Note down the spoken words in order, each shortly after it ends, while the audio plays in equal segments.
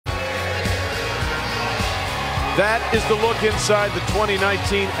That is the look inside the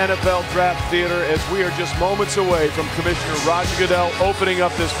 2019 NFL Draft Theater as we are just moments away from Commissioner Roger Goodell opening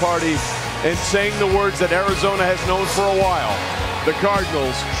up this party and saying the words that Arizona has known for a while. The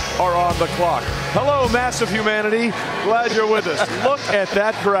Cardinals are on the clock. Hello, massive humanity. Glad you're with us. Look at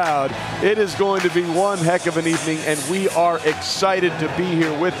that crowd. It is going to be one heck of an evening, and we are excited to be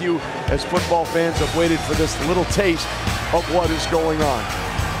here with you as football fans have waited for this little taste of what is going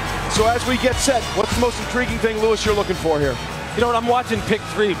on. So as we get set, what's the most intriguing thing, Lewis, you're looking for here? You know what, I'm watching pick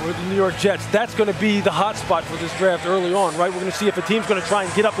 3 with the New York Jets. That's going to be the hot spot for this draft early on, right? We're going to see if a team's going to try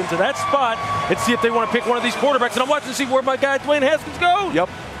and get up into that spot and see if they want to pick one of these quarterbacks. And I'm watching to see where my guy Dwayne Haskins goes. Yep.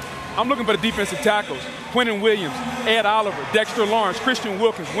 I'm looking for the defensive tackles. Quentin Williams, Ed Oliver, Dexter Lawrence, Christian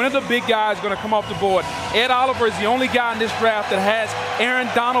Wilkins. When are the big guys going to come off the board? Ed Oliver is the only guy in this draft that has Aaron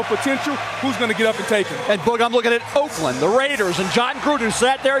Donald potential. Who's going to get up and take him? And Boog, I'm looking at Oakland, the Raiders, and John Gruden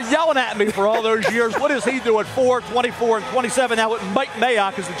sat there yelling at me for all those years. What does he do at 4, 24, and 27 now with Mike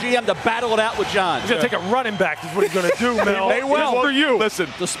Mayock as the GM to battle it out with John? He's going to take a running back is what he's going to do, Mel. They will. For you. Listen,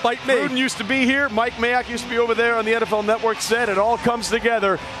 despite me. Gruden used to be here. Mike Mayock used to be over there on the NFL Network set. It all comes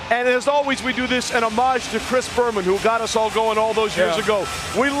together. And as always, we do this in homage to Chris Berman, who got us all going all those years ago.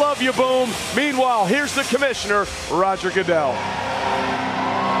 We love you, Boom. Meanwhile, here's the commissioner, Roger Goodell.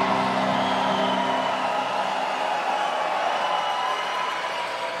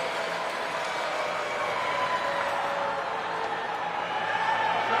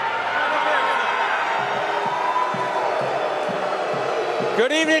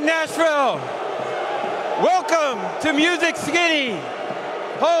 Good evening, Nashville. Welcome to Music City,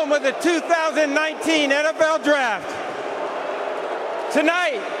 home of the 2019 NFL Draft.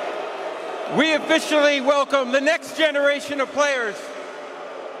 Tonight, we officially welcome the next generation of players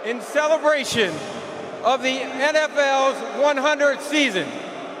in celebration of the NFL's 100th season.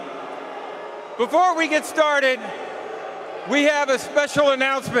 Before we get started, we have a special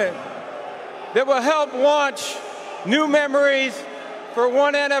announcement that will help launch new memories for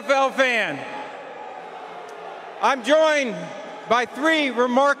one NFL fan. I'm joined by 3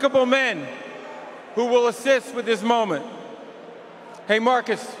 remarkable men who will assist with this moment. Hey,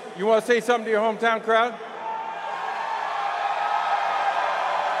 Marcus, you want to say something to your hometown crowd?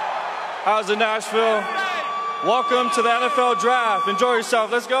 How's it, Nashville? Welcome to the NFL Draft. Enjoy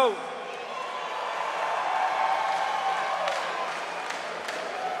yourself. Let's go.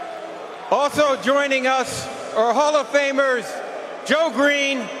 Also joining us are Hall of Famers Joe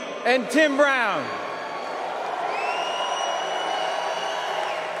Green and Tim Brown.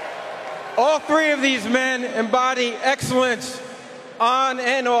 All 3 of these men embody excellence on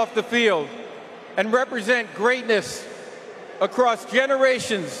and off the field and represent greatness across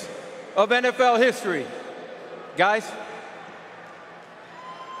generations of NFL history. Guys?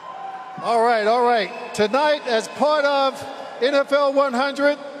 All right. Tonight, as part of NFL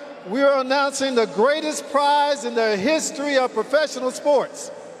 100, we are announcing the greatest prize in the history of professional sports.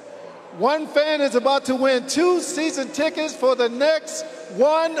 One fan is about to win 2 season tickets for the next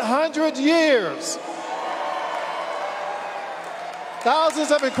 100 years.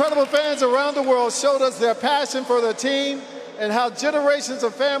 Thousands of incredible fans around the world showed us their passion for their team and how generations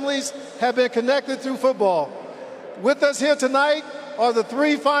of families have been connected through football. With us here tonight are the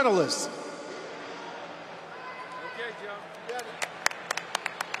 3 finalists. Okay, Joe.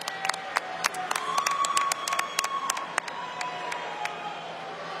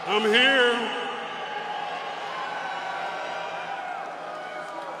 I'm here.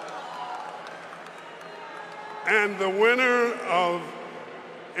 And the winner of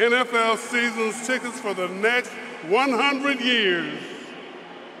NFL season's tickets for the next 100 years.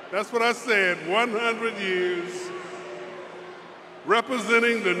 That's what I said, 100 years.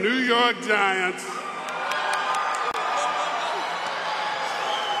 Representing the New York Giants,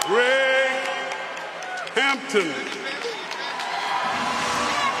 Greg Hampton.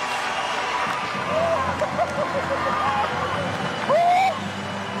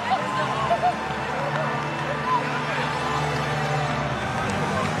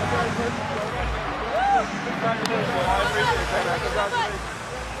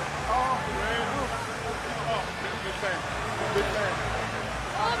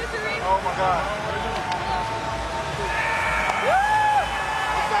 Oh my God.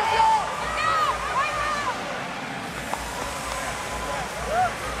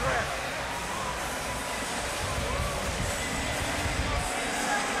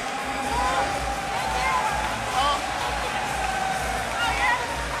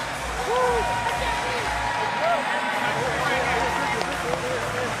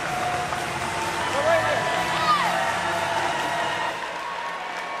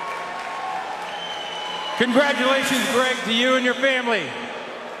 Congratulations, Greg, to you and your family.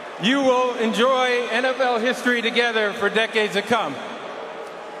 You will enjoy NFL history together for decades to come.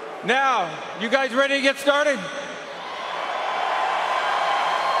 Now, you guys ready to get started?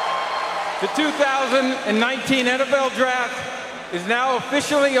 The 2019 NFL Draft is now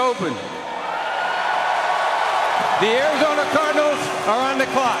officially open. The Arizona Cardinals are on the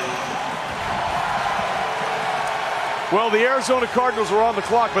clock. Well, the Arizona Cardinals are on the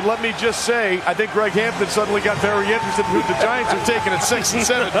clock, but let me just say, I think Greg Hampton suddenly got very interested in who the Giants are taking at 6 and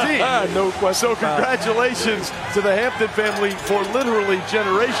 17. No question. So congratulations to the Hampton family for literally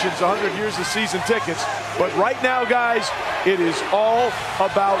generations, 100 years of season tickets. But right now, guys, it is all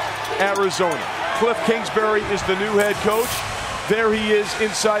about Arizona. Cliff Kingsbury is the new head coach. There he is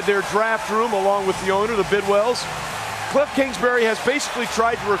inside their draft room along with the owner, the Bidwells. Cliff Kingsbury has basically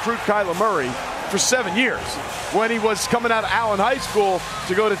tried to recruit Kyler Murray for 7 years. When he was coming out of Allen High School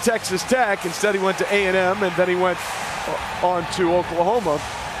to go to Texas Tech, instead he went to A&M, and then he went on to Oklahoma.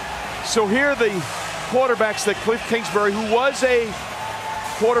 So here are the quarterbacks that Cliff Kingsbury, who was a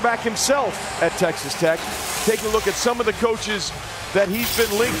quarterback himself at Texas Tech, take a look at some of the coaches that he's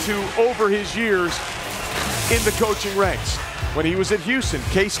been linked to over his years in the coaching ranks. When he was at Houston,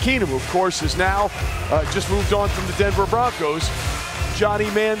 Case Keenum, who of course is now just moved on from the Denver Broncos. Johnny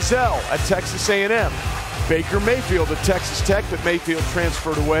Manziel at Texas A&M. Baker Mayfield at Texas Tech, but Mayfield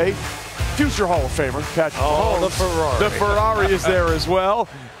transferred away. Future Hall of Famer, Patrick Mahomes. The Ferrari. The Ferrari is there as well.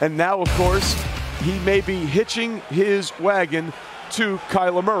 And now, of course, he may be hitching his wagon to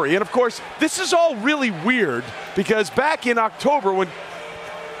Kyler Murray. And, of course, this is all really weird because back in October when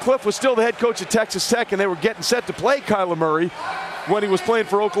Cliff was still the head coach at Texas Tech and they were getting set to play Kyler Murray when he was playing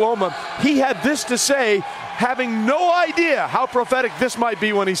for Oklahoma, he had this to say, having no idea how prophetic this might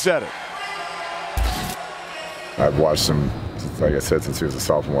be when he said it. I've watched him, like I said, since he was a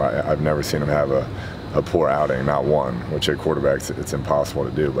sophomore. I've never seen him have a poor outing, not one, which at quarterbacks it's impossible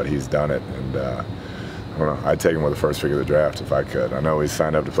to do, but he's done it. And I don't know, I'd take him with the first pick of the draft if I could. I know he's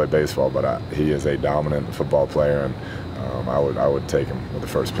signed up to play baseball, but he is a dominant football player, and I would take him with the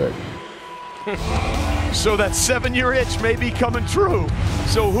first pick. So that 7-year itch may be coming true.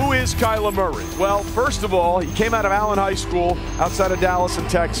 So who is Kyler Murray? Well, first of all, he came out of Allen High School outside of Dallas in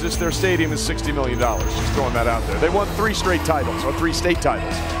Texas. Their stadium is $60 million, just throwing that out there. They won 3 straight titles, or 3 state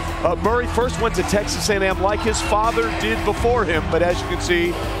titles. Murray first went to Texas A&M like his father did before him, but as you can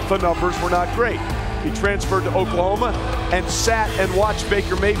see, the numbers were not great. He transferred to Oklahoma and sat and watched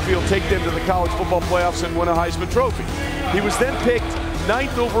Baker Mayfield take them to the college football playoffs and win a Heisman Trophy. He was then picked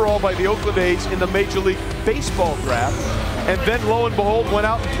 9th overall by the Oakland A's in the Major League Baseball draft, and then lo and behold went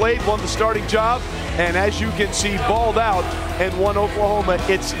out and played, won the starting job, and as you can see, balled out and won Oklahoma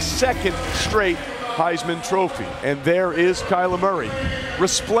its 2nd straight Heisman Trophy. And there is Kyler Murray,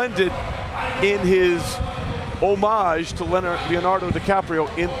 resplendent in his homage to Leonardo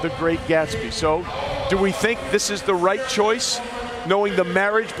DiCaprio in The Great Gatsby. So do we think this is the right choice, knowing the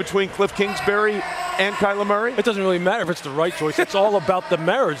marriage between Cliff Kingsbury and Kyler Murray? It doesn't really matter if it's the right choice. It's all about the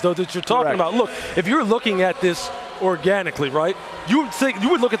marriage, though, that you're talking about. Look, if you're looking at this organically, right, you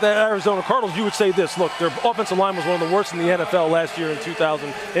would look at the Arizona Cardinals, you would say this, look, their offensive line was one of the worst in the NFL last year in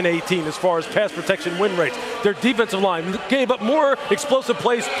 2018 as far as pass protection win rates. Their defensive line gave up more explosive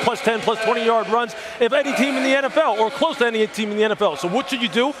plays, plus 10, plus 20-yard runs, if any team in the NFL, or close to any team in the NFL. So what should you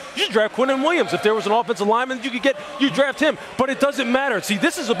do? You should draft Quinnen Williams. If there was an offensive lineman you draft him. But it doesn't matter. See,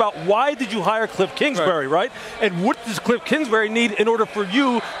 this is about why did you hire Cliff Kingsbury, right? And what does Cliff Kingsbury need in order for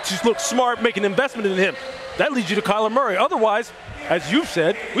you to look smart, make an investment in him? That leads you to Kyler Murray. Otherwise, as you've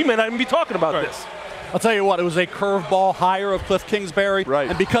said, we may not even be talking about this. I'll tell you what, it was a curveball hire of Cliff Kingsbury. Right.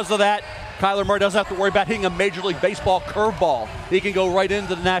 And because of that, Kyler Murray doesn't have to worry about hitting a Major League Baseball curveball. He can go right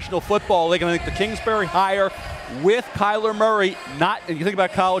into the National Football League. And I think the Kingsbury hire with Kyler Murray, and you think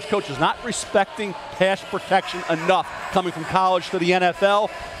about college coaches, not respecting pass protection enough coming from college to the NFL.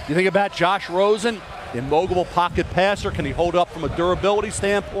 You think about Josh Rosen, immobile pocket passer. Can he hold up from a durability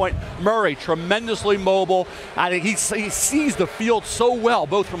standpoint? Murray, tremendously mobile. I think he sees the field so well,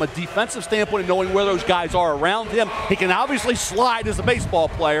 both from a defensive standpoint and knowing where those guys are around him. He can obviously slide as a baseball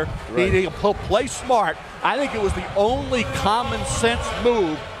player. Right. He can play smart. I think it was the only common sense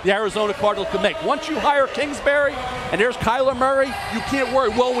move the Arizona Cardinals could make. Once you hire Kingsbury and there's Kyler Murray, you can't worry,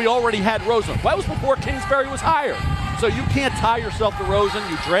 well, we already had Rosen. That was before Kingsbury was hired. So you can't tie yourself to Rosen.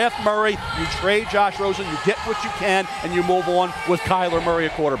 You draft Murray, you trade Josh Rosen, you get what you can, and you move on with Kyler Murray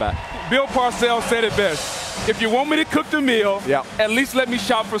at quarterback. Bill Parcells said it best. if you want me to cook the meal, at least let me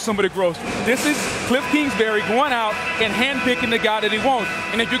shop for some of the groceries. This is Cliff Kingsbury going out and handpicking the guy that he wants.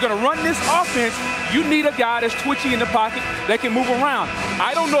 And if you're going to run this offense, you need a guy that's twitchy in the pocket that can move around.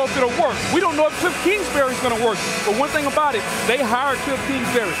 I don't know if it'll work. We don't know if Cliff Kingsbury is going to work. But one thing about it, they hired Cliff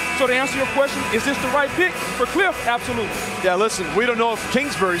Kingsbury. So to answer your question, is this the right pick for Cliff? Absolutely. Yeah, listen, we don't know if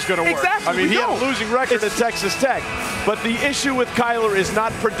Kingsbury's going to work. Exactly. I mean, he had a losing record at Texas Tech. But the issue with Kyler is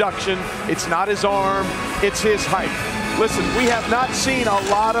not production. It's not his arm. It's his height. Listen, we have not seen a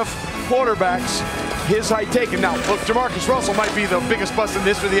lot of quarterbacks his height taken. Now, look, Jamarcus Russell might be the biggest bust in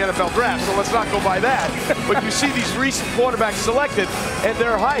the history of the NFL draft, so let's not go by that. But you see these recent quarterbacks selected and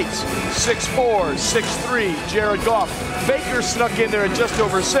their heights, 6'4", 6'3", Jared Goff. Baker snuck in there at just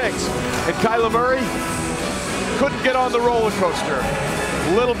over 6. And Kyler Murray couldn't get on the roller coaster.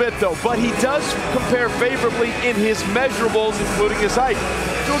 A little bit, though. But he does compare favorably in his measurables, including his height,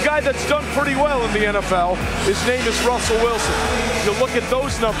 to a guy that's done pretty well in the NFL. His name is Russell Wilson. You look at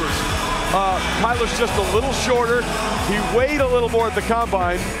those numbers. Kyler's just a little shorter. He weighed a little more at the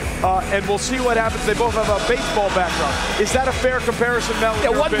combine, and we'll see what happens. They both have a baseball background. Is that a fair comparison, Mel?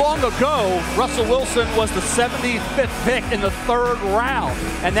 Yeah, one long ago, Russell Wilson was the 75th pick in the 3rd round,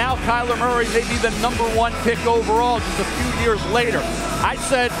 and now Kyler Murray may be the #1 pick overall just a few years later. I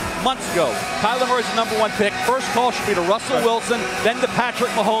said months ago, Kyler Murray's the #1 pick. First call should be to Russell Wilson, then to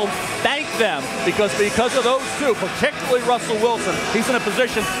Patrick Mahomes. Thank them, because of those two, particularly Russell Wilson, he's in a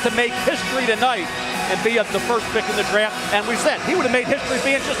position to make history tonight and be the first pick in the draft. And we said he would have made history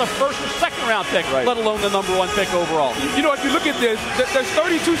being just a 1st or 2nd round pick, let alone the #1 pick overall. You know, if you look at this, there's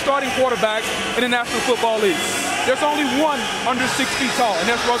 32 starting quarterbacks in the National Football League. There's only one under 6 feet tall, and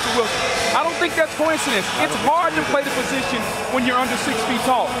that's Russell Wilson. I don't think that's coincidence. It's hard to play the position when you're under 6 feet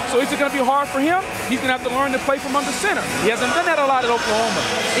tall. So is it going to be hard for him? He's going to have to learn to play from under center. He hasn't done that a lot at Oklahoma.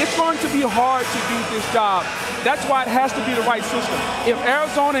 It's going to be hard to do this job. That's why it has to be the right system. If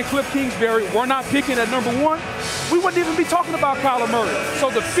Arizona and Cliff Kingsbury were not picking at #1, we wouldn't even be talking about Kyler Murray. So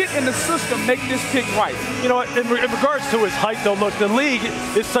the fit in the system make this pick right. You know, in regards to his height, though, look, the league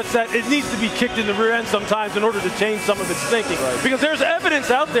is such that it needs to be kicked in the rear end sometimes in order to change some of its thinking. Because there's evidence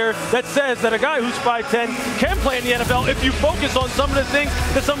out there that says that a guy who's 5'10" can play in the NFL if you focus on some of the things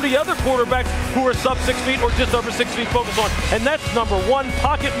that some of the other quarterbacks who are sub 6 feet or just over 6 feet focus on. And that's #1,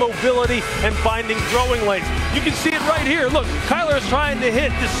 pocket mobility and finding throwing lanes. You can see it right here. Look, Kyler is trying to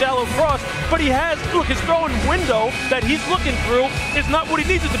hit this shallow cross, but he has, look, his throwing window that he's looking through is not what he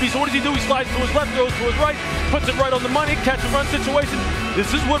needs it to be. So what does he do? He slides to his left, goes to his right, puts it right on the money, catch and run situation.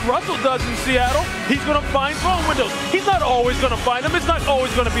 This is what Russell does in Seattle. He's going to find throwing windows. He's not always going to find them. It's not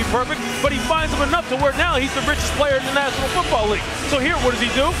always going to be perfect, but he finds them enough to where now he's the richest player in the National Football League. So here, what does he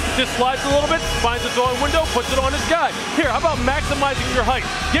do? Just slides a little bit, finds a throwing window, puts it on his guy. Here, how about maximizing your height?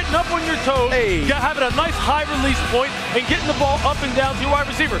 Getting up on your toes, having a nice high release point, and getting the ball up and down to your wide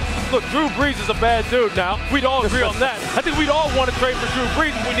receiver. Look, Drew Brees is a bad dude now. We'd all agree on that. I think we'd all want to trade for Drew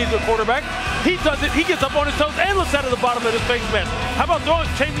Brees if we needed a quarterback. He does it. He gets up on his toes and looks out of the bottom of his face mask. How about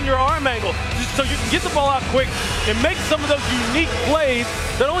changing your arm angle just so you can get the ball out quick and make some of those unique plays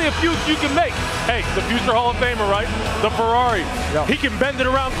that only a few you can make? Hey, the future Hall of Famer, right? The Ferrari. He can bend it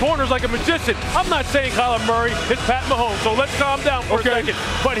around corners like a magician. I'm not saying Kyler Murray is Pat Mahomes, so let's calm down for a second.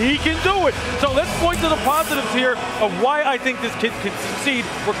 But he can do it. So let's point to the positives here of why I think this kid can succeed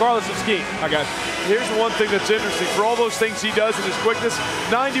regardless of scheme. I got you. Here's the one thing that's interesting. For all those things he does in his quickness,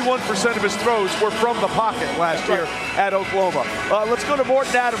 91% of his throws were from the pocket last year at Oklahoma. Let's go to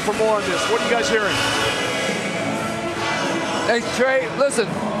Morton Adam for more on this. What are you guys hearing? Thanks, Trey. Listen,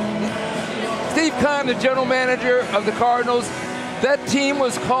 Steve Keim, the general manager of the Cardinals, that team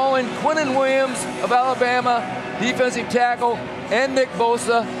was calling Quinnen Williams of Alabama, defensive tackle, and Nick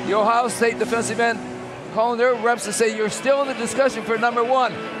Bosa, the Ohio State defensive end, calling their reps to say you're still in the discussion for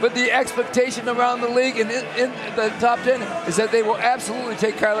 #1. But the expectation around the league and in the top 10 is that they will absolutely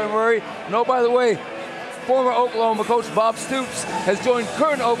take Kyler Murray. And oh, by the way, former Oklahoma coach Bob Stoops has joined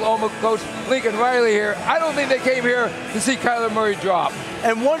current Oklahoma coach Lincoln Riley here. I don't think they came here to see Kyler Murray drop.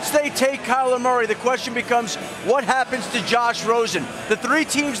 And once they take Kyler Murray, the question becomes, what happens to Josh Rosen? The 3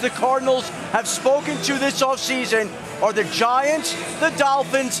 teams the Cardinals have spoken to this offseason are the Giants, the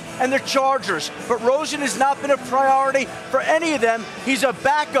Dolphins, and the Chargers. But Rosen has not been a priority for any of them. He's a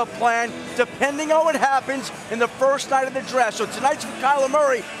backup plan depending on what happens in the first night of the draft. So tonight's for Kyler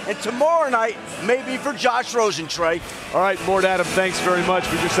Murray, and tomorrow night maybe for Josh Rosen, Trey. All right, Mort Adam, thanks very much.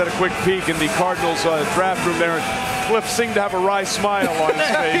 We just had a quick peek in the Cardinals draft room there. Cliff seemed to have a wry smile on his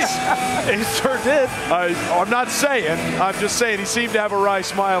face. He sure did. I'm not saying. I'm just saying he seemed to have a wry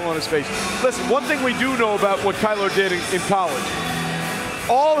smile on his face. Listen, one thing we do know about what Kyler did in college,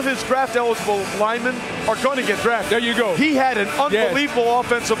 all of his draft-eligible linemen are going to get drafted. There you go. He had an unbelievable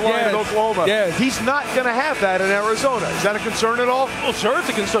offensive line in Oklahoma. Yes. He's not going to have that in Arizona. Is that a concern at all? Well, sure, it's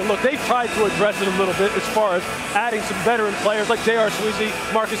a concern. Look, they've tried to address it a little bit as far as adding some veteran players like J.R. Sweezy,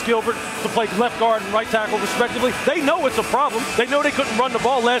 Marcus Gilbert to play left guard and right tackle respectively. They know it's a problem. They know they couldn't run the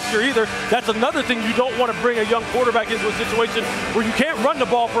ball last year either. That's another thing. You don't want to bring a young quarterback into a situation where you can't run the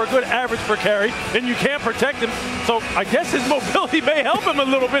ball for a good average per carry and you can't protect him. So I guess his mobility may help him a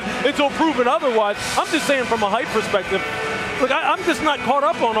little bit until proven otherwise. I'm just saying from a height perspective, look, I'm just not caught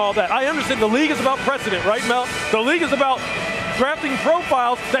up on all that. I understand the league is about precedent, right, Mel? The league is about drafting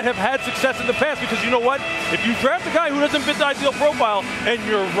profiles that have had success in the past, because you know what? If you draft a guy who doesn't fit the ideal profile and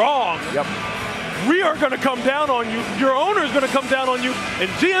you're wrong, we are going to come down on you. Your owner is going to come down on you, and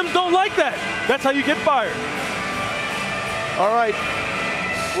GMs don't like that. That's how you get fired. All right.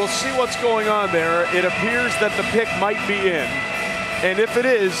 We'll see what's going on there. It appears that the pick might be in. And if it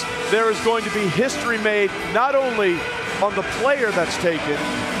is, there is going to be history made not only on the player that's taken,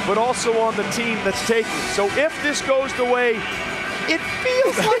 but also on the team that's taken. So if this goes the way it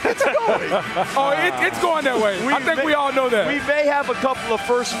feels like it's going. It's going that way. I think we all know that. We may have a couple of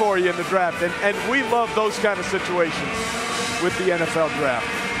firsts for you in the draft, and we love those kind of situations with the NFL draft.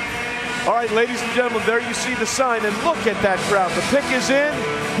 All right, ladies and gentlemen, there you see the sign, and look at that crowd. The pick is in.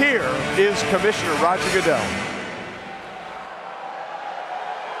 Here is Commissioner Roger Goodell.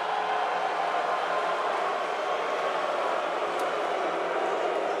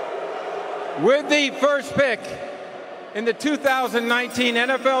 With the first pick in the 2019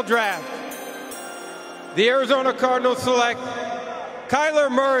 NFL Draft, the Arizona Cardinals select Kyler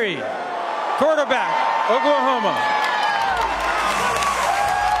Murray, quarterback, Oklahoma.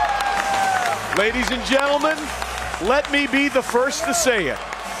 Ladies and gentlemen, let me be the first to say it.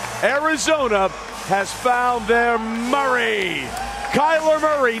 Arizona has found their Murray. Kyler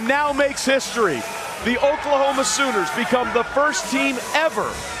Murray now makes history. The Oklahoma Sooners become the first team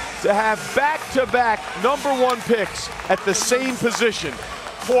ever to have back-to-back #1 picks at the same position,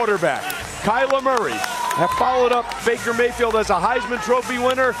 quarterback. Kyler Murray have followed up Baker Mayfield as a Heisman Trophy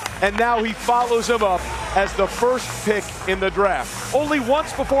winner, and now he follows him up as the first pick in the draft. Only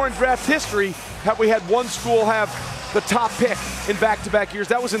once before in draft history have we had one school have the top pick in back-to-back years.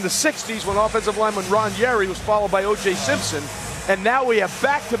 That was in the 60s when offensive lineman Ron Yary was followed by O.J. Simpson. And now we have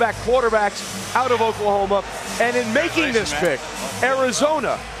back-to-back quarterbacks out of Oklahoma. And in making this pick,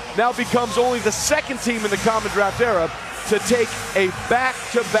 Arizona now becomes only the second team in the common draft era to take a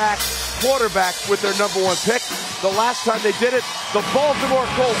back-to-back quarterback with their #1 pick. The last time they did it, the Baltimore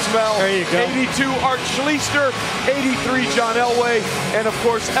Colts, Mel. There you go. 82 Art Schlichter, 83 John Elway, and of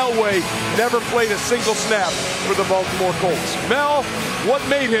course Elway never played a single snap for the Baltimore Colts. Mel, what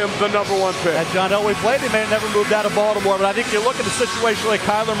made him the #1 pick? Had John Elway played, he may have never moved out of Baltimore, but I think you look at a situation like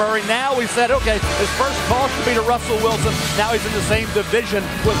Kyler Murray. Now we said, okay, his first call should be to Russell Wilson. Now he's in the same division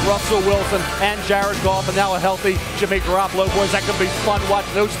with Russell Wilson and Jared Goff, and now a healthy Jimmy Garoppolo. Boys, that could be fun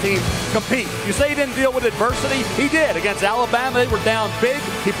watching those teams compete. You say he didn't deal with adversity? He did. Against Alabama, they were down big.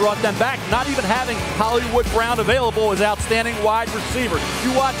 He brought them back. Not even having Hollywood Brown available as outstanding wide receiver.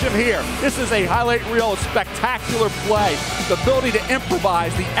 You watch him here. This is a highlight reel, a spectacular play. The ability to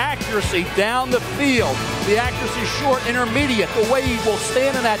improvise, the accuracy down the field, the accuracy short, intermediate, the way he will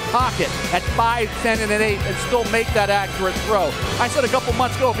stand in that pocket at 5'10" and an 8 and still make that accurate throw. I said a couple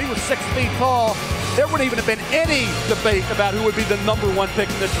months ago, if he was 6 feet tall, there wouldn't even have been any debate about who would be the #1 pick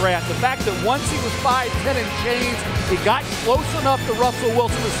in this draft. The fact that once he was 5'10" and change, he got close enough to Russell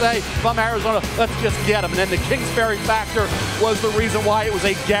Wilson to say, from Arizona, let's just get him. And then the Kingsbury factor was the reason why it was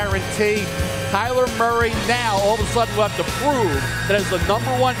a guarantee. Kyler Murray now all of a sudden will have to prove that as the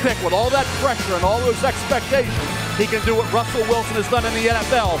 #1 pick with all that pressure and all those expectations, he can do what Russell Wilson has done in the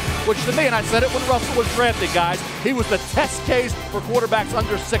NFL, which to me, and I said it when Russell was drafted, guys, he was the test case for quarterbacks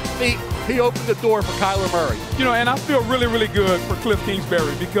under 6 feet. He opened the door for Kyler Murray. You know, and I feel really, really good for Cliff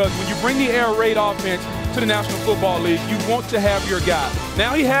Kingsbury, because when you bring the air raid offense to the National Football League, you want to have your guy.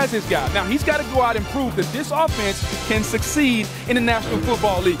 Now he has his guy. Now he's got to go out and prove that this offense can succeed in the National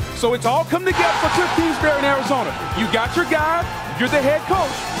Football League. So it's all come together for Cliff Kingsbury in Arizona. You got your guy. You're the head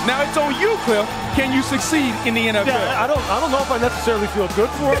coach. Now it's on you, Cliff. Can you succeed in the NFL? Yeah, I don't know if I necessarily feel good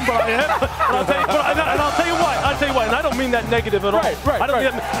for him, but I am. I'll tell you what, and I don't mean that negative at all. Right. But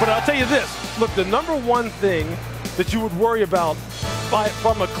I'll tell you this. Look, the #1 thing that you would worry about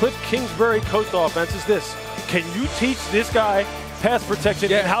from a Cliff Kingsbury coached offense is this. Can you teach this guy pass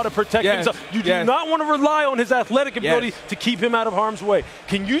protection and how to protect himself? You do not want to rely on his athletic ability to keep him out of harm's way.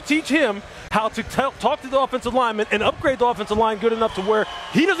 Can you teach him how to talk to the offensive lineman and upgrade the offensive line good enough to where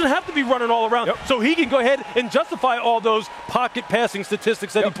he doesn't have to be running all around, so he can go ahead and justify all those pocket passing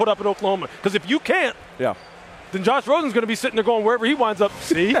statistics that he put up in Oklahoma. Because if you can't, then Josh Rosen's going to be sitting there going wherever he winds up.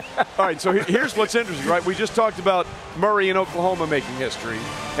 See? All right, so here's what's interesting, right? We just talked about Murray in Oklahoma making history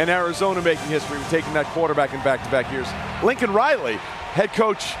and Arizona making history with taking that quarterback in back-to-back years. Lincoln Riley, head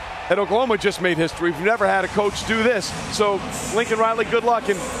coach at Oklahoma, just made history. We've never had a coach do this. So, Lincoln Riley, good luck,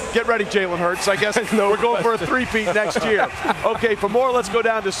 and get ready, Jalen Hurts. I guess we're going for a three-peat next year. Okay, for more, let's go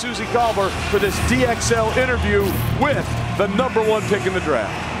down to Suzy Kolber for this DXL interview with the #1 pick in the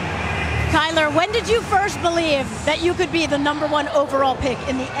draft. Kyler, when did you first believe that you could be the #1 overall pick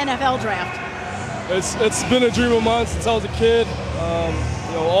in the NFL draft? It's been a dream of mine since I was a kid.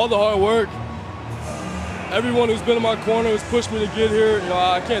 All the hard work, everyone who's been in my corner who's pushed me to get here.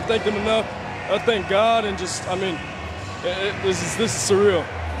 I can't thank them enough. I thank God, and this is surreal.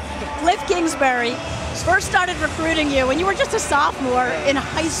 Cliff Kingsbury first started recruiting you when you were just a sophomore in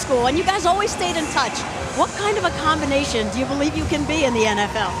high school, and you guys always stayed in touch. What kind of a combination do you believe you can be in the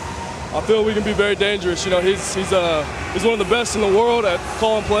NFL? I feel we can be very dangerous. He's one of the best in the world at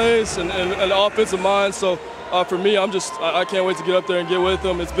calling plays and the offensive mind. So for me, I can't wait to get up there and get with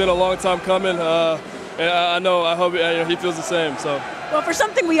him. It's been a long time coming, and I hope he feels the same. So. Well, for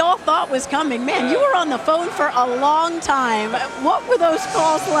something we all thought was coming, man, you were on the phone for a long time. What were those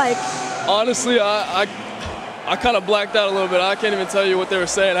calls like? Honestly, I kind of blacked out a little bit. I can't even tell you what they were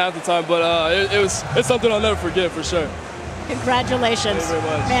saying half the time, but it's something I'll never forget for sure. Congratulations. Thank you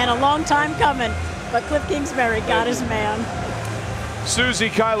very much. Man, a long time coming, but Cliff Kingsbury got his man. Suzy,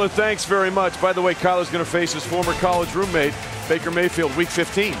 Kyler, thanks very much. By the way, Kyler's going to face his former college roommate, Baker Mayfield, Week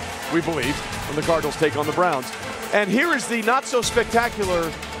 15, we believe, when the Cardinals take on the Browns. And here is the not-so-spectacular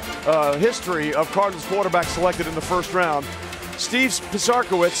history of Cardinals quarterback selected in the first round. Steve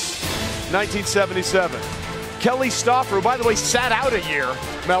Pisarkowitz, 1977. Kelly Stauffer, who, by the way, sat out a year,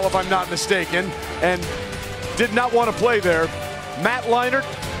 Mel, if I'm not mistaken, and did not want to play there. Matt Leinart,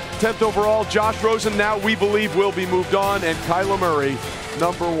 10th overall. Josh Rosen, now we believe will be moved on. And Kyler Murray,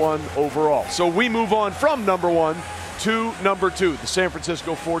 #1 overall. So we move on from #1 to #2. The San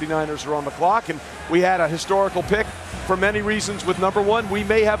Francisco 49ers are on the clock, and we had a historical pick for many reasons with #1. We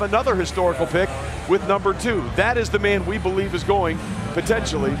may have another historical pick with #2. That is the man we believe is going,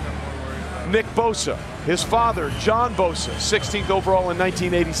 potentially, Nick Bosa. His father, John Bosa, 16th overall in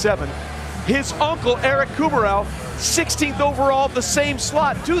 1987. His uncle, Eric Kuberow, 16th overall, the same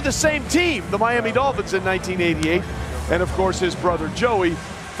slot, to the same team, the Miami Dolphins in 1988. And, of course, his brother, Joey,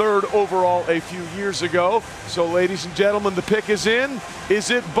 3rd overall a few years ago. So, ladies and gentlemen, the pick is in.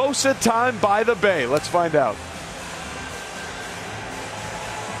 Is it Bosa time by the Bay? Let's find out.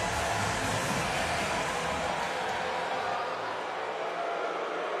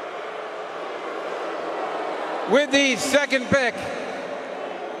 With the second pick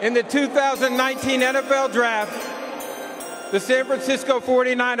in the 2019 NFL Draft, the San Francisco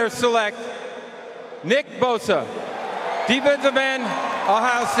 49ers select Nick Bosa, defensive end,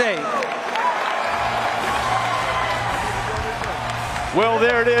 Ohio State. Well,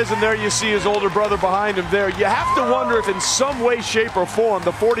 there it is, and there you see his older brother behind him there. You have to wonder if in some way, shape, or form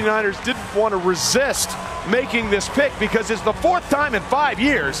the 49ers didn't want to resist making this pick, because it's the 4th time in 5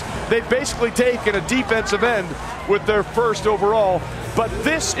 years they've basically taken a defensive end with their 1st overall. But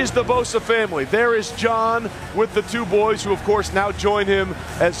this is the Bosa family. There is John with the 2 boys who, of course, now join him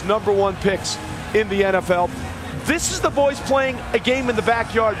as #1 picks in the NFL. This is the boys playing a game in the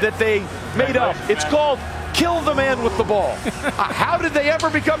backyard that they made up. It's called Kill the Man with the Ball. How did they ever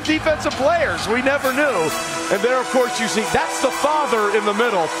become defensive players? We never knew. And there, of course, you see, that's the father in the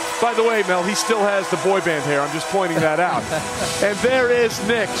middle. By the way, Mel, he still has the boy band hair. I'm just pointing that out. And there is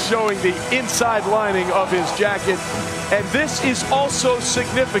Nick showing the inside lining of his jacket. And this is also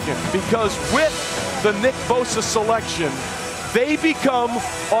significant because with the Nick Bosa selection, they become,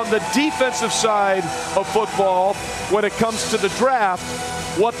 on the defensive side of football, when it comes to the draft,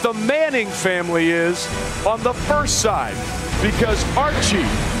 what the Manning family is on the first side, because Archie,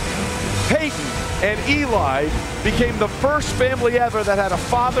 Peyton, and Eli became the first family ever that had a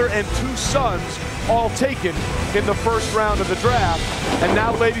father and 2 sons all taken in the first round of the draft. And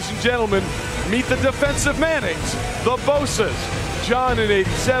now, ladies and gentlemen, meet the defensive Mannings, the Bosas. John in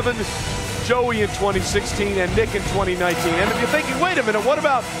 87, Joey in 2016, and Nick in 2019. And if you're thinking, wait a minute, what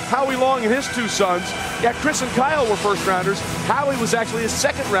about Howie Long and his two sons? Yeah, Chris and Kyle were first rounders. Howie was actually a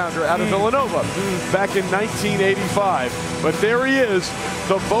second rounder out of Villanova back in 1985. But there he is.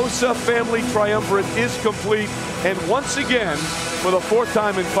 The Bosa family triumvirate is complete. And once again, for the fourth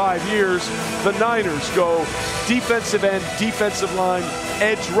time in 5 years, the Niners go defensive end, defensive line,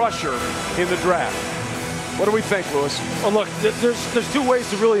 edge rusher in the draft. What do we think, Louis? Well, look, there's two ways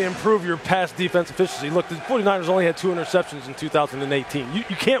to really improve your pass defense efficiency. Look, the 49ers only had 2 interceptions in 2018. You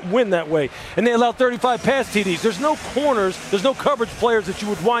can't win that way. And they allowed 35 pass TDs. There's no corners, there's no coverage players that you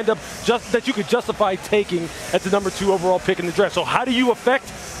would wind up that you could justify taking at the number 2 overall pick in the draft. So how do you affect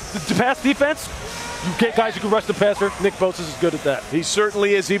the pass defense? You get guys who can rush the passer. Nick Bosa is good at that. He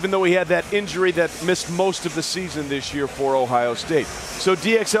certainly is, even though he had that injury that missed most of the season this year for Ohio State. So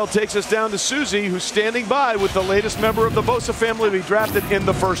DXL takes us down to Susie, who's standing by with the latest member of the Bosa family to be drafted in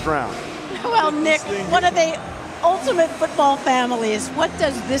the first round. Well, Nick, one of the ultimate football families. What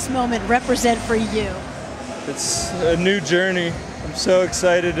does this moment represent for you? It's a new journey. I'm so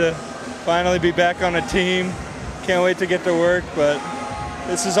excited to finally be back on a team. Can't wait to get to work, but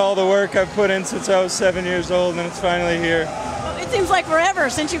this is all the work I've put in since I was 7 years old, and it's finally here. Well, it seems like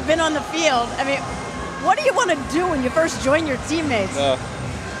forever since you've been on the field. I mean, what do you want to do when you first join your teammates? I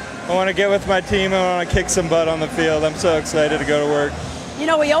want to get with my team. I want to kick some butt on the field. I'm so excited to go to work. You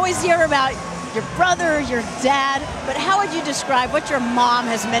know, we always hear about your brother, your dad, but how would you describe what your mom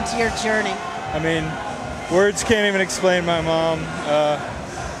has meant to your journey? I mean, words can't even explain my mom.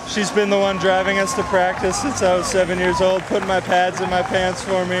 She's been the one driving us to practice since I was 7 years old, putting my pads in my pants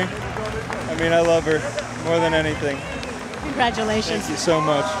for me. I mean, I love her more than anything. Congratulations. Thank you so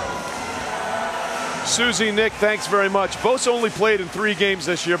much. Susie, Nick, thanks very much. Bosa only played in 3 games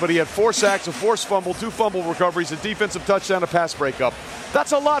this year, but he had 4 sacks, a forced fumble, 2 fumble recoveries, a defensive touchdown, a pass breakup.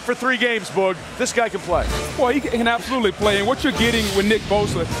 That's a lot for 3 games, Boog. This guy can play. Well, he can absolutely play. And what you're getting with Nick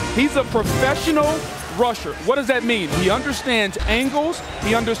Bosa, he's a professional rusher. What does that mean? He understands angles,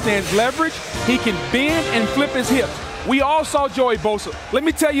 he understands leverage, he can bend and flip his hips. We all saw Joey Bosa. Let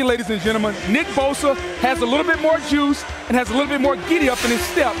me tell you, ladies and gentlemen, Nick Bosa has a little bit more juice and has a little bit more giddy up in his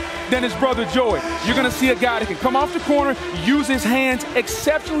step than his brother Joey. You're going to see a guy that can come off the corner, use his hands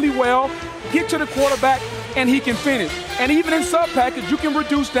exceptionally well, get to the quarterback, and he can finish. And even in sub package, you can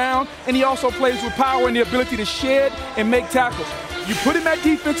reduce down, and he also plays with power and the ability to shed and make tackles. You put him at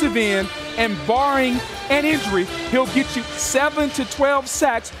defensive end, and barring an injury, he'll get you 7 to 12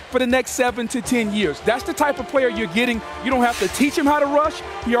 sacks for the next 7 to 10 years. That's the type of player you're getting. You don't have to teach him how to rush.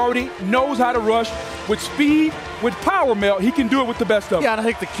 He already knows how to rush. With speed, with power, Mel, he can do it with the best of them. Yeah, and I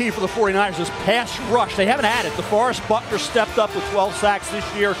think the key for the 49ers is pass rush. They haven't had it. DeForest Buckner stepped up with 12 sacks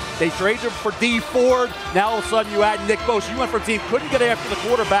this year. They traded him for D Ford. Now all of a sudden you add Nick Bosa. You went from a team couldn't get after the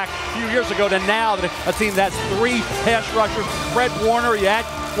quarterback a few years ago to now a team that's 3 pass rushers. Fred Warner, you add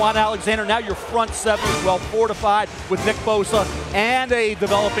Quan Alexander. Now your front 7 is well fortified with Nick Bosa and a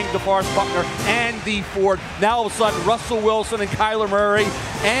developing DeForest Buckner and D Ford. Now all of a sudden Russell Wilson and Kyler Murray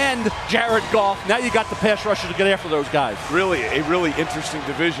and Jared Goff. Now you got the pass rushers to get after those guys. Really, a really interesting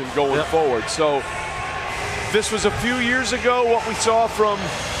division going forward. So this was a few years ago what we saw from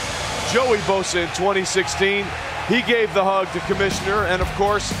Joey Bosa in 2016. He gave the hug to Commissioner, and of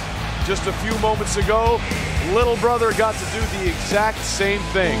course, just a few moments ago, little brother got to do the exact same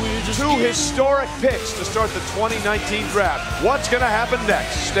thing. 2 historic picks to start the 2019 draft. What's going to happen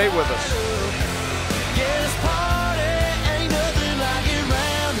next? Stay with us.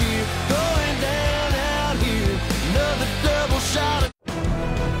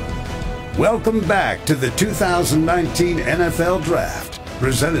 Welcome back to the 2019 NFL Draft,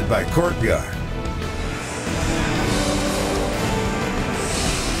 presented by Courtyard.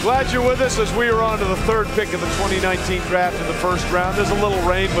 Glad you're with us as we are on to the 3rd pick of the 2019 draft in the first round. There's a little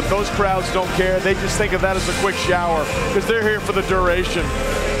rain, but those crowds don't care. They just think of that as a quick shower because they're here for the duration.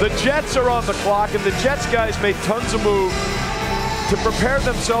 The Jets are on the clock, and the Jets guys made tons of moves to prepare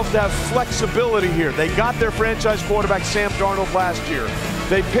themselves to have flexibility here. They got their franchise quarterback Sam Darnold last year.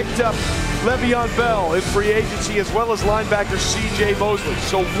 They picked up Le'Veon Bell in free agency as well as linebacker C.J. Mosley.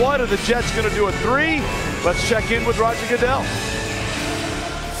 So what are the Jets going to do at 3? Let's check in with Roger Goodell.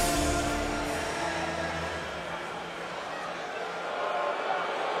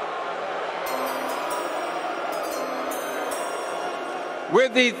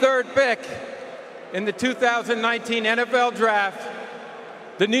 With the 3rd pick in the 2019 NFL Draft,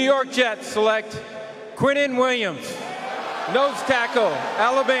 the New York Jets select Quinnen Williams, nose tackle,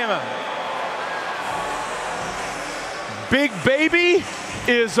 Alabama. Big Baby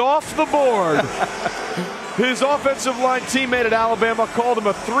is off the board. His offensive line teammate at Alabama called him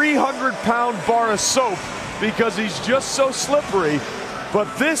a 300-pound bar of soap because he's just so slippery.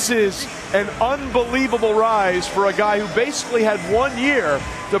 But this is an unbelievable rise for a guy who basically had 1 year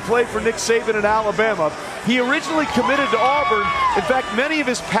to play for Nick Saban at Alabama. He originally committed to Auburn. In fact, many of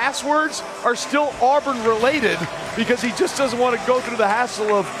his passwords are still Auburn related because he just doesn't want to go through the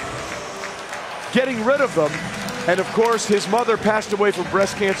hassle of getting rid of them. And of course, his mother passed away from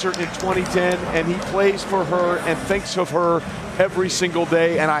breast cancer in 2010, and he plays for her and thinks of her every single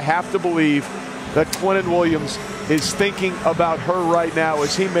day. And I have to believe that Quinnen Williams is thinking about her right now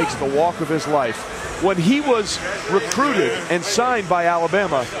as he makes the walk of his life. When he was recruited and signed by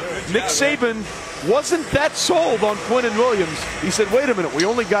Alabama, Nick Saban wasn't that sold on Quinnen Williams. He said, wait a minute, we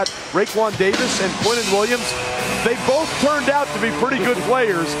only got Raekwon Davis and Quinnen Williams. They both turned out to be pretty good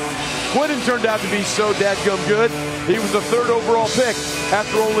players. Quinnen turned out to be so dadgum good. He was the 3rd overall pick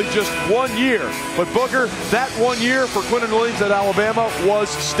after only just 1 year. But Booker, that 1 year for Quinnen Williams at Alabama was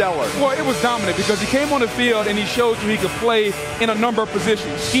stellar. Well, it was dominant because he came on the field and he showed you he could play in a number of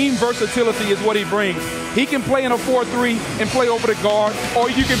positions. Scheme versatility is what he brings. He can play in a 4-3 and play over the guard, or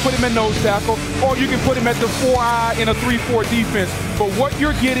you can put him in nose tackle, or you can put him at the 4-eye in a 3-4 defense. But what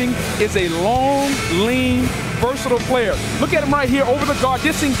you're getting is a long, lean, versatile player. Look at him right here, over the guard,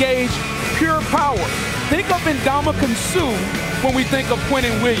 disengaged, pure power. Think of Ndamukong Suh when we think of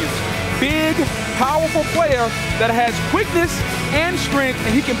Quinnen Williams. Big, powerful player that has quickness and strength,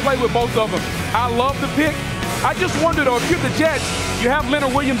 and he can play with both of them. I love the pick. I just wonder, though, if you're the Jets, you have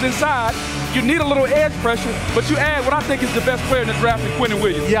Leonard Williams inside, you need a little edge pressure, but you add what I think is the best player in the draft, Quinnen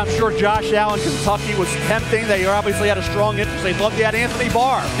Williams. Yeah, I'm sure Josh Allen, Kentucky was tempting. They obviously had a strong interest. They'd love to add Anthony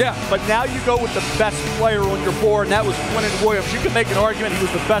Barr. Yeah. But now you go with the best player on your board, and that was Quinnen Williams. You can make an argument he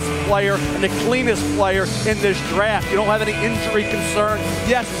was the best player and the cleanest player in this draft. You don't have any injury concern.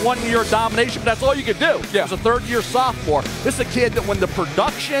 Yes, 1 year domination, but that's all you could do. Yeah. He was a 3rd-year sophomore. This is a kid that when the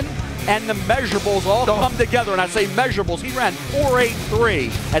production and the measurables all come together, and I say measurables, he ran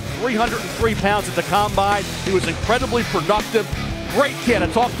 4.83 at 303 pounds at the combine. He was incredibly productive. Great kid. I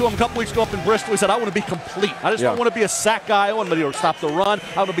talked to him a couple weeks ago up in Bristol. He said, I want to be complete. I just don't want to be a sack guy. I want to stop the run.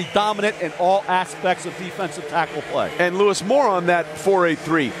 I want to be dominant in all aspects of defensive tackle play. And Lewis, more on that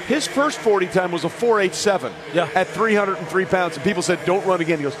 4.83. His first 40 time was a 4.87 at 303 pounds. And people said, don't run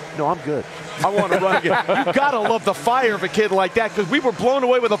again. He goes, no, I'm good. I want to run again. You've got to love the fire of a kid like that, because we were blown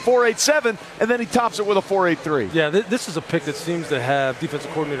away with a 4.87, and then he tops it with a 4.83. Yeah, this is a pick that seems to have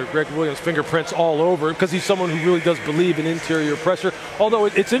defensive coordinator Greg Williams' fingerprints all over it, because he's someone who really does believe in interior pressure. Although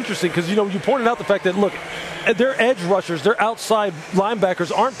it's interesting because, you know, you pointed out the fact that, look, their edge rushers, their outside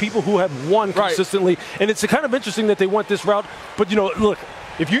linebackers aren't people who have won consistently. Right. And it's kind of interesting that they went this route. But, you know, look,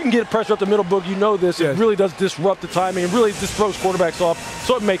 if you can get pressure up the middle, Boog, you know this. Yes. It really does disrupt the timing and really just throws quarterbacks off.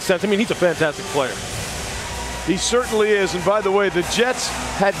 So it makes sense. I mean, he's a fantastic player. He certainly is. And by the way, the Jets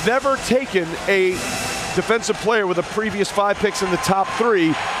had never taken a defensive player with the previous 5 picks in the top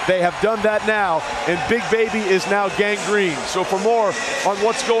 3. They have done that now, and Big Baby is now gangrene. So for more on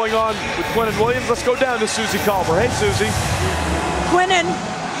what's going on with Quinnen Williams, let's go down to Suzy Kolber. Hey, Suzy. Quinnen,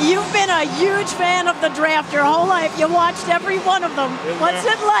 you've been a huge fan of the draft your whole life. You watched every one of them. What's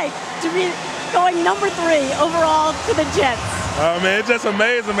it like to be going number 3 overall to the Jets? Man, it's just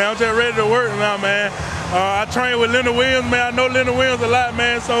amazing, man. I'm just ready to work now, man. I train with Leonard Williams, man. I know Leonard Williams a lot,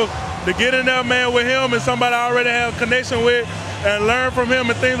 man. So to get in there, man, with him and somebody I already have a connection with and learn from him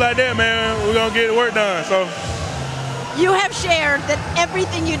and things like that, man, we're going to get the work done. So you have shared that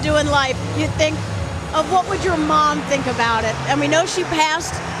everything you do in life, you think of what would your mom think about it. And we know she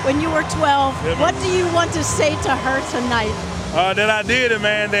passed when you were 12. Yeah, what do you want to say to her tonight? That I did it,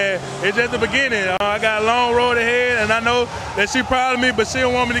 man, that it's just the beginning. I got a long road ahead, and I know that she's proud of me, but she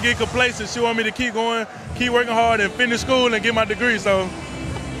don't want me to get complacent. She want me to keep going, keep working hard, and finish school and get my degree. So,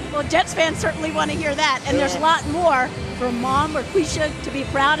 well, Jets fans certainly want to hear that, and there's a lot more for Mom or Quisha to be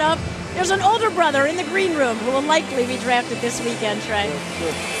proud of. There's an older brother in the green room who will likely be drafted this weekend, Trey.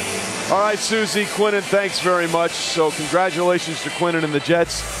 All right, Suzy, Quinnen, thanks very much. So congratulations to Quinnen and the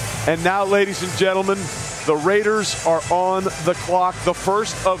Jets. And now, ladies and gentlemen, the Raiders are on the clock, the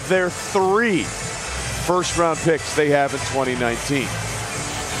first of their 3 first-round picks they have in 2019.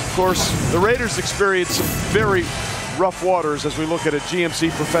 Of course, the Raiders experience some very rough waters as we look at a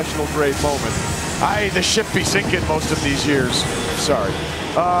GMC professional-grade moment. The ship be sinking most of these years. Sorry.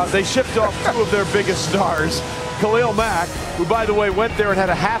 They shipped off 2 of their biggest stars. Khalil Mack, who, by the way, went there and had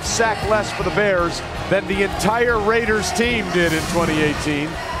a half sack less for the Bears than the entire Raiders team did in 2018.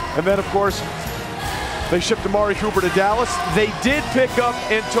 And then, of course, they shipped Amari Cooper to Dallas. They did pick up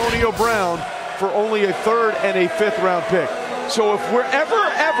Antonio Brown for only a 3rd and a 5th round pick. So if we're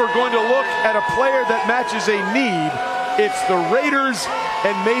ever going to look at a player that matches a need, it's the Raiders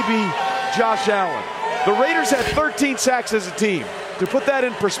and maybe Josh Allen. The Raiders had 13 sacks as a team. To put that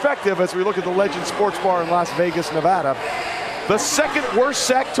in perspective, as we look at the Legend Sports Bar in Las Vegas, Nevada, the 2nd worst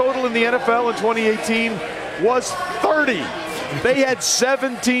sack total in the NFL in 2018 was 30. They had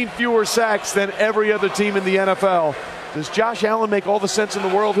 17 fewer sacks than every other team in the NFL. Does Josh Allen make all the sense in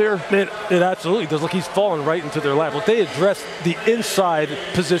the world here? It absolutely does. Look, he's fallen right into their lap. Look, they addressed the inside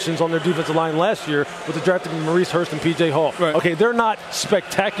positions on their defensive line last year with the drafting of Maurice Hurst and P.J. Hall. Right. Okay, they're not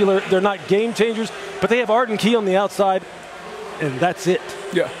spectacular. They're not game changers, but they have Arden Key on the outside, and that's it.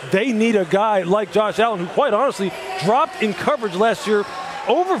 Yeah. They need a guy like Josh Allen, who quite honestly dropped in coverage last year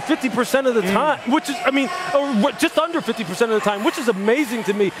over 50% of the time, which is, or just under 50% of the time, which is amazing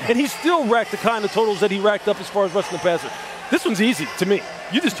to me. And he still racked the kind of totals that he racked up as far as rushing the passer. This one's easy to me.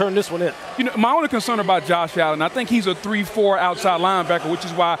 You just turn this one in. You know, my only concern about Josh Allen, I think he's a 3-4 outside linebacker, which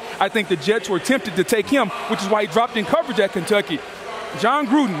is why I think the Jets were tempted to take him, which is why he dropped in coverage at Kentucky. John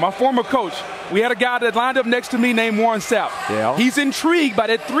Gruden, my former coach, we had a guy that lined up next to me named Warren Sapp. Yeah. He's intrigued by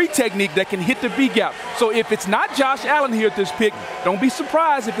that 3 technique that can hit the B-gap. So if it's not Josh Allen here at this pick, don't be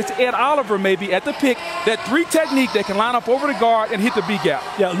surprised if it's Ed Oliver maybe at the pick, that 3 technique that can line up over the guard and hit the B-gap.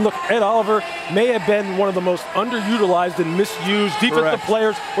 Yeah, look, Ed Oliver may have been one of the most underutilized and misused defensive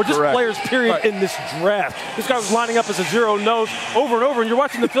players, or just players, period, in this draft. This guy was lining up as a 0 nose over and over, and you're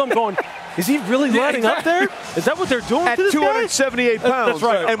watching the film going, is he really lining up there? Is that what they're doing at to this 278 guy? pounds, That's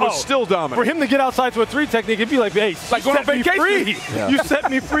right. and was still dominant. For him to get outside to a 3 technique, it'd be like, hey, like going on vacation. Yeah. You set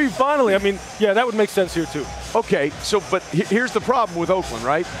me free finally. I mean, yeah, that would make sense here too. Okay, so but here's the problem with Oakland,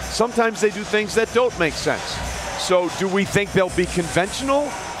 right? Sometimes they do things that don't make sense. So do we think they'll be conventional,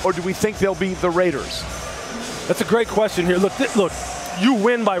 or do we think they'll be the Raiders? That's a great question here. Look, you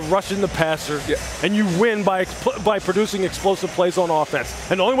win by rushing the passer, and you win by producing explosive plays on offense.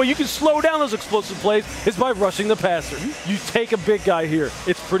 And the only way you can slow down those explosive plays is by rushing the passer. You take a big guy here.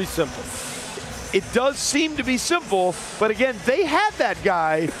 It's pretty simple. It does seem to be simple, but again, they had that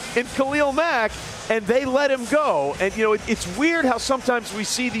guy in Khalil Mack, and they let him go. And, you know, it's weird how sometimes we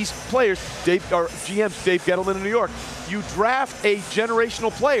see these players, GM Dave Gettleman in New York, you draft a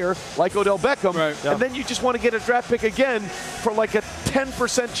generational player like Odell Beckham, and then you just want to get a draft pick again for like a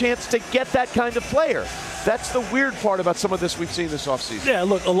 10% chance to get that kind of player. That's the weird part about some of this we've seen this offseason. Yeah,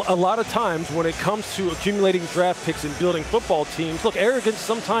 look, a lot of times when it comes to accumulating draft picks and building football teams, look, arrogance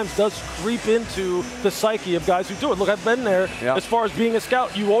sometimes does creep into the psyche of guys who do it. Look, I've been there as far as being a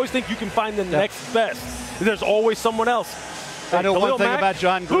scout. You always think you can find the next best. There's always someone else. I know one thing about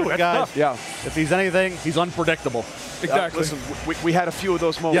John Gruden, guys. Tough. Yeah. If he's anything, he's unpredictable. Exactly. Listen, we had a few of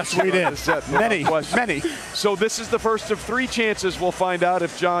those moments. Yes, we did. Many. So this is the first of 3 chances. We'll find out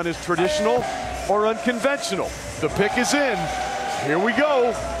if John is traditional or unconventional. The pick is in. Here we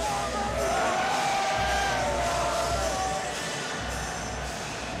go.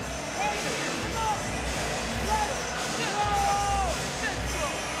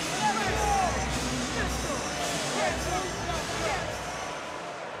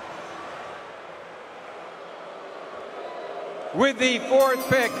 With the 4th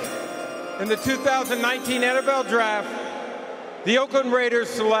pick in the 2019 NFL Draft, the Oakland Raiders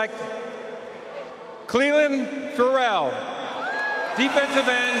select Clelin Ferrell, defensive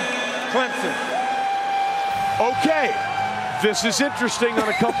end, Clemson. Okay, this is interesting on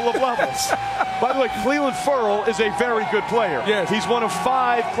a couple of levels. By the way, Clelin Ferrell is a very good player. Yes. He's one of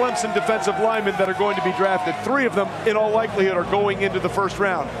 5 Clemson defensive linemen that are going to be drafted. 3 of them, in all likelihood, are going into the 1st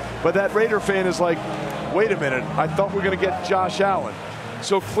round. But that Raider fan is like, wait a minute, I thought we were going to get Josh Allen.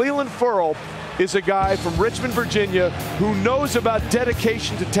 So Clelin Ferrell is a guy from Richmond, Virginia, who knows about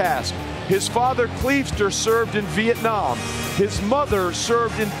dedication to task. His father, Cleavester, served in Vietnam. His mother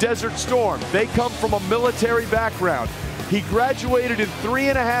served in Desert Storm. They come from a military background. He graduated in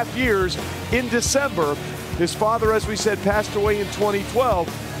 3.5 years in December. His father, as we said, passed away in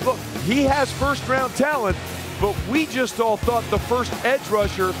 2012. Look, he has 1st-round talent, but we just all thought the first edge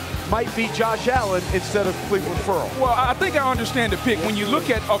rusher might be Josh Allen instead of Clelin Ferrell. Well, I think I understand the pick. When you look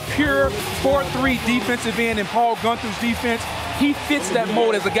at a pure 4-3 defensive end in Paul Gunther's defense, he fits that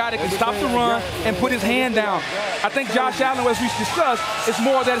mold as a guy that can stop the run and put his hand down. I think Josh Allen, as we discussed, is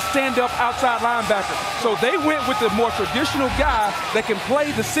more of that stand-up outside linebacker. So they went with the more traditional guy that can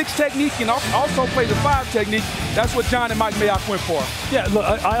play the 6 technique and also play the 5 technique. That's what John and Mike Mayock went for. Yeah, look,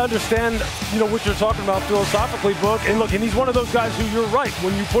 I understand, what you're talking about philosophically, Book. And look, and he's one of those guys who, you're right,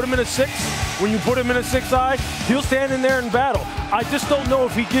 when you put him in a 6, when you put him in a 6-eye, he'll stand in there and battle. I just don't know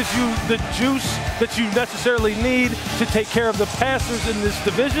if he gives you the juice that you necessarily need to take care of the passers in this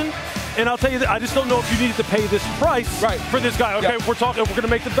division. And I'll tell you that I just don't know if you needed to pay this price for this guy. Okay, we're going to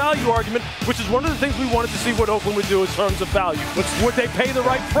make the value argument, which is one of the things we wanted to see what Oakland would do in terms of value. Would they pay the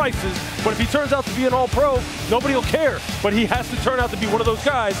right prices? But if he turns out to be an all-pro, nobody will care. But he has to turn out to be one of those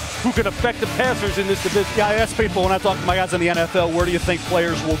guys who can affect the passers in this division. Yeah, I ask people when I talk to my guys in the NFL, where do you think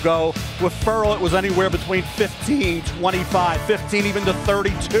players will go? With Ferrell, it was anywhere between 15, 25, 15, even to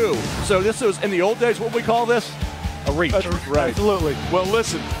 32. So this was, in the old days, what we call this? A reach. Right. Absolutely. Well,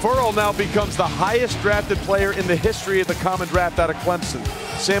 listen, Ferrell now becomes the highest drafted player in the history of the common draft out of Clemson.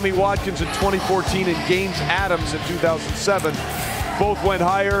 Sammy Watkins in 2014 and Gaines Adams in 2007 both went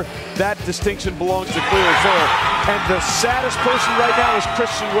higher. That distinction belongs to Clelin Ferrell. And the saddest person right now is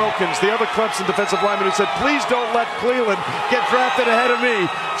Christian Wilkins, the other Clemson defensive lineman who said, please don't let Clelin get drafted ahead of me.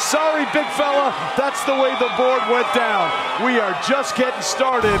 Sorry, big fella, that's the way the board went down. We are just getting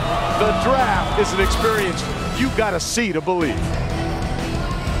started. The draft is an experience you got to see to believe.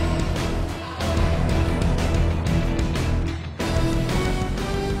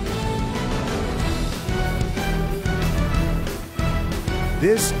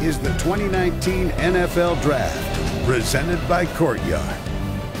 This is the 2019 NFL Draft, presented by Courtyard.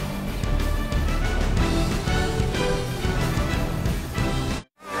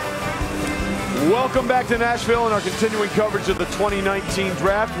 Welcome back to Nashville and our continuing coverage of the 2019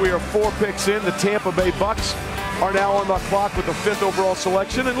 Draft. We are 4 picks in. The Tampa Bay Bucks are now on the clock with the 5th overall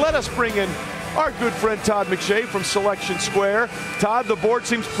selection. And let us bring in our good friend Todd McShay from Selection Square. Todd, the board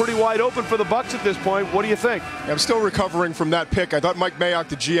seems pretty wide open for the Bucks at this point. What do you think? I'm still recovering from that pick. I thought Mike Mayock,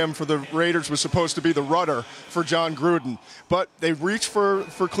 the GM for the Raiders, was supposed to be the rudder for John Gruden. But they reached for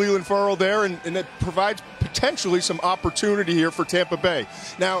Clelin Ferrell there, and it provides potentially some opportunity here for Tampa Bay.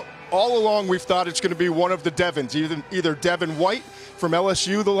 Now, all along we've thought it's going to be one of the Devins, either Devin White from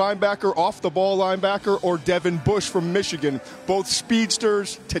LSU, the linebacker, off-the-ball linebacker, or Devin Bush from Michigan. Both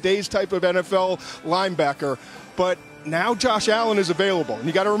speedsters, today's type of NFL linebacker. But now Josh Allen is available. And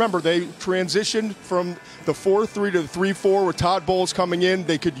you got to remember, they transitioned from the 4-3 to the 3-4 with Todd Bowles coming in.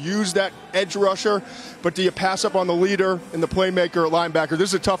 They could use that edge rusher, but do you pass up on the leader and the playmaker at linebacker? This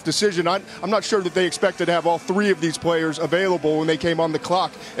is a tough decision. I'm not sure that they expected to have all 3 of these players available when they came on the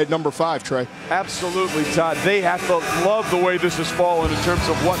clock at number 5, Trey. Absolutely, Todd. They have to love the way this has fallen in terms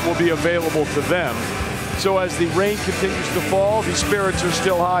of what will be available to them. So as the rain continues to fall, the spirits are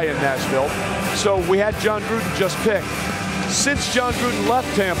still high in Nashville. So we had John Gruden just picked. Since John Gruden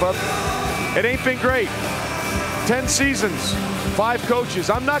left Tampa, it ain't been great. 10 seasons, 5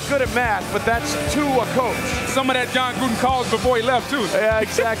 coaches. I'm not good at math, but that's 2 a coach. Some of that John Gruden calls before he left, too. Yeah,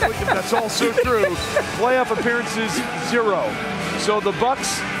 exactly. That's also true. Playoff appearances, 0. So the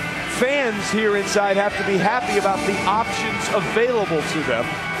Bucks fans here inside have to be happy about the options available to them.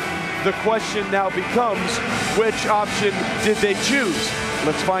 The question now becomes, which option did they choose?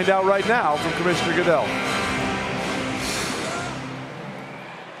 Let's find out right now from Commissioner Goodell.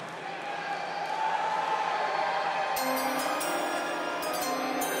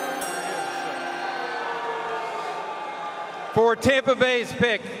 For Tampa Bay's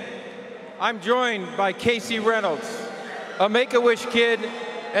pick, I'm joined by Casey Reynolds, a Make-A-Wish kid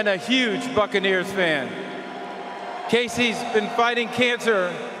and a huge Buccaneers fan. Casey's been fighting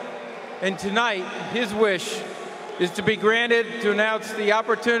cancer, and tonight his wish is to be granted to announce the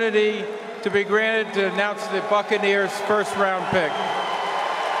opportunity to be granted to announce the Buccaneers' first-round pick.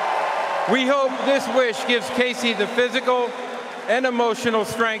 We hope this wish gives Casey the physical and emotional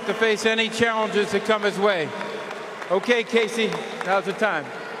strength to face any challenges that come his way. Okay, Casey, now's the time.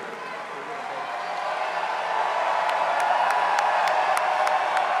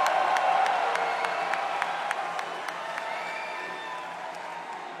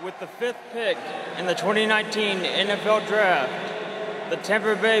 With the 5th pick in the 2019 NFL Draft, the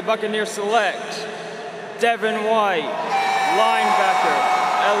Tampa Bay Buccaneers select Devin White, linebacker,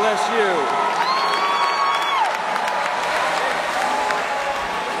 LSU.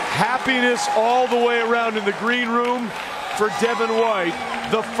 Happiness all the way around in the green room for Devin White,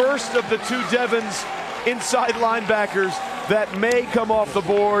 the first of the 2 Devins inside linebackers that may come off the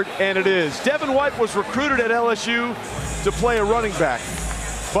board, and it is. Devin White was recruited at LSU to play a running back,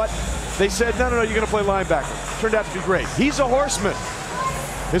 but they said, no, you're going to play linebacker. Turned out to be great. He's a horseman.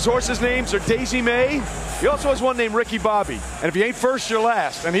 His horses' names are Daisy May. He also has one named Ricky Bobby. And if you ain't first, you're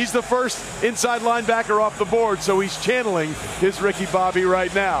last. And he's the first inside linebacker off the board, so he's channeling his Ricky Bobby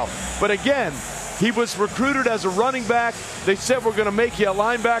right now. But again, he was recruited as a running back. They said, we're going to make you a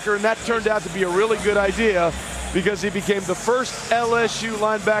linebacker, and that turned out to be a really good idea because he became the first LSU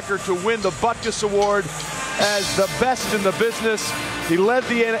linebacker to win the Butkus Award as the best in the business. He led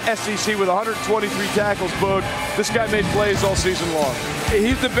the SEC with 123 tackles, Boog. This guy made plays all season long.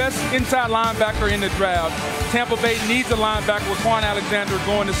 He's the best inside linebacker in the draft. Tampa Bay needs a linebacker with Quan Alexander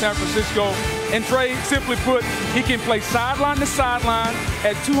going to San Francisco. And Trey, simply put, he can play sideline to sideline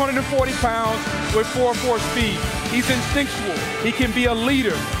at 240 pounds with 4.4 speed. He's instinctual. He can be a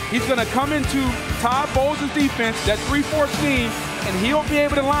leader. He's going to come into Todd Bowles' defense, that 3-4 scheme, and he'll be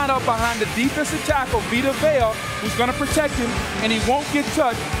able to line up behind the defensive tackle, Vita Vea, who's going to protect him, and he won't get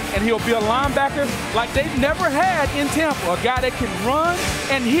touched, and he'll be a linebacker like they've never had in Tampa, a guy that can run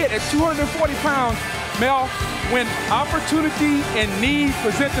and hit at 240 pounds. Mel, when opportunity and need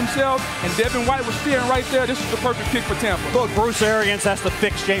present themselves, and Devin White was staring right there, this is the perfect pick for Tampa. Look, Bruce Arians has to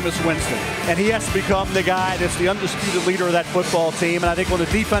fix Jameis Winston, and he has to become the guy that's the undisputed leader of that football team. And I think on the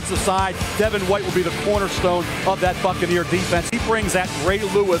defensive side, Devin White will be the cornerstone of that Buccaneer defense. He brings that Ray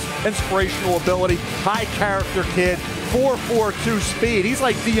Lewis inspirational ability, high character kid, 4.42 speed. He's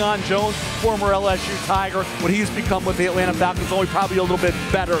like Deion Jones, former LSU Tiger. What he's become with the Atlanta Falcons, only probably a little bit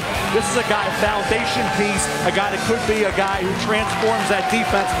better. This is a guy, a foundation piece, a guy that could be a guy who transforms that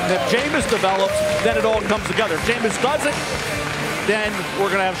defense. And if Jameis develops, then it all comes together. If Jameis doesn't, then we're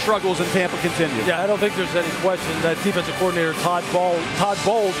going to have struggles and Tampa continue. Yeah, I don't think there's any question that defensive coordinator Todd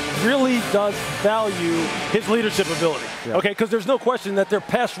Bowles really does value his leadership ability. Yeah. Okay, because there's no question that their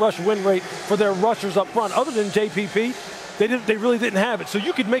pass rush win rate for their rushers up front, other than JPP, they really didn't have it. So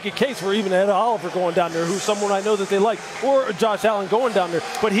you could make a case for even Ed Oliver going down there, who's someone I know that they like, or Josh Allen going down there.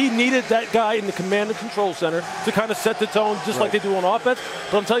 But he needed that guy in the command and control center to kind of set the tone, just like they do on offense.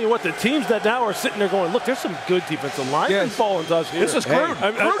 But I'm telling you what, the teams that now are sitting there going, look, there's some good defensive line falling to us here. This is Crude.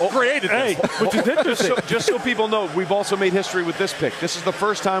 Crude created this. Which is interesting. Just so people know, we've also made history with this pick. This is the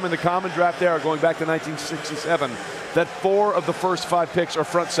first time in the common draft era, going back to 1967, that 4 of the first 5 picks are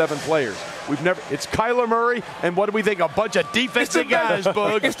front 7 players. It's Kyler Murray, and what do we think? A bunch of defensive guys,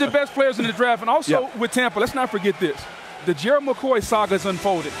 Boog. It's the best players in the draft. And also with Tampa, let's not forget this. The Gerald McCoy saga is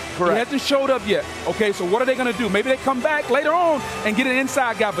unfolded. Correct. He hasn't showed up yet. Okay, so what are they going to do? Maybe they come back later on and get an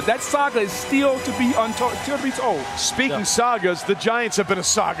inside guy, but that saga is still to be told. Speaking sagas, the Giants have been a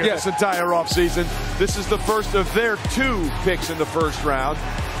saga this entire offseason. This is the first of their 2 picks in the first round.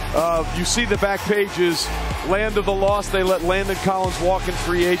 You see the back pages, land of the lost. They let Landon Collins walk in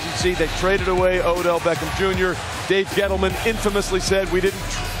free agency. They traded away Odell Beckham Jr. Dave Gettleman infamously said we didn't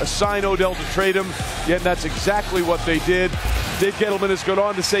assign Odell to trade him, yet that's exactly what they did. Dave Gettleman has gone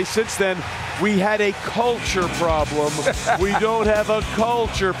on to say since then, we had a culture problem. We don't have a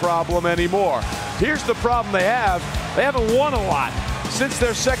culture problem anymore. Here's the problem they have. They haven't won a lot. Since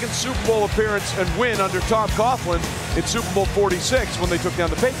their second Super Bowl appearance and win under Tom Coughlin in Super Bowl 46 when they took down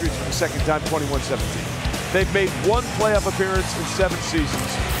the Patriots for the second time, 21-17. They've made 1 playoff appearance in 7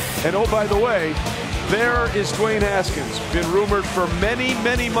 seasons. And oh, by the way, there is Dwayne Haskins, been rumored for many,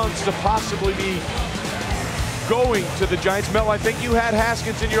 many months to possibly be going to the Giants. Mel, I think you had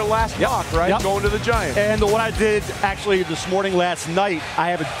Haskins in your last mock, right? Yep. Going to the Giants. And what I did actually this morning, last night, I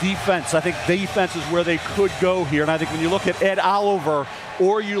have a defense. I think defense is where they could go here. And I think when you look at Ed Oliver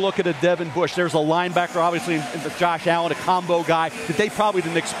or you look at a Devin Bush, there's a linebacker, obviously, in Josh Allen, a combo guy that they probably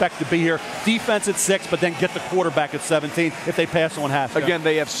didn't expect to be here. Defense at 6, but then get the quarterback at 17 if they pass on Haskins. Again,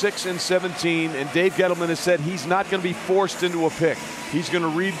 they have 6 and 17, and Dave Gettleman has said he's not going to be forced into a pick. He's going to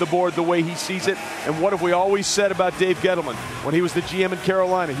read the board the way he sees it. And what have we always said about Dave Gettleman? When he was the GM in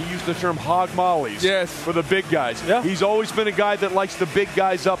Carolina, he used the term hog mollies for the big guys. Yeah. He's always been a guy that likes the big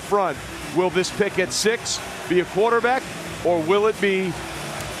guys up front. Will this pick at 6 be a quarterback, or will it be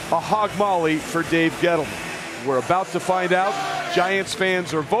a hog molly for Dave Gettleman? We're about to find out. Giants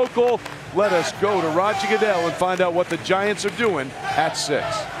fans are vocal. Let us go to Roger Goodell and find out what the Giants are doing at 6.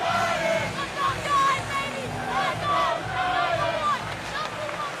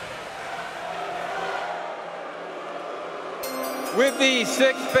 With the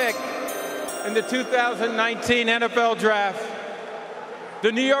 6th pick in the 2019 NFL Draft,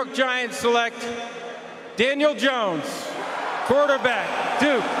 the New York Giants select Daniel Jones, quarterback,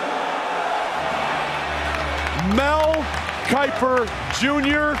 Duke. Mel Kiper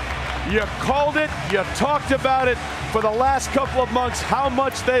Jr., you called it, you talked about it for the last couple of months, how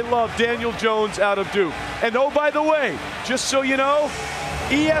much they love Daniel Jones out of Duke. And oh, by the way, just so you know,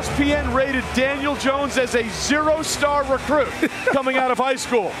 ESPN rated Daniel Jones as a 0-star recruit coming out of high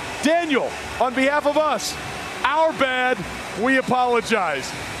school. Daniel, on behalf of us, our bad, we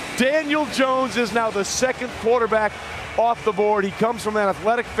apologize. Daniel Jones is now the 2nd quarterback off the board. He comes from an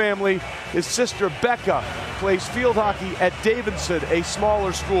athletic family. His sister Becca plays field hockey at Davidson, a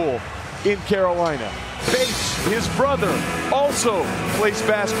smaller school. in Carolina. Bates, his brother, also plays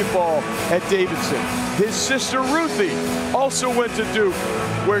basketball at Davidson. His sister Ruthie also went to Duke,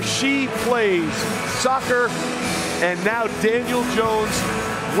 where she plays soccer. And now Daniel Jones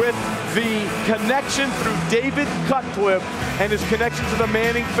with the connection through David Cutcliffe and his connection to the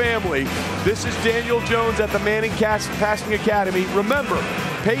Manning family. This is Daniel Jones at the Manning Passing Academy. Remember,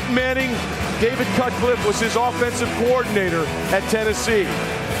 Peyton Manning, David Cutcliffe was his offensive coordinator at Tennessee.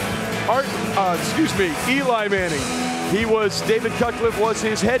 Eli Manning. David Cutcliffe was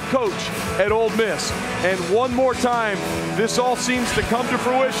his head coach at Ole Miss. And one more time, this all seems to come to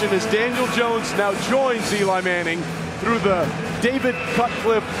fruition as Daniel Jones now joins Eli Manning through the David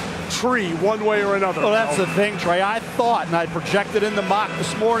Cutcliffe tree one way or another. Well, that's the thing, Trey. I thought, and I projected in the mock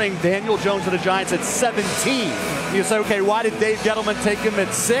this morning, Daniel Jones of the Giants at 17. You say, okay, why did Dave Gettleman take him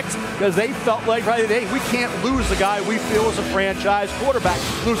at 6? Because they felt like, right, hey, we can't lose the guy we feel is a franchise quarterback.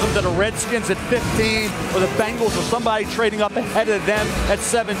 Lose him to the Redskins at 15 or the Bengals or somebody trading up ahead of them at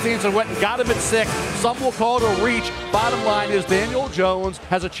 17. So went and got him at 6. Some will call it a reach. Bottom line is Daniel Jones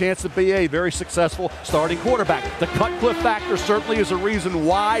has a chance to be a very successful starting quarterback. The Cutcliffe factor certainly is a reason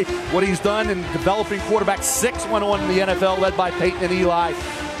why what he's done in developing quarterbacks. 6 went on in the NFL, led by Peyton and Eli.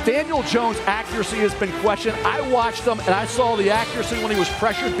 Daniel Jones' accuracy has been questioned. I watched him, and I saw the accuracy when he was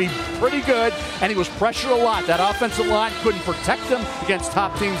pressured be pretty good, and he was pressured a lot. That offensive line couldn't protect him against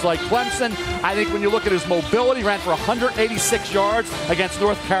top teams like Clemson. I think when you look at his mobility, he ran for 186 yards against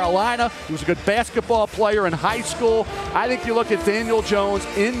North Carolina. He was a good basketball player in high school. I think you look at Daniel Jones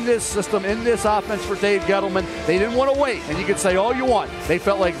in this system, in this offense for Dave Gettleman, they didn't want to wait, and you can say all you want. They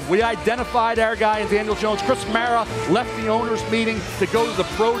felt like we identified our guy in Daniel Jones. Chris Mara left the owners' meeting to go to the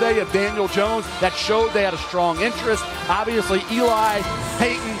pro day of Daniel Jones. That showed they had a strong interest. Obviously, Eli,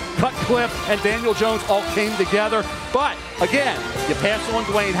 Peyton, Cutcliffe, and Daniel Jones all came together. But, again, you pass on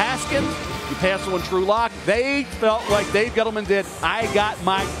Dwayne Haskins, you pass on Drew Lock. They felt like Dave Gettleman did, I got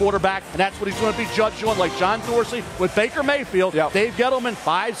my quarterback, and that's what he's going to be judged on, like John Dorsey with Baker Mayfield. Yep. Dave Gettleman,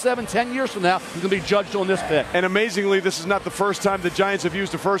 5, 7, 10 years from now, he's going to be judged on this pick. And amazingly, this is not the first time the Giants have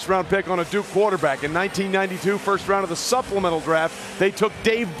used a first-round pick on a Duke quarterback. In 1992, first round of the supplemental draft, they took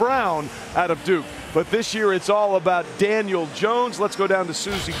Dave Brown out of Duke. But this year, it's all about Daniel Jones. Let's go down to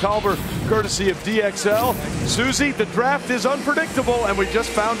Susie Culver, courtesy of DXL. Susie, the draft is unpredictable, and we just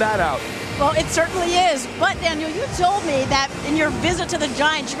found that out. Well, it certainly is. But, Daniel, you told me that in your visit to the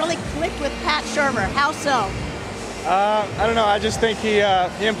Giants, you really clicked with Pat Shurmur. How so? I don't know. I just think he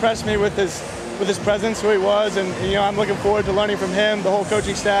impressed me with his presence, who he was, and I'm looking forward to learning from him, the whole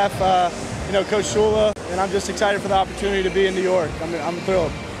coaching staff, Coach Shula, and I'm just excited for the opportunity to be in New York. I'm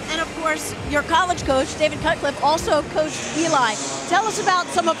thrilled. And, of course, your college coach, David Cutcliffe, also coached Eli. Tell us about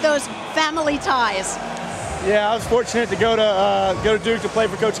some of those family ties. Yeah, I was fortunate to go to Duke to play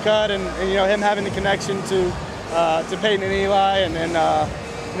for Coach Cut, and him having the connection to Peyton and Eli,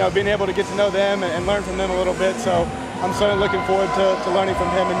 and being able to get to know them and learn from them a little bit. So I'm certainly looking forward to learning from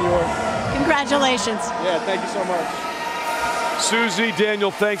him in New York. Congratulations. Yeah, thank you so much. Susie, Daniel,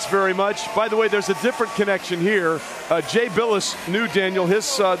 thanks very much. By the way, there's a different connection here. Jay Billis knew Daniel. His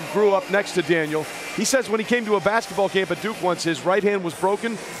son grew up next to Daniel. He says when he came to a basketball camp at Duke once, his right hand was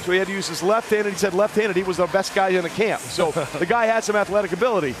broken, so he had to use his left hand, and he said left-handed, he was the best guy in the camp. So the guy had some athletic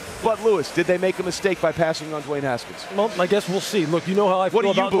ability. But, Lewis, did they make a mistake by passing on Dwayne Haskins? Well, I guess we'll see. Look, you know how I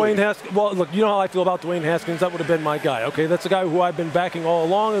feel about Dwayne Haskins. Well, look, you know how I feel about Dwayne Haskins. That would have been my guy, okay? That's the guy who I've been backing all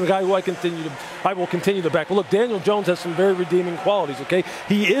along, and the guy who I will continue to back. Well, look, Daniel Jones has some very redeeming qualities, okay?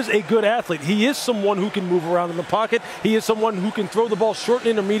 He is a good athlete. He is someone who can move around in the pocket. He is someone who can throw the ball short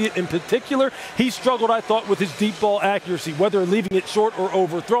and intermediate in particular. He struggled, I thought, with his deep ball accuracy, whether leaving it short or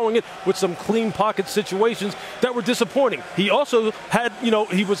overthrowing it, with some clean pocket situations that were disappointing. He also had,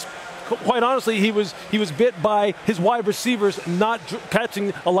 he was quite honestly, he was bit by his wide receivers not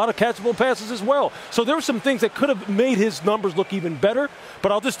catching a lot of catchable passes as well. So there were some things that could have made his numbers look even better.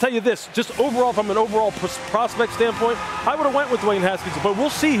 But I'll just tell you this, just overall, from an overall prospect standpoint, I would have went with Dwayne Haskins. But we'll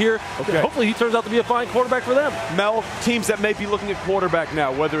see here. Okay. Hopefully he turns out to be a fine quarterback for them. Mel, teams that may be looking at quarterback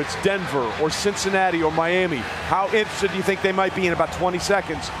now, whether it's Denver or Cincinnati or Miami, how interested do you think they might be in about 20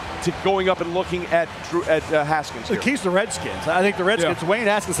 seconds to going up and looking at Haskins here? The key's the Redskins. I think the Redskins, Dwayne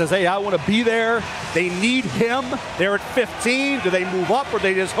Haskins says, hey, I want to be there. They need him. They're at 15. Do they move up, or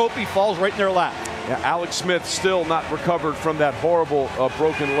they just hope he falls right in their lap? Yeah, Alex Smith still not recovered from that horrible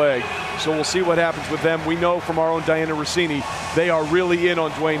broken leg. So we'll see what happens with them. We know from our own Diana Rossini, they are really in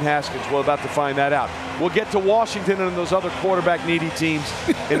on Dwayne Haskins. We're about to find that out. We'll get to Washington and those other quarterback-needy teams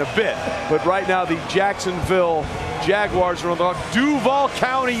in a bit. But right now, the Jacksonville Jaguars are on the clock. Duval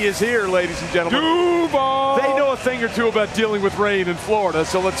County is here, ladies and gentlemen. Duval! They know a thing or two about dealing with rain in Florida,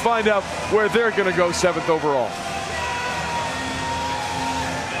 so let's find out where they're going to go 7th overall.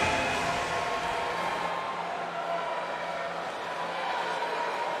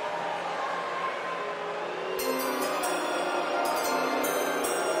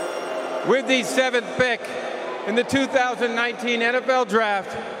 With the 7th pick in the 2019 NFL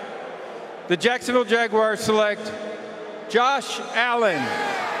Draft, the Jacksonville Jaguars select Josh Allen,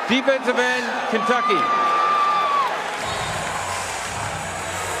 defensive end, Kentucky.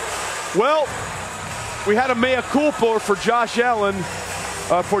 Well, we had a mea culpa for Josh Allen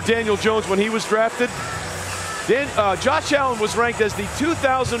for Daniel Jones when he was drafted. Josh Allen was ranked as the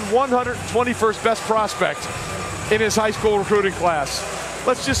 2,121st best prospect in his high school recruiting class.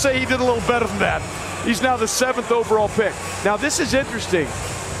 Let's just say he did a little better than that. He's now the 7th overall pick. Now, this is interesting.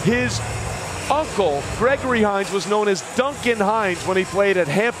 His uncle, Gregory Hines, was known as Duncan Hines when he played at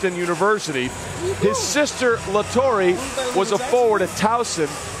Hampton University. His sister, Latori, was a forward at Towson.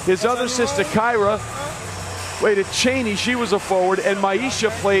 His other sister, Kyra, played at Cheney. She was a forward. And Maisha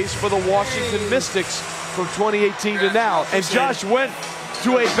plays for the Washington Mystics from 2018 to now. And Josh went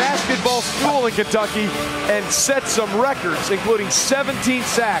to a basketball school in Kentucky and set some records, including 17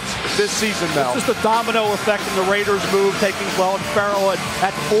 sacks this season, Mel. It's just a domino effect in the Raiders' move, taking Clelin Ferrell at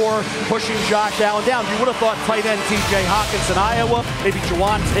 4, pushing Josh Allen down. You would have thought tight end T.J. Hawkins in Iowa, maybe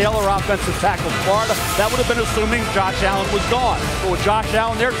Jawan Taylor, offensive tackle Florida. That would have been assuming Josh Allen was gone. But with Josh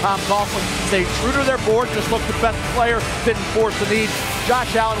Allen there, Tom Coughlin stayed true to their board, just looked the best player, didn't force the need.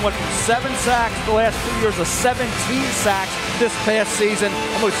 Josh Allen went from 7 sacks the last 2 years to 17 sacks this past season.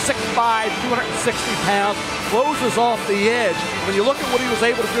 Almost 6'5", 260 pounds, closes off the edge. When you look at what he was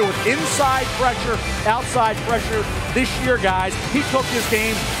able to do with inside pressure, outside pressure this year, guys, he took his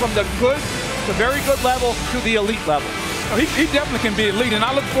game from the good to very good level to the elite level. He definitely can be elite, and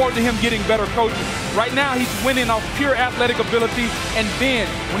I look forward to him getting better coaching. Right now, he's winning off pure athletic ability, and then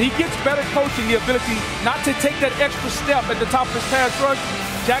when he gets better coaching, the ability not to take that extra step at the top of his pass rush,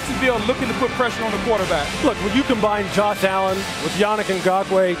 Jacksonville looking to put pressure on the quarterback. Look, when you combine Josh Allen with Yannick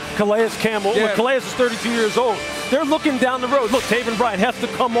Ngakoue, Calais Campbell, look, Calais is 32 years old. They're looking down the road. Look, Taven Bryan has to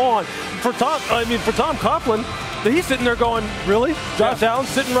come on. For Tom Coughlin, he's sitting there going, really? Josh Allen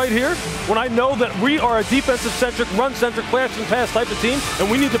sitting right here? When I know that we are a defensive-centric, run-centric, flash-and-pass type of team,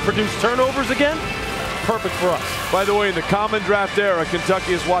 and we need to produce turnovers again, perfect for us. By the way, in the common draft era,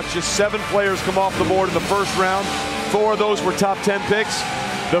 Kentucky has watched just 7 players come off the board in the first round. 4 of those were top 10 picks.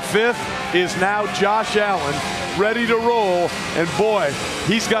 The 5th is now Josh Allen, ready to roll. And boy,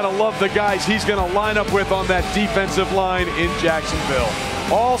 he's got to love the guys he's going to line up with on that defensive line in Jacksonville.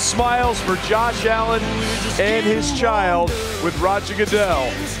 All smiles for Josh Allen and his child with Roger Goodell.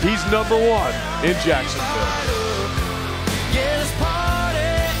 He's number 1 in Jacksonville.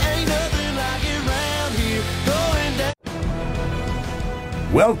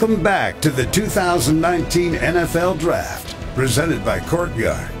 Welcome back to the 2019 NFL Draft, presented by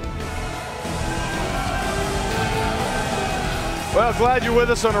Courtyard. Well, glad you're with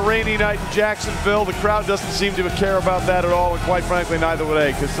us on a rainy night in Jacksonville. The crowd doesn't seem to care about that at all, and quite frankly, neither would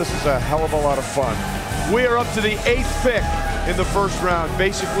they, because this is a hell of a lot of fun. We are up to the 8th pick in the first round,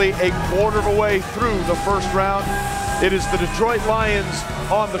 basically a quarter of a way through the first round. It is the Detroit Lions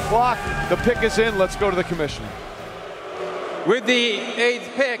on the clock. The pick is in. Let's go to the commission. With the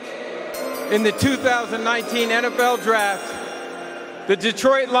 8th pick in the 2019 NFL Draft, the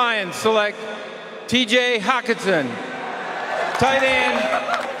Detroit Lions select T.J. Hockenson, tight end,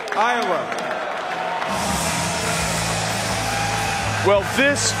 Iowa. Well,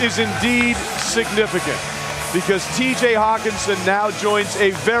 this is indeed significant because T.J. Hockenson now joins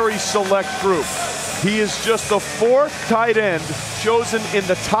a very select group. He is just the 4th tight end chosen in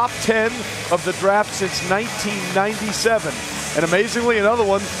the top 10 of the draft since 1997. And amazingly, another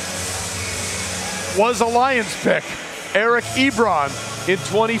one was a Lions pick, Eric Ebron in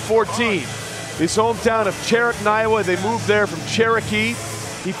 2014. His hometown of Cherokee, Iowa. They moved there from Cherokee.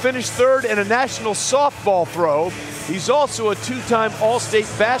 He finished 3rd in a national softball throw. He's also a 2-time All-State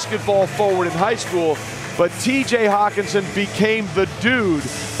basketball forward in high school. But T.J. Hockenson became the dude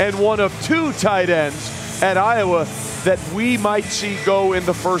and one of 2 tight ends at Iowa that we might see go in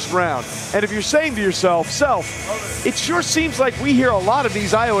the first round. And if you're saying to yourself, it sure seems like we hear a lot of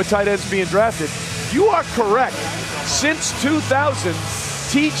these Iowa tight ends being drafted. You are correct. Since 2000,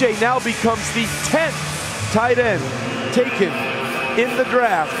 T.J. now becomes the 10th tight end taken in the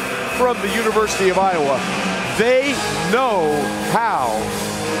draft from the University of Iowa. They know how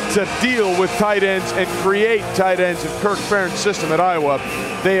to deal with tight ends and create tight ends in Kirk Ferentz system at Iowa.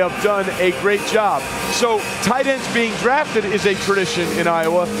 They have done a great job. So tight ends being drafted is a tradition in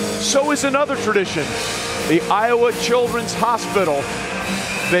Iowa. So is another tradition. The Iowa Children's Hospital.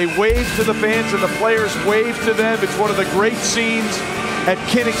 They wave to the fans and the players wave to them. It's one of the great scenes at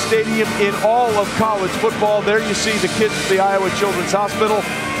Kinnick Stadium in all of college football. There you see the kids at the Iowa Children's Hospital.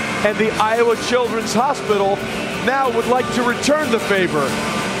 And the Iowa Children's Hospital now would like to return the favor.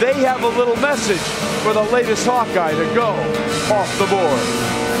 They have a little message for the latest Hawkeye to go off the board.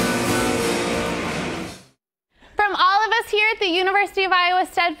 From all of us here at the University of Iowa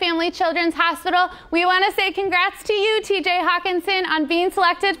Stead Family Children's Hospital, we want to say congrats to you, TJ Hawkinson, on being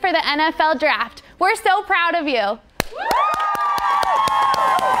selected for the NFL Draft. We're so proud of you.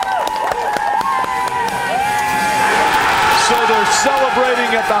 So they're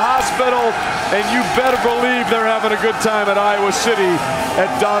celebrating at the hospital, and you better believe they're having a good time at Iowa City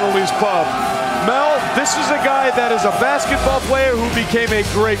at Donnelly's Pub. Mel, this is a guy that is a basketball player who became a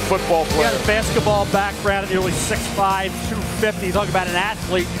great football player. He has a basketball background, nearly 6'5", 250. You talk about an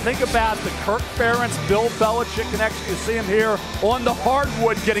athlete. Think about the Kirk Ferentz, Bill Belichick connection. You see him here on the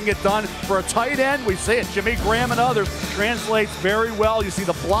hardwood getting it done. For a tight end, we see it. Jimmy Graham and others translates very well. You see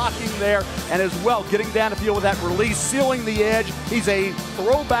the blocking there, and as well, getting down the field with that release, sealing the edge. He's a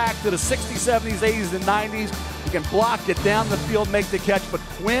throwback to the 60s, 70s, 80s, and 90s. He can block, get down the field, make the catch. But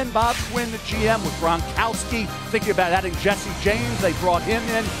Bob Quinn, the GM, with Gronkowski, thinking about adding Jesse James. They brought him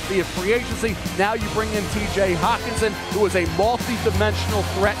in via free agency. Now you bring in TJ Hawkinson, who is a multi-dimensional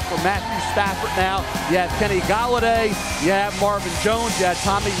threat for Matthew Stafford now. You have Kenny Golladay, you have Marvin Jones, you have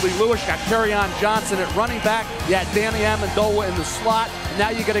Tommy Lee Lewis, you got Kerryon Johnson at running back, you had Danny Amendola in the slot.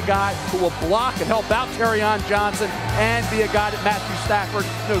 Now you get a guy who will block and help out Kerryon Johnson and be a guy that Matthew Stafford,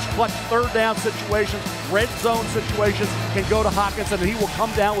 in those clutch third down situations, red zone situations, can go to Hawkinson and he will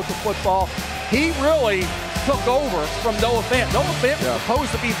come down with the football. He really took over from Noah Fant. Noah Fant was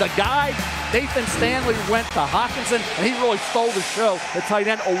supposed to be the guy. Nathan Stanley went to Hawkinson, and he really stole the show, the tight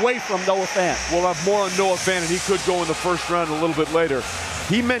end, away from Noah Fant. We'll have more on Noah Fant, and he could go in the first round a little bit later.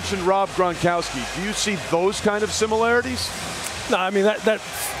 He mentioned Rob Gronkowski. Do you see those kind of similarities? No, I mean,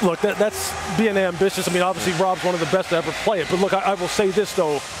 that's being ambitious. I mean, obviously, Rob's one of the best to ever play it. But look, I will say this,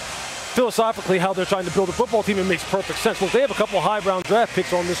 though. Philosophically, how they're trying to build a football team, it makes perfect sense. Look, they have a couple of high-round draft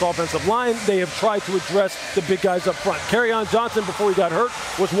picks on this offensive line. They have tried to address the big guys up front. Kerryon Johnson, before he got hurt,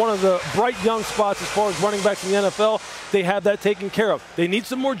 was one of the bright young spots as far as running backs in the NFL. They have that taken care of. They need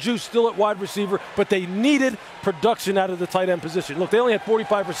some more juice still at wide receiver, but they needed production out of the tight end position. Look, they only had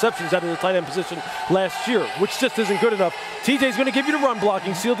 45 receptions out of the tight end position last year, which just isn't good enough. TJ's going to give you the run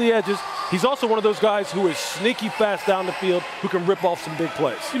blocking, seal the edges. He's also one of those guys who is sneaky fast down the field, who can rip off some big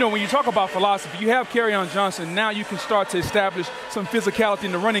plays. You know, when you talk about philosophy, you have Kerryon Johnson. Now you can start to establish some physicality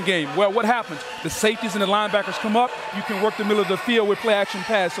in the running game. Well, what happens? The safeties and the linebackers come up. You can work the middle of the field with play action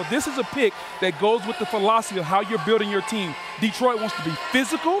pass. So this is a pick that goes with the philosophy of how you're building your team. Detroit wants to be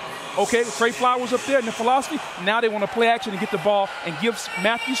physical. Okay, Trey Flowers up there in the philosophy. Now they want to play action and get the ball and give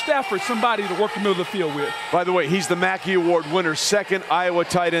Matthew Stafford somebody to work the middle of the field with. By the way, he's the Mackey Award winner, second Iowa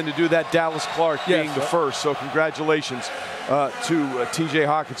tight end to do that, Dallas Clark being the first. So congratulations to TJ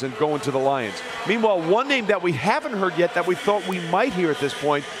Hawkinson going to the Lions. Meanwhile, one name that we haven't heard yet that we thought we might hear at this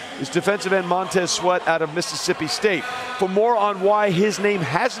point is defensive end Montez Sweat out of Mississippi State. For more on why his name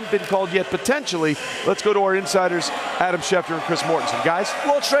hasn't been called yet potentially, let's go to our insiders, Adam Schefter and Chris Mortensen. Guys?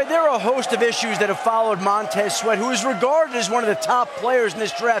 Well, Trey, there are a host of issues that have followed Montez Sweat, who is regarded as one of the top players in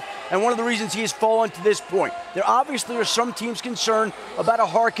this draft, and one of the reasons he has fallen to this point. There obviously are some teams concerned about a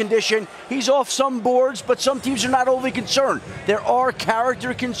heart condition. He's off some boards, but some teams are not overly concerned. There are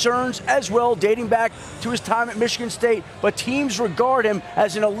character concerns as well, dating back to his time at Michigan State, but teams regard him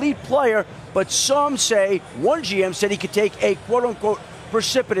as an elite player, but some say, one GM said he could take a quote-unquote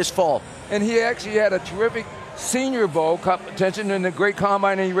precipitous fall. And he actually had a terrific Senior Bowl competition in the great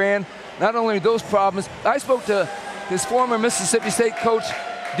combine he ran. Not only those problems, I spoke to his former Mississippi State coach,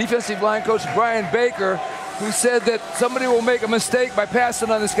 defensive line coach Brian Baker, who said that somebody will make a mistake by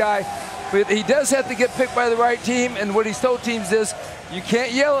passing on this guy, but he does have to get picked by the right team, and what he's told teams is, you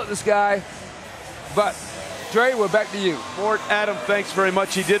can't yell at this guy, but Dre, we're back to you. Mort, Adam, thanks very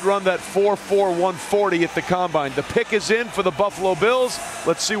much. He did run that 4.4 140 at the Combine. The pick is in for the Buffalo Bills.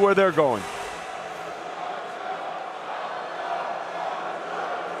 Let's see where they're going.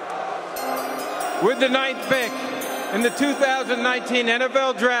 With the 9th pick in the 2019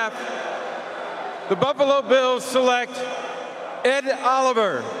 NFL Draft, the Buffalo Bills select Ed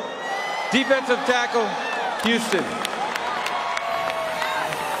Oliver, defensive tackle, Houston.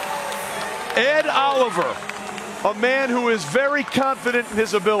 Ed Oliver, a man who is very confident in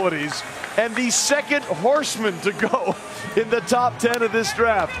his abilities and the second horseman to go in the top 10 of this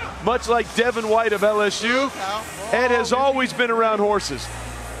draft. Much like Devin White of LSU, Ed has always been around horses.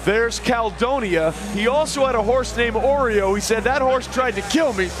 There's Caledonia. He also had a horse named Oreo. He said, that horse tried to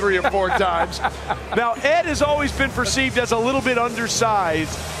kill me 3 or 4 times. Now, Ed has always been perceived as a little bit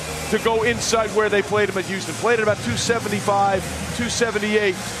undersized to go inside where they played him at Houston. Played at about 275,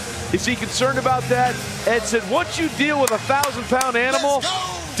 278. Is he concerned about that? Ed said, once you deal with a 1,000-pound animal,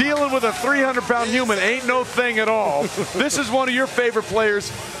 dealing with a 300-pound human ain't no thing at all. This is one of your favorite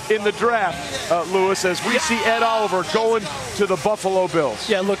players in the draft, Lewis, as we see Ed Oliver going to the Buffalo Bills.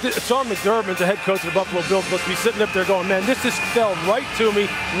 Yeah, look, Sean McDermott, the head coach of the Buffalo Bills, must be sitting up there going, man, this just fell right to me.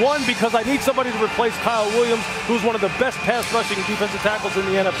 One, because I need somebody to replace Kyle Williams, who's one of the best pass rushing defensive tackles in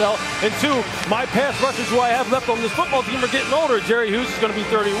the NFL. And 2, my pass rushers who I have left on this football team are getting older. Jerry Hughes is going to be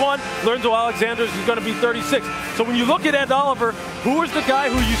 31. Lorenzo Alexander is going to be 36. So when you look at Ed Oliver, who is the guy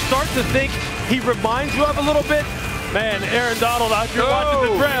who you start to think he reminds you of a little bit? Man, Aaron Donald out here watching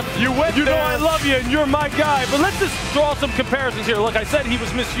the draft. You know I love you and you're my guy. But let's just draw some comparisons here. Look, I said he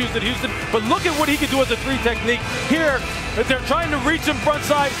was misused at Houston, but look at what he could do as a 3 technique. Here, if they're trying to reach him front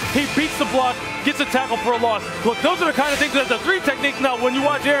side, he beats the block, gets a tackle for a loss. Look, those are the kind of things that the 3 technique. Now, when you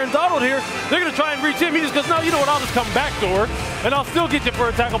watch Aaron Donald here, they're going to try and reach him. He just goes, no, you know what, I'll just come backdoor, and I'll still get you for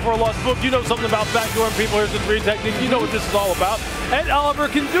a tackle for a loss. Book, you know something about backdooring people. Here's the 3 technique. You know what this is all about. Ed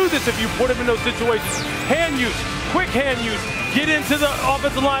Oliver can do this if you put him in those situations. Hand use. Quick hand use, get into the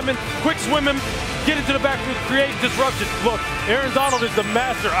offensive lineman, quick swim him, get into the backfield, create disruption. Look, Aaron Donald is the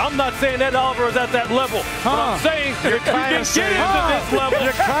master. I'm not saying Ed Oliver is at that level, but I'm saying you can get into this level.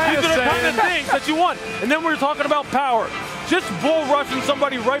 These are the kind of things that you want. And then we're talking about power. Just bull rushing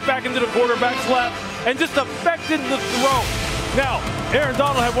somebody right back into the quarterback's lap and just affecting the throw. Now, Aaron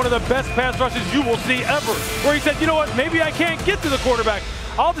Donald had one of the best pass rushes you will see ever, where he said, you know what, maybe I can't get to the quarterback.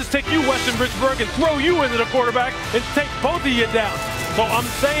 I'll just take you, Weston Richburg, and throw you into the quarterback and take both of you down. So I'm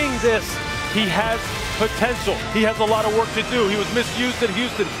saying this, he has potential. He has a lot of work to do. He was misused at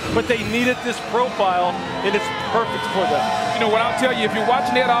Houston, but they needed this profile, and it's perfect for them. You know what I'll tell you, if you're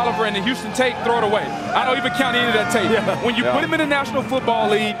watching Ed Oliver and the Houston tape, throw it away. I don't even count any of that tape. When you put him in the National Football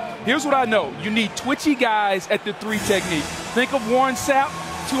League, here's what I know. You need twitchy guys at the 3 technique. Think of Warren Sapp,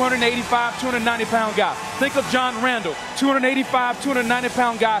 285, 290-pound guy. Think of John Randall, 285,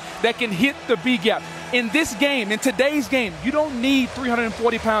 290-pound guy that can hit the B-gap. In this game, in today's game, you don't need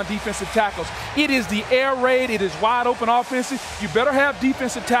 340-pound defensive tackles. It is the air raid. It is wide open offensive. You better have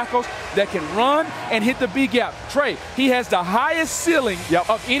defensive tackles that can run and hit the B-gap. Trey, he has the highest ceiling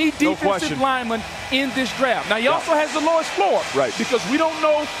of any defensive lineman in this draft. Now, he also has the lowest floor because we don't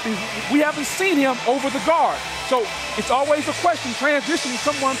know, we haven't seen him over the guard. So it's always a question, transitioning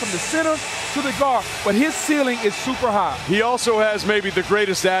someone from the center to the guard, but his ceiling is super high. He also has maybe the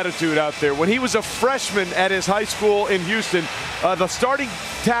greatest attitude out there. When he was a freshman at his high school in Houston, the starting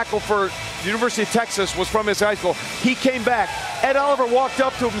tackle for the University of Texas was from his high school. He came back. Ed Oliver walked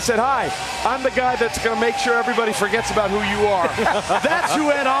up to him and said, hi, I'm the guy that's going to make sure everybody forgets about who you are. That's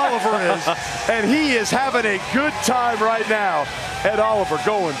who Ed Oliver is, and he is having a good time right now. Ed Oliver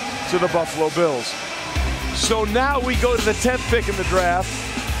going to the Buffalo Bills. So now we go to the 10th pick in the draft,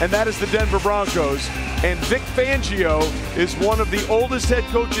 and that is the Denver Broncos. And Vic Fangio is one of the oldest head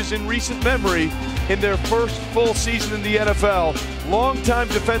coaches in recent memory in their first full season in the NFL. Longtime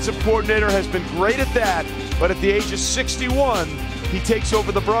defensive coordinator, has been great at that, but at the age of 61, he takes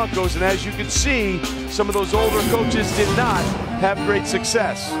over the Broncos, and as you can see, some of those older coaches did not have great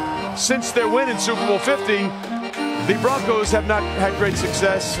success. Since their win in Super Bowl 50, the Broncos have not had great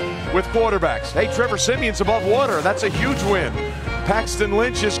success with quarterbacks. Hey, Trevor Siemian's above water. That's a huge win. Paxton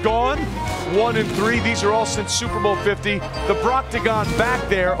Lynch is gone, 1-3. These are all since Super Bowl 50. The Broctagon back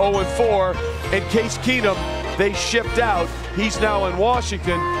there, 0-4. And Case Keenum, they shipped out. He's now in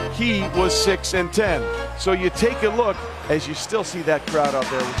Washington. He was 6-10. So you take a look, as you still see that crowd out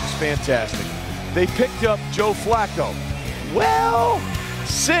there, which is fantastic. They picked up Joe Flacco. Well,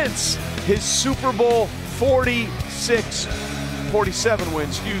 since his Super Bowl 47 win,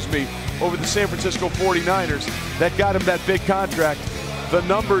 over the San Francisco 49ers, that got him that big contract. The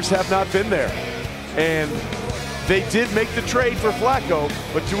numbers have not been there. And they did make the trade for Flacco,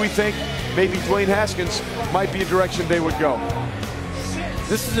 but do we think maybe Dwayne Haskins might be a direction they would go?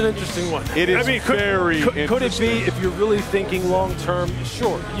 This is an interesting one. It is very interesting. Could it be, if you're really thinking long-term?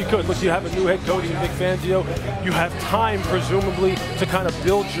 Sure, you could. Look, you have a new head coach in Vic Fangio. You have time, presumably, to kind of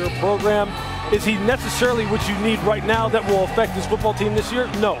build your program. Is he necessarily what you need right now that will affect this football team this year?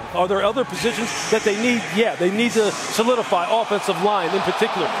 No. Are there other positions that they need? Yeah, they need to solidify offensive line in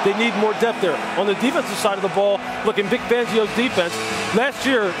particular. They need more depth there. On the defensive side of the ball, look, in Vic Fangio's defense, last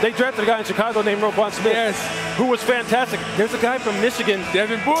year they drafted a guy in Chicago named Roquan Smith, who was fantastic. There's a guy from Michigan,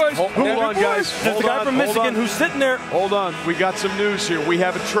 Devin Bush. Hold on, guys. There's a guy from Michigan who's sitting there. Hold on. We got some news here. We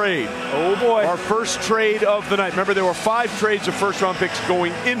have a trade. Oh, boy. Our first trade of the night. Remember, there were 5 trades of first-round picks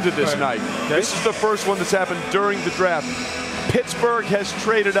going into this night. Okay. This is the first one that's happened during the draft. Pittsburgh has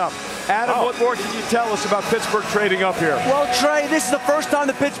traded up. Adam, what more can you tell us about Pittsburgh trading up here? Well, Trey, this is the first time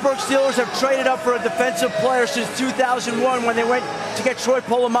the Pittsburgh Steelers have traded up for a defensive player since 2001 when they went to get Troy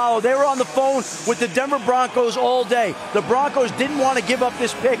Polamalu. They were on the phone with the Denver Broncos all day. The Broncos didn't want to give up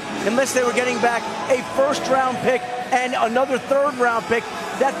this pick unless they were getting back a first-round pick and another third-round pick.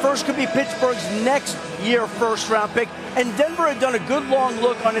 That first could be Pittsburgh's next year first-round pick. And Denver had done a good long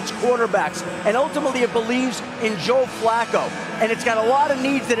look on its quarterbacks. And ultimately it believes in Joe Flacco. And it's got a lot of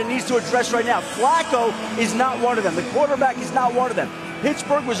needs that it needs to address right now. Flacco is not one of them. The quarterback is not one of them.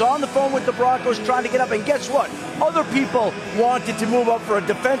 Pittsburgh was on the phone with the Broncos trying to get up, and guess what? Other people wanted to move up for a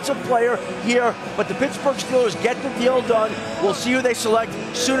defensive player here, but the Pittsburgh Steelers get the deal done. We'll see who they select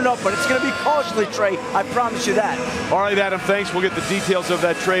soon enough, but it's going to be costly, Trey. I promise you that. All right, Adam, thanks. We'll get the details of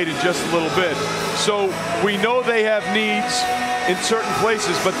that trade in just a little bit. So we know they have needs in certain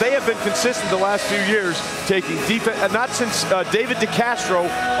places, but they have been consistent the last few years taking defense, not since David DeCastro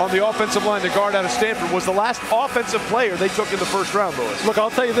on the offensive line, the guard out of Stanford, was the last offensive player they took in the first round, Lewis. Look, I'll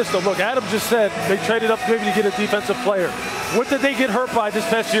tell you this, though. Look, Adam just said they traded up maybe to get a defensive player. What did they get hurt by this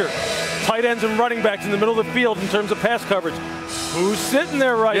past year? Tight ends and running backs in the middle of the field in terms of pass coverage. Who's sitting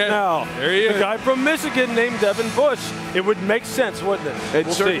there right now? There he is. The guy from Michigan named Devin Bush. It would make sense, wouldn't it?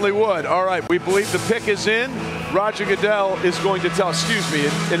 It certainly would. All right, we believe the pick is in. Roger Goodell is going to tell,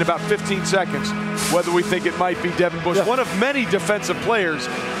 in about 15 seconds, whether we think it might be Devin Bush, one of many defensive players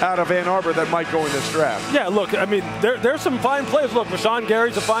out of Ann Arbor that might go in this draft. Yeah, look, I mean, there's some fine players. Look, Rashawn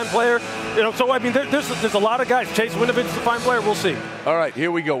Gary's a fine player. You know, so I mean, there's a lot of guys. Chase Winovich is a fine player. We'll see. All right,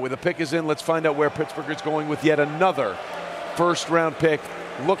 here we go. With the pick is in, let's find out where Pittsburgh is going with yet another first-round pick,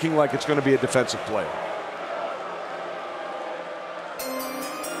 looking like it's going to be a defensive player.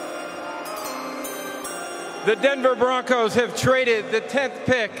 The Denver Broncos have traded the 10th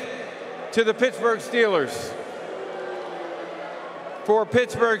pick to the Pittsburgh Steelers. For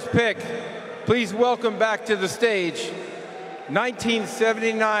Pittsburgh's pick, please welcome back to the stage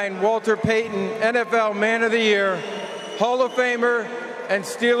 1979 Walter Payton NFL Man of the Year, Hall of Famer and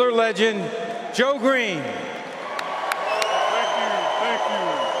Steeler legend, Joe Green.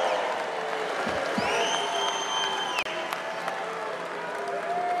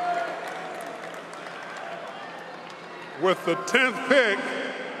 With the 10th pick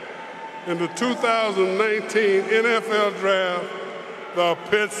in the 2019 NFL Draft, the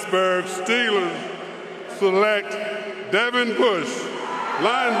Pittsburgh Steelers select Devin Bush,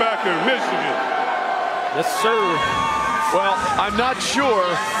 linebacker, Michigan. Yes, sir. Well, I'm not sure,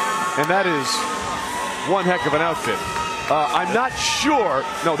 and that is one heck of an outfit. I'm not sure.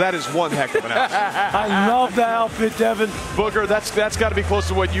 No, that is one heck of an outfit. I love that outfit, Devin. Booger, that's got to be close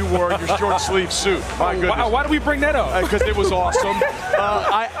to what you wore in your short sleeve suit. My goodness. Why do we bring that up? Because it was awesome.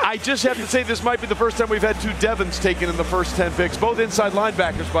 I just have to say this might be the first time we've had 2 Devins taken in the first 10 picks. Both inside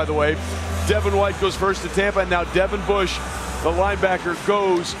linebackers, by the way. Devin White goes first to Tampa, and now Devin Bush, the linebacker,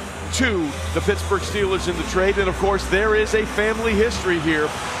 goes to the Pittsburgh Steelers in the trade. And, of course, there is a family history here.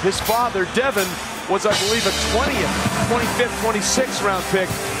 His father, Devin, was, I believe, a 20th, 25th, 26th round pick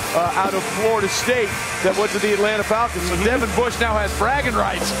out of Florida State that went to the Atlanta Falcons. So Devin Bush now has bragging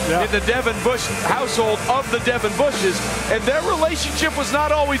rights in the Devin Bush household of the Devin Bushes. And their relationship was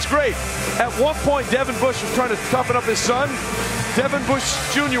not always great. At one point, Devin Bush was trying to toughen up his son. Devin Bush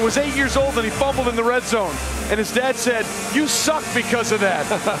Jr. was 8 years old and he fumbled in the red zone. And his dad said, "You suck because of that."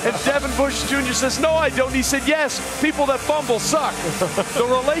 And Devin Bush Jr. says, "No, I don't." He said, "Yes, people that fumble suck." The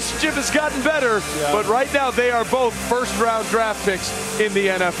relationship has gotten better, but right now they are both first-round draft picks in the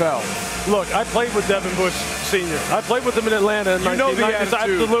NFL. Look, I played with Devin Bush Sr. I played with him in Atlanta in 1990s.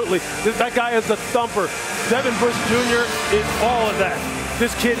 Absolutely. That guy is a thumper. Devin Bush Jr. is all of that.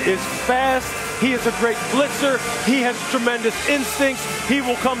 This kid is fast. He is a great blitzer. He has tremendous instincts. He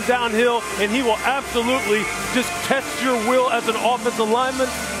will come downhill, and he will absolutely just test your will as an offensive lineman.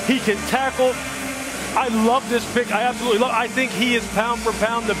 He can tackle. I love this pick. I absolutely love it. I think he is pound for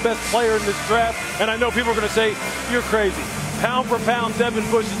pound the best player in this draft. And I know people are going to say, "You're crazy." Pound for pound, Devin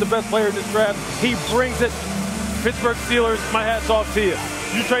Bush is the best player in this draft. He brings it. Pittsburgh Steelers, my hat's off to you.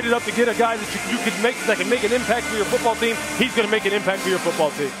 You traded up to get a guy that you can make an impact for your football team. He's going to make an impact for your football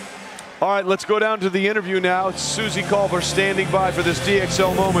team. All right, let's go down to the interview now. It's Suzy Culver standing by for this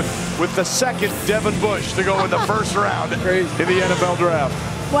DXL moment with the second Devin Bush to go in the first round in the NFL draft.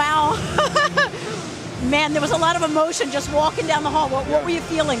 Wow. Man, there was a lot of emotion just walking down the hall. What were you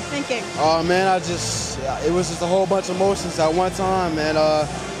feeling, thinking? Oh, man, it was just a whole bunch of emotions at one time. And,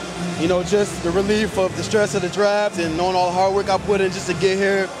 you know, just the relief of the stress of the draft and knowing all the hard work I put in just to get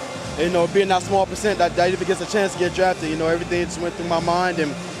here. And, you know, being that small percent that even gets a chance to get drafted, you know, everything just went through my mind.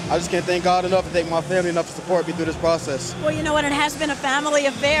 And I just can't thank God enough and thank my family enough to support me through this process. Well, you know what? It has been a family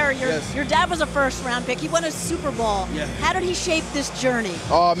affair. Your dad was a first-round pick. He won a Super Bowl. Yeah. How did he shape this journey?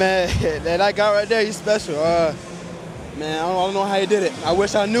 Oh, man, that guy right there, he's special. Man, I don't know how he did it. I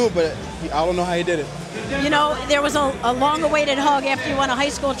wish I knew, but I don't know how he did it. You know, there was a long-awaited hug after you won a high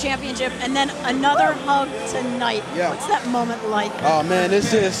school championship, and then another hug tonight. Yeah. What's that moment like? Oh, man,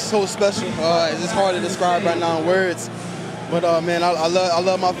 it's just so special. It's just hard to describe right now in words. But, man, I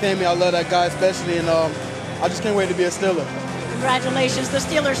love my family. I love that guy especially, and I just can't wait to be a Steeler. Congratulations. The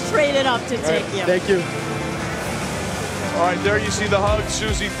Steelers traded up to take you. Thank you. All right, there you see the hug.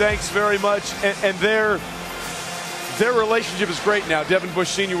 Suzy, thanks very much. And their relationship is great now. Devin Bush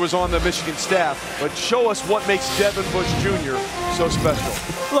Sr. was on the Michigan staff. But show us what makes Devin Bush Jr. so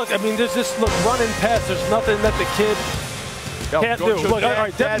special. Look, I mean, there's this run and pass. There's nothing that the kid can't do. Look, all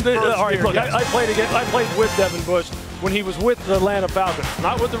right, I played with Devin Bush when he was with the Atlanta Falcons.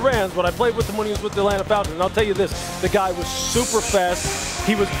 Not with the Rams, but I played with him when he was with the Atlanta Falcons. And I'll tell you this, the guy was super fast.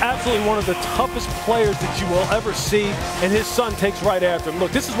 He was absolutely one of the toughest players that you will ever see, and his son takes right after him.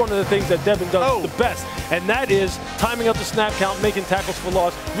 Look, this is one of the things that Devin does the best, and that is timing up the snap count, making tackles for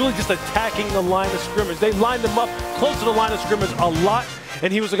loss, really just attacking the line of scrimmage. They lined him up close to the line of scrimmage a lot,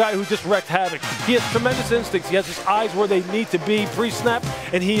 and he was a guy who just wreaked havoc. He has tremendous instincts. He has his eyes where they need to be pre-snap,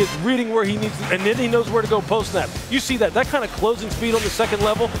 and he is reading where he needs to, and then he knows where to go post-snap. You see that kind of closing speed on the second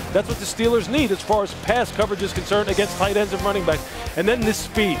level, that's what the Steelers need as far as pass coverage is concerned against tight ends and running backs. And then this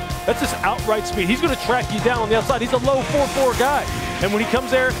speed, that's just outright speed. He's going to track you down on the outside. He's a low 4.4 guy. And when he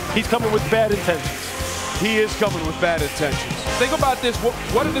comes there, he's coming with bad intentions. He is coming with bad intentions. Think about this.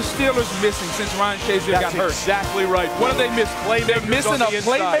 What are the Steelers missing since Ryan Shazier got hurt? Exactly right. What are they missing? They're missing a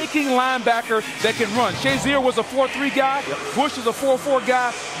playmaking linebacker that can run. Shazier was a 4-3 guy. Yep. Bush is a 4-4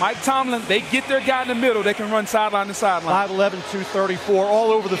 guy. Mike Tomlin, they get their guy in the middle. They can run sideline to sideline. 5'11", 234, all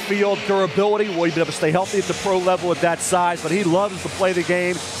over the field. Durability. Will he be able to stay healthy at the pro level at that size? But he loves to play the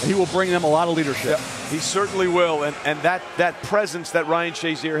game, and he will bring them a lot of leadership. Yeah, he certainly will. And that presence that Ryan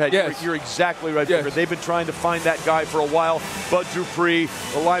Shazier had, you're exactly right. Yes. They've been trying to find that guy for a while. Bud Dupree,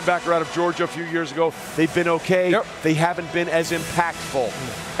 the linebacker out of Georgia a few years ago, they've been okay. Yep. They haven't been as impactful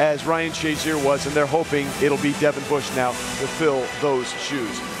as Ryan Shazier was, and they're hoping it'll be Devin Bush now to fill those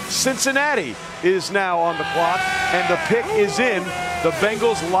shoes. Cincinnati is now on the clock, and the pick is in. The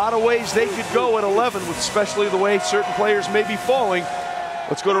Bengals, a lot of ways they could go at 11, with especially the way certain players may be falling.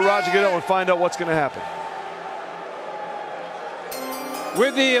 Let's go to Roger Goodell and find out what's going to happen.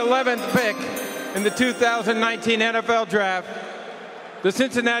 With the 11th pick in the 2019 NFL Draft, the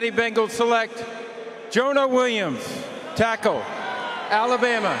Cincinnati Bengals select Jonah Williams, tackle,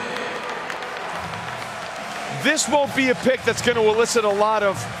 Alabama. This won't be a pick that's going to elicit a lot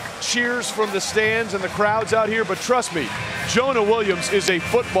of cheers from the stands and the crowds out here, but trust me, Jonah Williams is a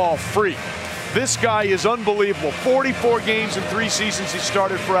football freak. This guy is unbelievable. 44 games in 3 seasons he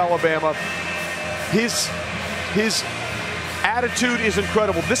started for Alabama. His attitude is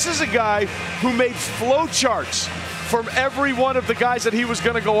incredible. This is a guy who made flow charts from every one of the guys that he was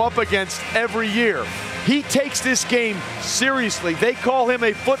going to go up against every year. He takes this game seriously. They call him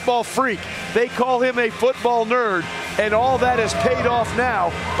a football freak. They call him a football nerd, and all that has paid off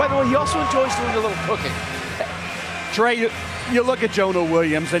now. By the way, he also enjoys doing a little cooking. Trey, you look at Jonah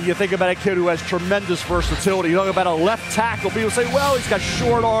Williams and you think about a kid who has tremendous versatility. You talk about a left tackle. People say, well, he's got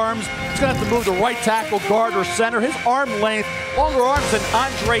short arms. He's going to have to move to right tackle, guard, or center. His arm length, longer arms than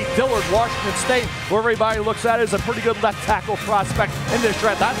Andre Dillard, Washington State, where everybody looks at it as a pretty good left tackle prospect in this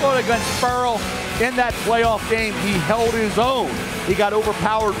draft. I thought against Farrell in that playoff game, he held his own. He got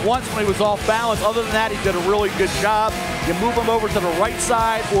overpowered once when he was off balance. Other than that, he did a really good job. You move him over to the right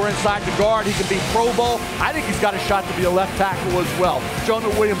side or inside the guard, he can be Pro Bowl. I think he's got a shot to be a left tackle as well. Jonah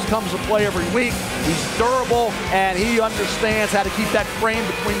Williams comes to play every week. He's durable, and he understands how to keep that frame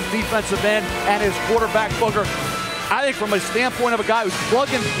between the defensive end and his quarterback booger. I think from a standpoint of a guy who's plug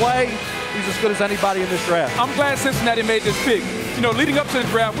and play, he's as good as anybody in this draft. I'm glad Cincinnati made this pick. You know, leading up to the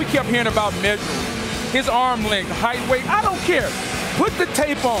draft, we kept hearing about measure, his arm length, height, weight. I don't care. Put the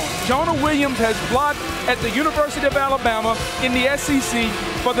tape on. Jonah Williams has blocked at the University of Alabama in the SEC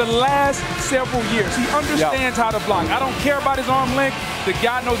for the last several years. He understands how to block. I don't care about his arm length. The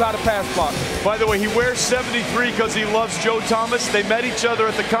guy knows how to pass block. By the way, he wears 73 because he loves Joe Thomas. They met each other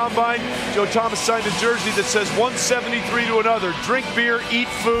at the Combine. Joe Thomas signed a jersey that says 173 to another. Drink beer, eat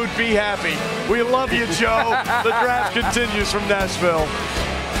food, be happy. We love you, Joe. The draft continues from Nashville.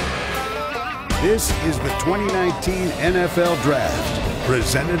 This is the 2019 NFL Draft,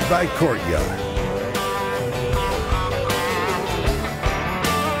 presented by Courtyard.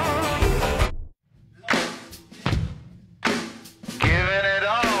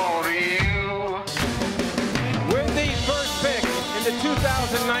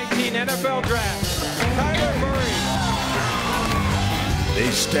 NFL Draft, Kyler Murray.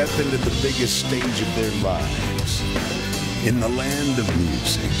 They step into the biggest stage of their lives. In the land of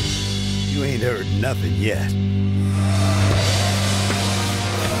music. You ain't heard nothing yet.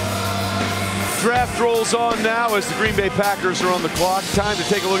 Draft rolls on now as the Green Bay Packers are on the clock. Time to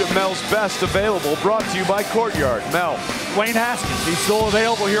take a look at Mel's best available, brought to you by Courtyard. Mel. Dwayne Haskins, he's still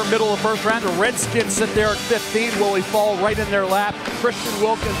available here, middle of the first round. The Redskins sit there at 15. Will he fall right in their lap? Christian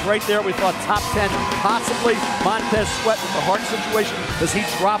Wilkins right there. We thought top 10, possibly. Montez Sweat with the heart situation. Does he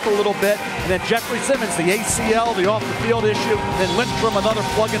drop a little bit? And then Jeffrey Simmons, the ACL, the off-the-field issue. Then Lindstrom, another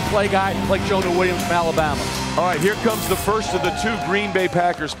plug-and-play guy like Jonah Williams from Alabama. All right, here comes the first of the two Green Bay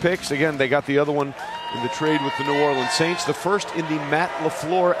Packers picks. Again, they got the other one in the trade with the New Orleans Saints. The first in the Matt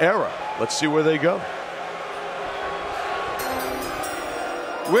LaFleur era. Let's see where they go.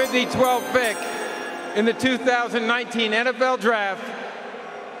 With the 12th pick in the 2019 NFL Draft,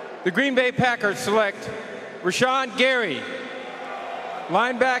 the Green Bay Packers select Rashawn Gary,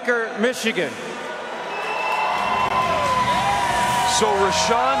 linebacker, Michigan. So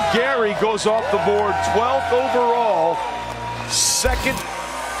Rashawn Gary goes off the board, 12th overall, second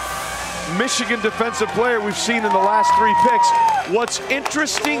Michigan defensive player we've seen in the last three picks. What's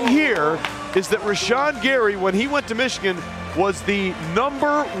interesting here is that Rashawn Gary, when he went to Michigan, was the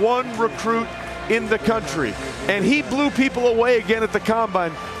 #1 recruit in the country. And he blew people away again at the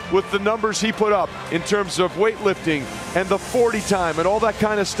Combine with the numbers he put up in terms of weightlifting and the 40 time and all that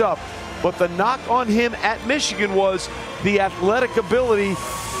kind of stuff. But the knock on him at Michigan was the athletic ability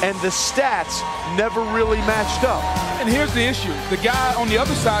and the stats never really matched up. And here's the issue. The guy on the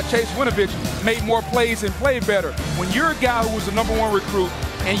other side, Chase Winovich, made more plays and played better. When you're a guy who was the #1 recruit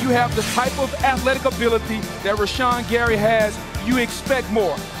and you have the type of athletic ability that Rashawn Gary has, you expect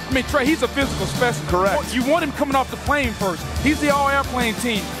more. I mean, Trey, he's a physical specimen. Correct. You want him coming off the plane first. He's the all-airplane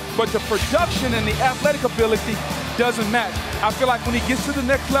team. But the production and the athletic ability doesn't match. I feel like when he gets to the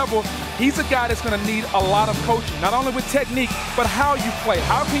next level, he's a guy that's going to need a lot of coaching, not only with technique, but how you play.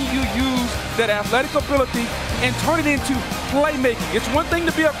 How can you use that athletic ability and turn it into playmaking? It's one thing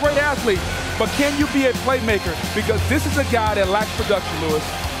to be a great athlete, but can you be a playmaker? Because this is a guy that lacks production, Lewis.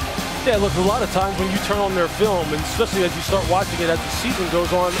 Yeah, look, a lot of times when you turn on their film, and especially as you start watching it as the season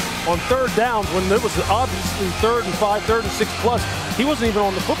goes on third downs, when there was obviously 3rd and 5, 3rd and 6 plus, he wasn't even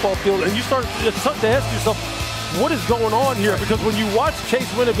on the football field, and you start to ask yourself, what is going on here? Because when you watch Chase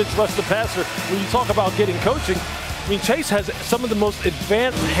Winovich rush the passer, when you talk about getting coaching, I mean, Chase has some of the most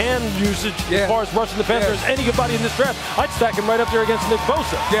advanced hand usage as far as rushing the passer as anybody in this draft. I'd stack him right up there against Nick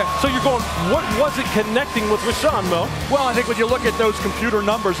Bosa. So you're going, what was it connecting with Rashawn, Mel? Well, I think when you look at those computer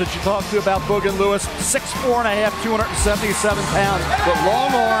numbers that you talked to about Bogan Lewis, 6'4.5", 277 pounds, with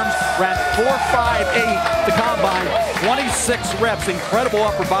long arms, ran 4.58 the combine, 26 reps, incredible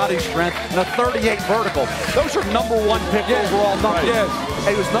upper body strength, and a 38 vertical. Those are #1 pick overall numbers.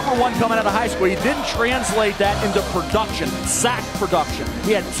 He was #1 coming out of high school. He didn't translate that into production, sack production.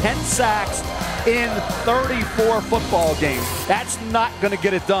 He had 10 sacks in 34 football games. That's not going to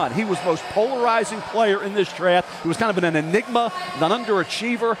get it done. He was the most polarizing player in this draft. He was kind of an enigma, an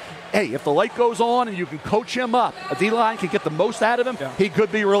underachiever. Hey, if the light goes on and you can coach him up, a D-line can get the most out of him, he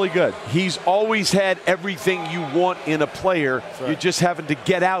could be really good. He's always had everything you want in a player. You're just having to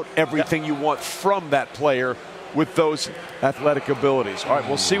get out everything you want from that player with those athletic abilities. All right,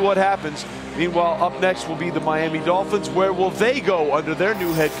 we'll see what happens. Meanwhile, up next will be the Miami Dolphins. Where will they go under their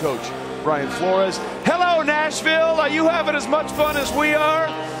new head coach, Brian Flores? Hello, Nashville. Are you having as much fun as we are?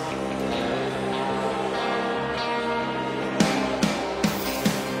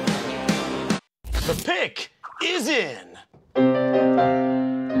 The pick is in.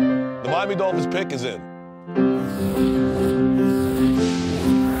 The Miami Dolphins pick is in.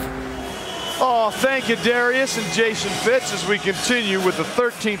 Oh, thank you, Darius and Jason Fitz, as we continue with the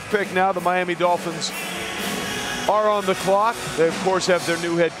 13th pick now. The Miami Dolphins are on the clock. They, of course, have their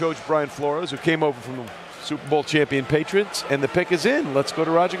new head coach, Brian Flores, who came over from the Super Bowl champion Patriots, and the pick is in. Let's go to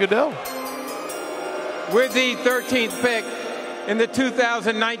Roger Goodell. With the 13th pick In the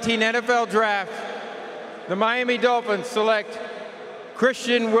 2019 NFL Draft, the Miami Dolphins select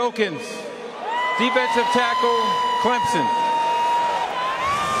Christian Wilkins, defensive tackle, Clemson.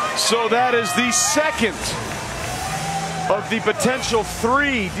 So that is the second of the potential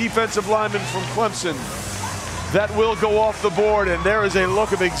 3 defensive linemen from Clemson that will go off the board, and there is a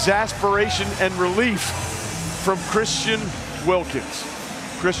look of exasperation and relief from Christian Wilkins.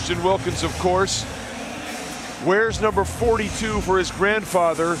 Christian Wilkins, of course, wears number 42 for his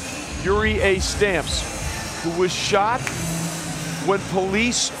grandfather, Yuri A. Stamps, who was shot when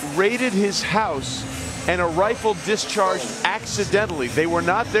police raided his house and a rifle discharged accidentally. They were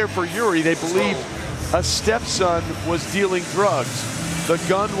not there for Yuri. They believed a stepson was dealing drugs. The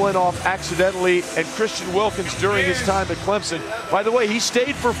gun went off accidentally, and Christian Wilkins, during his time at Clemson, by the way, he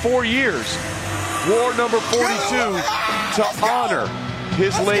stayed for 4 years, wore number 42 to honor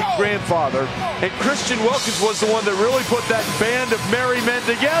his late grandfather. And Christian Wilkins was the one that really put that band of merry men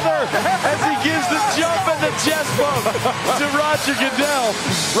together as he gives the jump and the chest bump to Roger Goodell.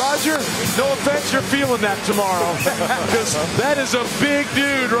 Roger, no offense, you're feeling that tomorrow, because that is a big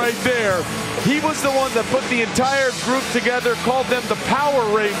dude right there. He was the one that put the entire group together, called them the Power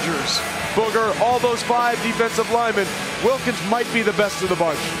Rangers. Booger, all those 5 defensive linemen, Wilkins might be the best of the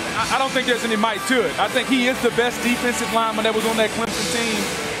bunch. I don't think there's any might to it. I think he is the best defensive lineman that was on that Clemson team.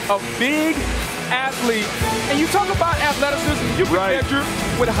 A big athlete. And you talk about athleticism, you can measure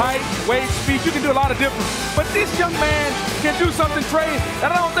with height, weight, speed. You can do a lot of different. But this young man can do something, Trey,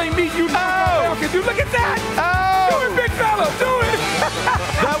 that I don't think me, you, can do. Look at that. Do it, big fella. Do it.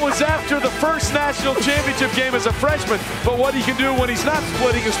 That was after the first national championship game as a freshman. But what he can do when he's not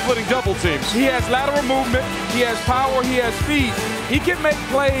splitting is splitting double teams. He has lateral movement. He has power. He has speed. He can make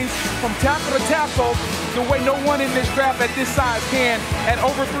plays from tackle to tackle the way no one in this draft at this size can at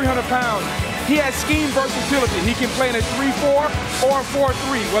over 300 pounds. He has scheme versatility. He can play in a 3-4 or a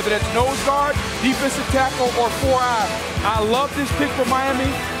 4-3, whether that's nose guard, defensive tackle, or 4-eye. I love this pick for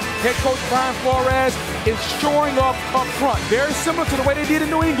Miami. Head coach Brian Flores is shoring up front. Very similar to the way they did in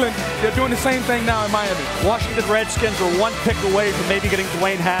New England. They're doing the same thing now in Miami. Washington Redskins are 1 pick away from maybe getting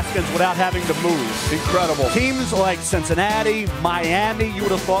Dwayne Haskins without having to move. Incredible. Teams like Cincinnati, Miami, you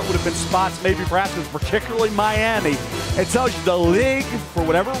would have thought would have been spots, maybe perhaps particularly Miami. It tells you the league, for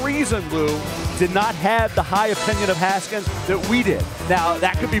whatever reason, Lou, did not have the high opinion of Haskins that we did. Now,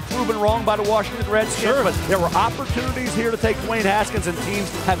 that could be proven wrong by the Washington Redskins, but there were opportunities here to take Dwayne Haskins, and teams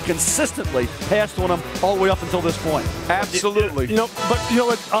have consistently passed on him all the way up until this point. Absolutely.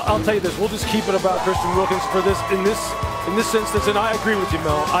 I'll tell you this. We'll just keep it about Christian Wilkins for this in this instance, and I agree with you,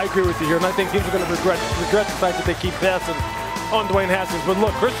 Mel. I agree with you here, and I think teams are going to regret the fact that they keep passing on Dwayne Haskins. But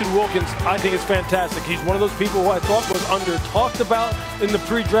look, Christian Wilkins, I think is fantastic. He's one of those people who I thought was under-talked about in the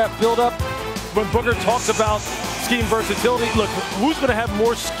pre-draft build-up. When Booger talks about scheme versatility, look, who's going to have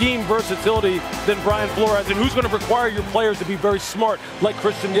more scheme versatility than Brian Flores, and who's going to require your players to be very smart like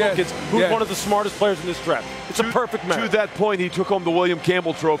Christian Wilkins, who's one of the smartest players in this draft? It's a perfect match. To that point, he took home the William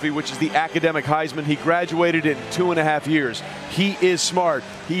Campbell Trophy, which is the academic Heisman. He graduated in 2.5 years. He is smart.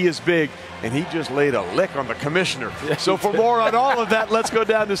 He is big. And he just laid a lick on the commissioner. So for more on all of that, let's go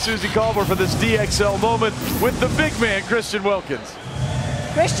down to Susie Culver for this DXL moment with the big man, Christian Wilkins.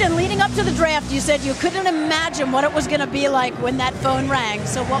 Christian, leading up to the draft, you said you couldn't imagine what it was going to be like when that phone rang.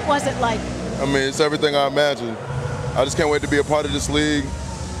 So what was it like? I mean, it's everything I imagined. I just can't wait to be a part of this league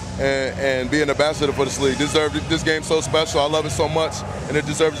and be an ambassador for this league. This game's so special. I love it so much, and it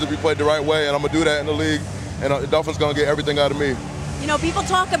deserves to be played the right way, and I'm going to do that in the league, and the Dolphins going to get everything out of me. You know, people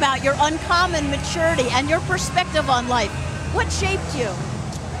talk about your uncommon maturity and your perspective on life. What shaped you?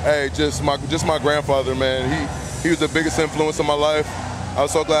 Hey, just my grandfather, man. He was the biggest influence in my life. I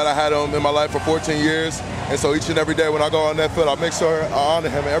was so glad I had him in my life for 14 years. And so each and every day when I go on that field, I make sure I honor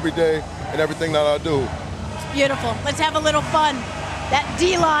him every day and everything that I do. Beautiful. Let's have a little fun. That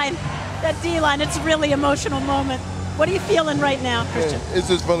D-line, it's a really emotional moment. What are you feeling right now, Christian? Man, it's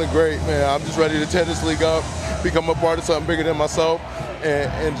just feeling great, man. I'm just ready to tear this league up, become a part of something bigger than myself,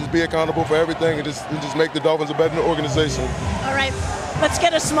 and just be accountable for everything and just make the Dolphins a better organization. All right, let's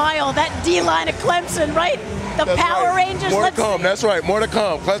get a smile. That D-line of Clemson, right? The Power Rangers. More to come. That's right. More to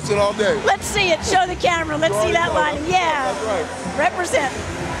come. Clemson all day. Let's see it. Show the camera. Let's see that line. Yeah. That's right. Represent.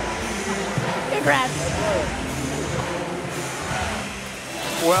 Congrats.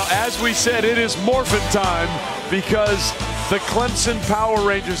 Well, as we said, it is morphin' time because the Clemson Power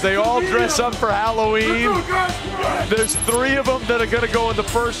Rangers, they all dress up for Halloween. There's 3 of them that are going to go in the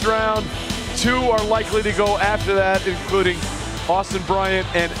first round. 2 are likely to go after that, including Austin Bryant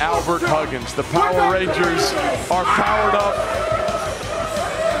and Albert Huggins. The Power Rangers are powered up.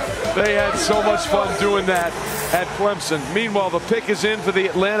 They had so much fun doing that. at Clemson. Meanwhile, the pick is in for the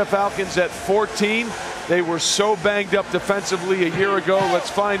Atlanta Falcons at 14. They were so banged up defensively a year ago. Let's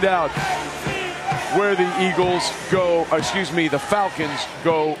find out where the the Falcons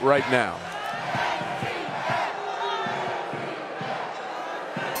go right now.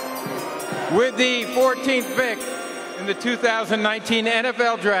 With the 14th pick in the 2019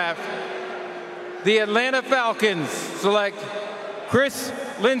 NFL Draft, the Atlanta Falcons select Chris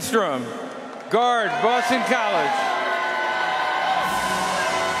Lindstrom, guard, Boston College.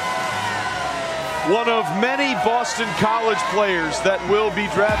 One of many Boston College players that will be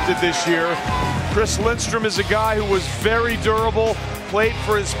drafted this year. Chris Lindstrom is a guy who was very durable, played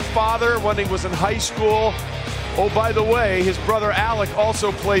for his father when he was in high school. Oh, by the way, his brother Alec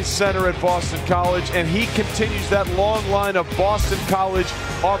also plays center at Boston College, and he continues that long line of Boston College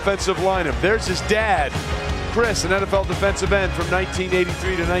offensive lineup. There's his dad, Chris, an NFL defensive end from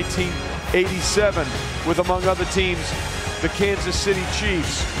 1983 to 1987, with, among other teams, the Kansas City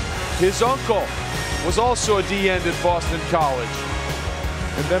Chiefs. His uncle was also a D-end at Boston College.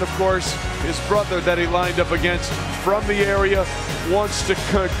 And then, of course, his brother that he lined up against from the area wants to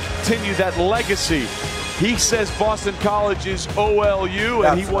continue that legacy. He says Boston College is OLU,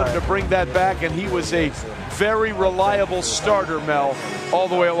 and he wanted to bring that back, and he was a very reliable starter, Mel, all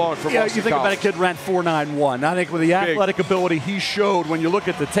the way along from Boston you think College. about a kid ran 4.91. I think with the athletic ability he showed, when you look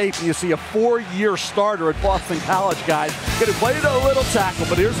at the tape and you see a 4-year starter at Boston College, guys, could have played a little tackle,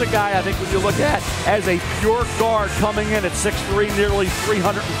 but here's a guy I think when you look at as a pure guard coming in at 6'3", nearly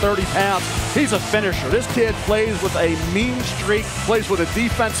 330 pounds. He's a finisher. This kid plays with a mean streak, plays with a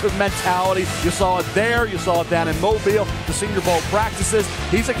defensive mentality. You saw it there. You saw it down in Mobile, the Senior Bowl practices.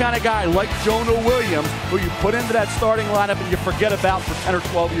 He's the kind of guy like Jonah Williams who you put into that starting lineup and you forget about for 10 or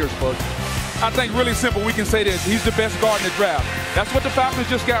 12 years, folks. I think really simple, we can say this. He's the best guard in the draft. That's what the Falcons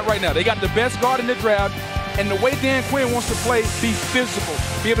just got right now. They got the best guard in the draft. And the way Dan Quinn wants to play, be physical,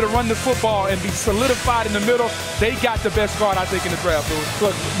 be able to run the football and be solidified in the middle, they got the best guard, I think, in the draft.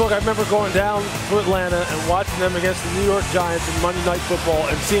 Look, I remember going down to Atlanta and watching them against the New York Giants in Monday Night Football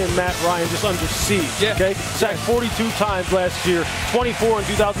and seeing Matt Ryan just under siege. Yeah. Okay? Sacked 42 times last year, 24 in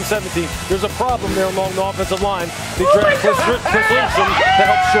 2017. There's a problem there along the offensive line. They draft Chris Lindstrom to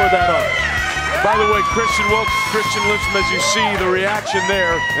help shore that up. By the way, Christian Lindstrom, as you see the reaction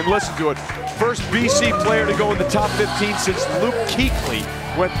there, and listen to it. First BC player to go in the top 15 since Luke Kuechly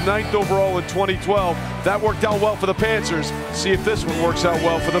went 9th overall in 2012. That worked out well for the Panthers. See if this one works out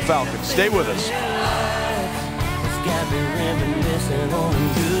well for the Falcons. Stay with us.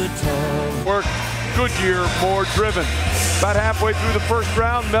 Work, Goodyear, more driven. About halfway through the first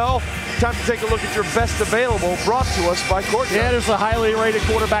round, Mel. Time to take a look at your best available, brought to us by Courtyard. Yeah, there's a highly rated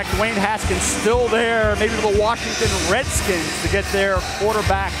quarterback, Dwayne Haskins, still there. Maybe the Washington Redskins to get their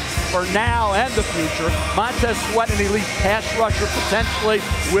quarterback for now and the future. Montez Sweat, an elite pass rusher, potentially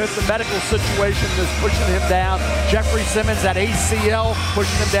with the medical situation that's pushing him down. Jeffrey Simmons at ACL,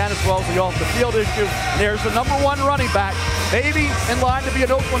 pushing him down as well as the off-the-field issue. There's the #1 running back, maybe in line to be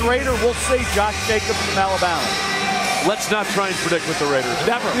an Oakland Raider. We'll see. Josh Jacobs from Alabama. Let's not try and predict with the Raiders.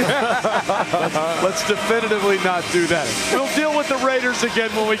 Never. Let's definitively not do that. We'll deal with the Raiders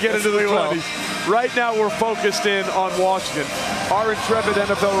again when we get into the 20s. Right now, we're focused in on Washington. Our intrepid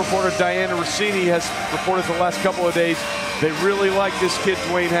NFL reporter, Diana Rossini, has reported the last couple of days they really like this kid,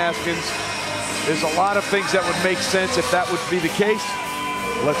 Dwayne Haskins. There's a lot of things that would make sense if that would be the case.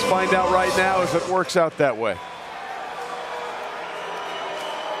 Let's find out right now if it works out that way.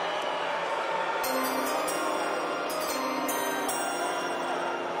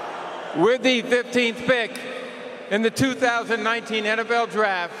 With the 15th pick in the 2019 NFL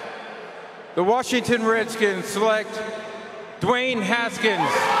Draft, the Washington Redskins select Dwayne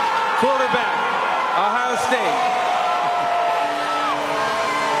Haskins, quarterback, Ohio State.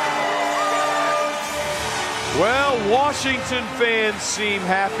 Well, Washington fans seem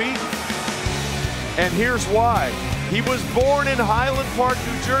happy, and here's why. He was born in Highland Park,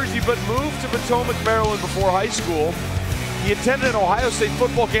 New Jersey, but moved to Potomac, Maryland before high school. He attended an Ohio State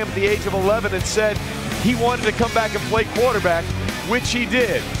football camp at the age of 11 and said he wanted to come back and play quarterback, which he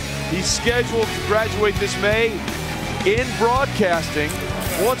did. He's scheduled to graduate this May in broadcasting,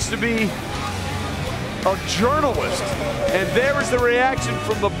 wants to be a journalist. And there is the reaction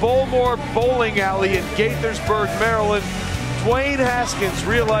from the Bowlmore Bowling Alley in Gaithersburg, Maryland. Dwayne Haskins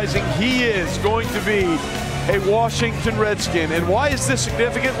realizing he is going to be a Washington Redskin. And why is this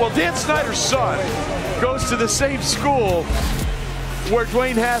significant? Well, Dan Snyder's son goes to the same school where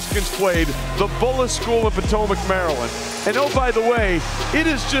Dwayne Haskins played, the Bullis School in Potomac, Maryland. And oh, by the way, it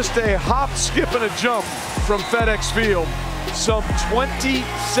is just a hop, skip, and a jump from FedEx Field some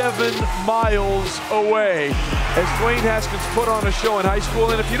 27 miles away as Dwayne Haskins put on a show in high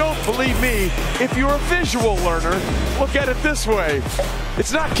school. And if you don't believe me, if you're a visual learner, look at it this way.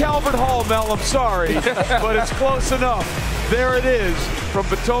 It's not Calvert Hall, Mel, I'm sorry, but it's close enough. There it is, from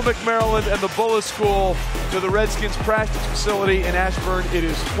Potomac, Maryland, and the Bullis School to the Redskins practice facility in Ashburn. It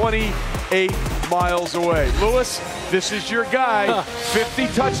is 28 miles away. Lewis, this is your guy. 50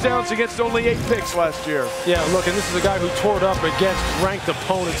 touchdowns against only 8 picks last year. Yeah, look, and this is a guy who tore it up against ranked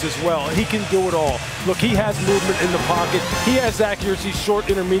opponents as well. He can do it all. Look, he has movement in the pocket. He has accuracy, short,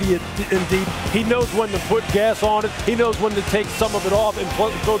 intermediate, and deep. He knows when to put gas on it. He knows when to take some of it off and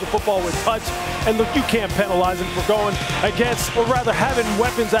throw the football with touch. And look, you can't penalize him for going against, or rather having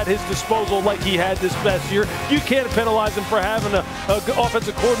weapons at his disposal like he had this past year. You can't penalize him for having an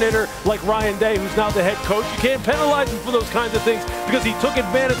offensive coordinator like Ryan Day, who's now the head coach. You can't penalize him for those kinds of things because he took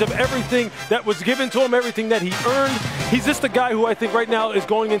advantage of everything that was given to him, everything that he earned. He's just a guy who I think right now is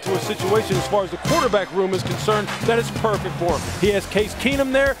going into a situation as far as the quarterback room is concerned that is perfect for him. He has Case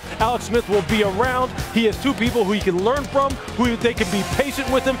Keenum there. Alex Smith will be around. He has 2 people who he can learn from, who they can be patient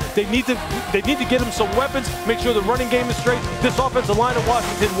with him. They need to get him some weapons, make sure the running game is straight. This offensive line of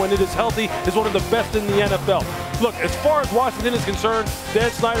Washington, when it is healthy, is one of the best in the NFL. Look, as far as Washington is concerned, Dan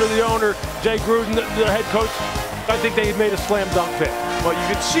Snyder, the owner, Jay Gruden, the head coach, I think they made a slam dunk pick. Well,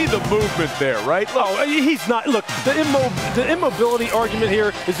 you can see the movement there, right? Look, oh, he's not. Look, the immobility argument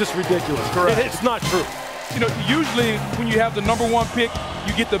here is just ridiculous. Correct. It's not true. You know, usually when you have the #1 pick,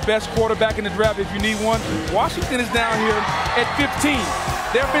 you get the best quarterback in the draft if you need one. Washington is down here at 15.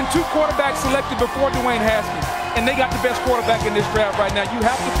 There have been 2 quarterbacks selected before Dwayne Haskins, and they got the best quarterback in this draft right now. You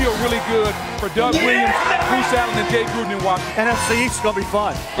have to feel really good for Doug Williams, Bruce Allen, and Jay Gruden in Washington. NFC East is going to be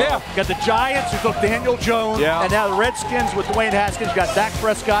fun. Yeah. You got the Giants, who took Daniel Jones, and now the Redskins with Dwayne Haskins. You got Dak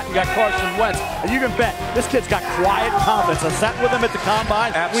Prescott, you got Carson Wentz. And you can bet this kid's got quiet confidence. I sat with him at the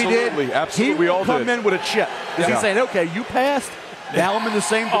Combine. Absolutely, we did. absolutely. We all come in with a chip. He's saying, okay, you passed. Now I'm in the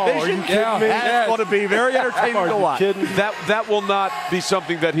same division. That's going to be very entertaining to watch. That will not be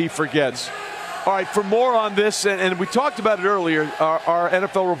something that he forgets. All right, for more on this, and we talked about it earlier, our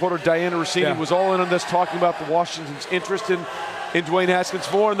NFL reporter Diana Rossini was all in on this, talking about the Washington's interest in Dwayne Haskins.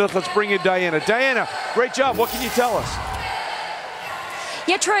 For more on this, let's bring in Diana. Diana, great job. What can you tell us?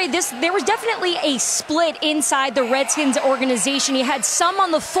 Yeah, Troy, there was definitely a split inside the Redskins organization. You had some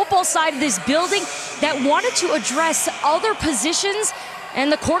on the football side of this building that wanted to address other positions,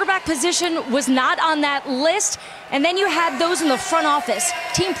 and the quarterback position was not on that list. And then you had those in the front office,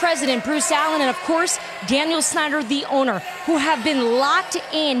 team president Bruce Allen, and of course, Daniel Snyder, the owner, who have been locked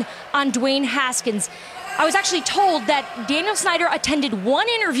in on Dwayne Haskins. I was actually told that Daniel Snyder attended 1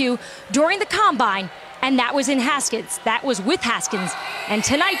 interview during the Combine, and that was in Haskins. That was with Haskins. And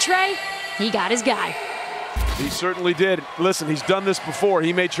tonight, Trey, he got his guy. He certainly did. Listen, he's done this before.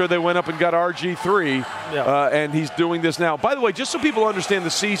 He made sure they went up and got RG3, and he's doing this now. By the way, just so people understand the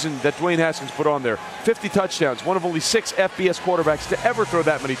season that Dwayne Haskins put on there, 50 touchdowns, one of only 6 FBS quarterbacks to ever throw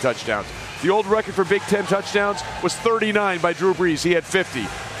that many touchdowns. The old record for Big Ten touchdowns was 39 by Drew Brees. He had 50.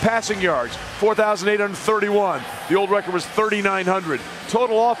 Passing yards, 4,831. The old record was 3,900.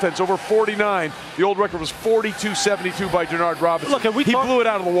 Total offense, over 49. The old record was 4,272 by Denard Robinson. Look, he blew it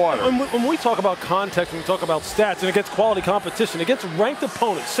out of the water. When we talk about context, when we talk about stats, and against quality competition, against ranked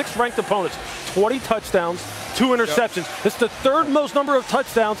opponents, 6 ranked opponents, 20 touchdowns, 2 interceptions. It's the 3rd most number of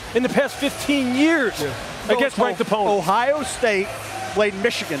touchdowns in the past 15 years against ranked opponents. Ohio State played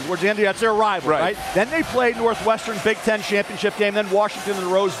Michigan, towards the end of that's their rival, right? Then they played Northwestern Big Ten championship game, then Washington in the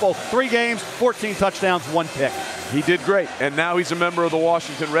Rose Bowl. 3 games, 14 touchdowns, 1 pick. He did great, and now he's a member of the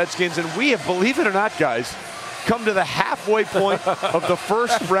Washington Redskins, and we have, believe it or not, guys, come to the halfway point of the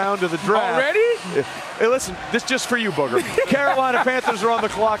first round of the draft. Already? Hey, listen, this is just for you, Booger. Carolina Panthers are on the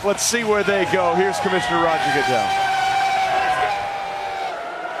clock. Let's see where they go. Here's Commissioner Roger Goodell.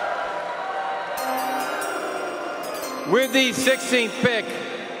 With the 16th pick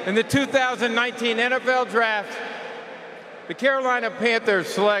in the 2019 NFL Draft, the Carolina Panthers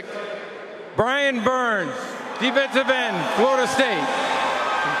select Brian Burns, defensive end, Florida State.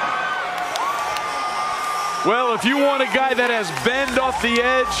 Well, if you want a guy that has bend off the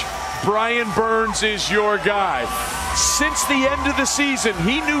edge, Brian Burns is your guy. Since the end of the season,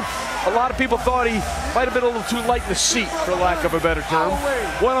 he knew a lot of people thought he might have been a little too light in the seat, for lack of a better term.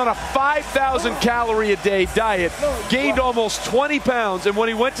 Went on a 5,000 calorie a day diet, gained almost 20 pounds, and when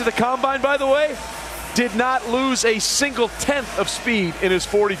he went to the Combine, by the way, did not lose a single tenth of speed in his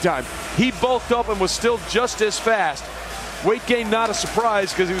 40 time. He bulked up and was still just as fast. Weight gain not a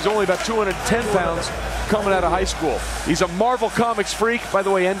surprise because he was only about 210 pounds coming out of high school. He's a Marvel Comics freak. By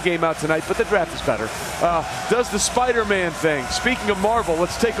the way, Endgame out tonight, but the draft is better. Does the Spider-Man thing. Speaking of Marvel,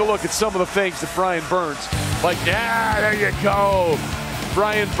 let's take a look at some of the things that Brian Burns, there you go.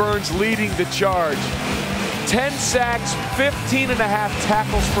 Brian Burns leading the charge. 10 sacks, 15.5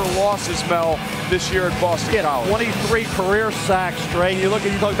 tackles for losses, Mel, this year at Boston College. 23 career sacks straight. You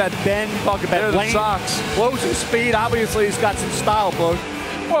talk about Ben, you talk about Lane. Closing speed. Obviously, he's got some style, Boog.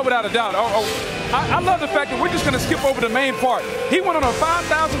 Well, without a doubt. I love the fact that we're just going to skip over the main part. He went on a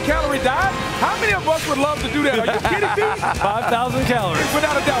 5,000-calorie diet. How many of us would love to do that? Are you kidding me? 5,000 calories.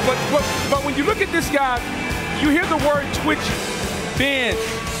 Without a doubt. But when you look at this guy, you hear the word twitchy, bend,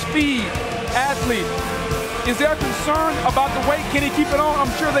 speed, athlete. Is there concern about the weight? Can he keep it on? I'm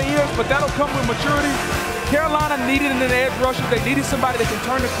sure there is, but that'll come with maturity. Carolina needed an edge rusher. They needed somebody that can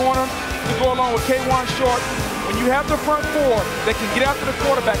turn the corner to go along with K'Wan Short. When you have the front four that can get after the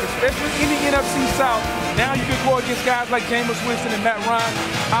quarterback, especially in the NFC South, now you can go against guys like Jameis Winston and Matt Ryan.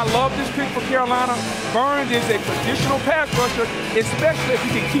 I love this pick for Carolina. Burns is a traditional pass rusher, especially if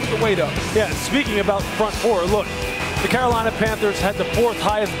he can keep the weight up. Yeah, speaking about front four, look. The Carolina Panthers had the 4th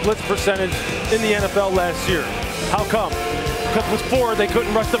highest blitz percentage in the NFL last year. How come? Because with 4, they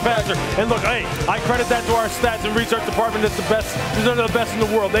couldn't rush the passer. And look, hey, I credit that to our stats and research department. It's the best. These are the best in the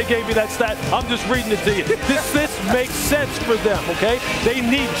world. They gave me that stat. I'm just reading it to you. This makes sense for them, okay? They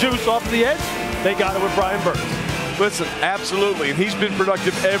need juice off the edge. They got it with Brian Burns. Listen, absolutely. And he's been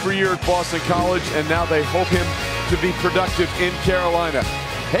productive every year at Boston College, and now they hope him to be productive in Carolina.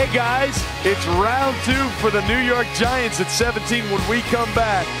 Hey guys, it's round 2 for the New York Giants at 17 when we come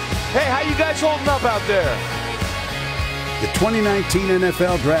back. Hey, how you guys holding up out there? The 2019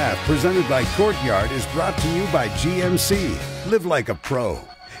 NFL Draft presented by Courtyard is brought to you by GMC. Live like a pro.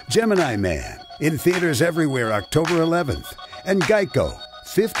 Gemini Man, in theaters everywhere October 11th. And Geico,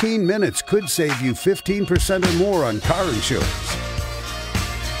 15 minutes could save you 15% or more on car insurance.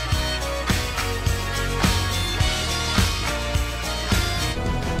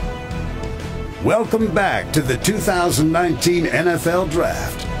 Welcome back to the 2019 NFL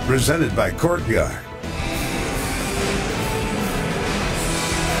Draft, presented by Courtyard.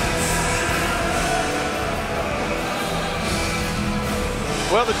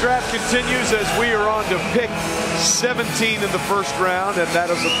 Well, the draft continues as we are on to pick 17 in the first round, and that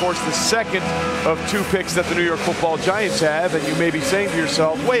is, of course, the second of 2 picks that the New York Football Giants have. And you may be saying to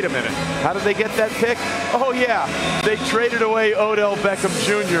yourself, wait a minute, how did they get that pick? Oh, yeah, they traded away Odell Beckham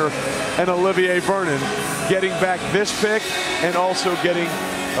Jr. and Olivier Vernon, getting back this pick and also getting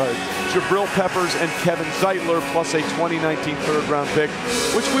Jabril Peppers and Kevin Zeitler, plus a 2019 third-round pick,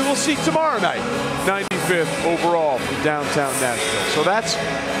 which we will see tomorrow night, 95th overall from downtown Nashville. So that's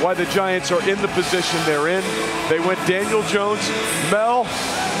why the Giants are in the position they're in. They went Daniel Jones. Mel,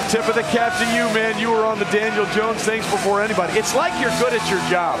 tip of the cap to you, man. You were on the Daniel Jones things before anybody. It's like you're good at your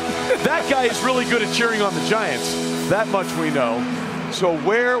job. That guy is really good at cheering on the Giants. That much we know. So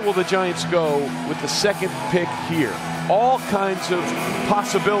where will the Giants go with the second pick here? All kinds of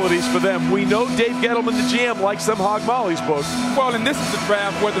possibilities for them. We know Dave Gettleman, the GM, likes them hog mollies, Boog. Well, and this is the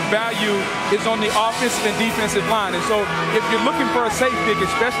draft where the value is on the offensive and defensive line. And so if you're looking for a safe pick,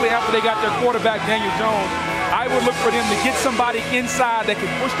 especially after they got their quarterback, Daniel Jones, I would look for them to get somebody inside that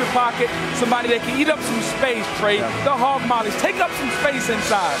can push the pocket, somebody that can eat up some space, Trey. The hog mollies, take up some space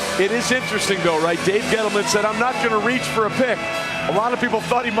inside. It is interesting, though, right? Dave Gettleman said, I'm not going to reach for a pick. A lot of people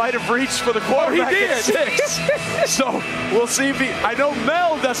thought he might have reached for the quarterback at 6. So we'll see if he, I know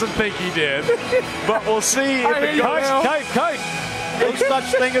Mel doesn't think he did, but we'll see if it goes. No such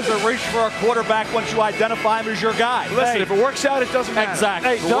thing as a reach for a quarterback once you identify him as your guy. Listen, if it works out, it doesn't matter.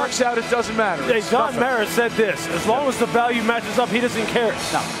 Exactly. If it works out, it doesn't matter. Hey, Don Mara said this, as long as the value matches up, he doesn't care.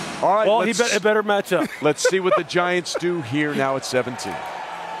 No. All right, well, it better match up. Let's see what the Giants do here now at 17.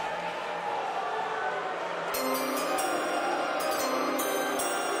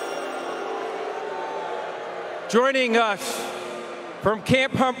 Joining us from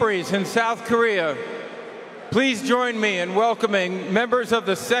Camp Humphreys in South Korea, please join me in welcoming members of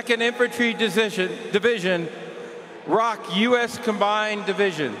the 2nd Infantry Division, ROK U.S. Combined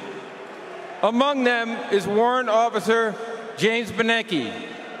Division. Among them is Warrant Officer James Benecke.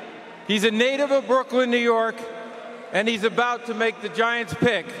 He's a native of Brooklyn, New York, and he's about to make the Giants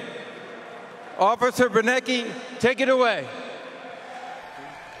pick. Officer Benecke, take it away.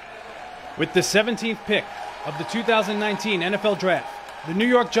 With the 17th pick of the 2019 NFL Draft, the New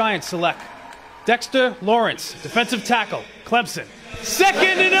York Giants select Dexter Lawrence, defensive tackle, Clemson.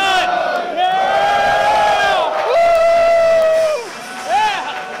 Second and none!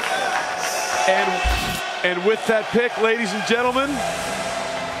 And And with that pick, ladies and gentlemen,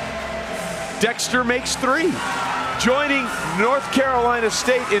 Dexter makes 3, joining North Carolina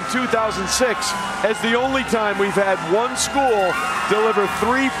State in 2006 as the only time we've had one school deliver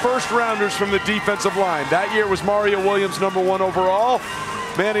 3 first-rounders from the defensive line. That year was Mario Williams, #1 overall,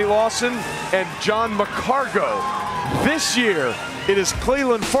 Manny Lawson, and John McCargo. This year, it is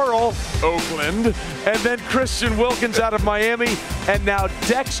Clelin Ferrell, Oakland, and then Christian Wilkins out of Miami, and now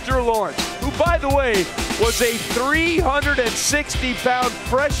Dexter Lawrence, who, by the way, was a 360-pound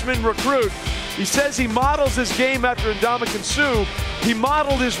freshman recruit. He says he models his game after Ndamukong Suh. He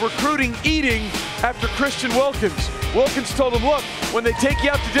modeled his recruiting eating after Christian Wilkins. Wilkins told him, look, when they take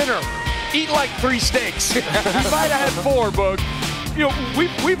you out to dinner, eat like 3 steaks. He might have had 4, Boog. You know,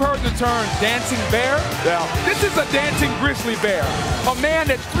 we've heard the term dancing bear. Yeah. This is a dancing grizzly bear. A man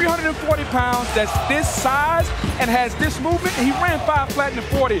that's 340 pounds, that's this size, and has this movement. He ran 5 flat in the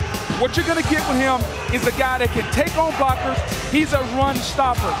 40. What you're going to get with him is a guy that can take on blockers. He's a run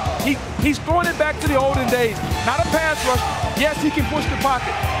stopper. He's throwing it back to the olden days. Not a pass rush. Yes, he can push the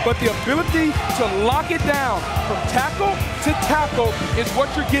pocket, but the ability to lock it down from tackle to tackle is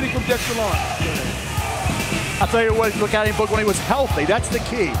what you're getting from Dexter Lawrence. I'll tell you what, look at him, Boog, when he was healthy. That's the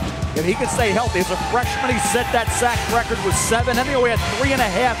key. If he could stay healthy. As a freshman, he set that sack record with 7. Then he only had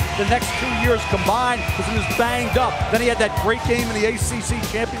 3.5 the next 2 years combined because he was banged up. Then he had that great game in the ACC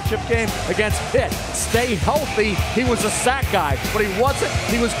championship game against Pitt. Stay healthy, he was a sack guy. But he wasn't,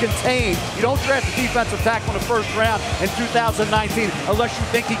 he was contained. You don't draft a defensive tackle in the first round in 2019 unless you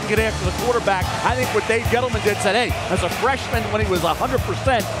think he can get after the quarterback. I think what Dave Gettleman did said, hey, as a freshman, when he was 100%,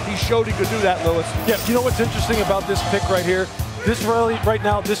 he showed he could do that, Lewis. Yeah, you know what's interesting about this pick right here? This really, right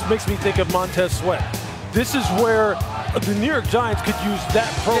now, this makes me think of Montez Sweat. This is where the New York Giants could use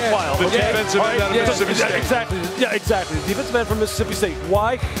that profile. The defensive end out of Mississippi State. Exactly. Yeah, exactly. The defensive end from Mississippi State.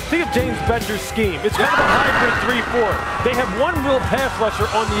 Why? Think of James Betcher's scheme. It's kind of a hybrid 3-4. They have one real pass rusher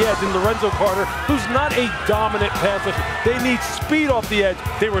on the edge in Lorenzo Carter, who's not a dominant pass rusher. They need speed off the edge.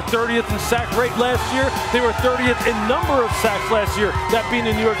 They were 30th in sack rate last year. They were 30th in number of sacks last year, that being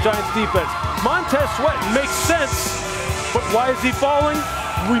the New York Giants defense. Montez Sweat makes sense. But why is he falling?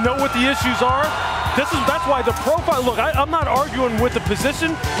 We know what the issues are. That's why the profile, look, I'm not arguing with the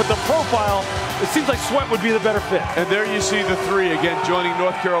position, but the profile, it seems like Sweat would be the better fit. And there you see the 3 again, joining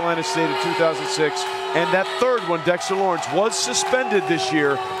North Carolina State in 2006. And that third one, Dexter Lawrence, was suspended this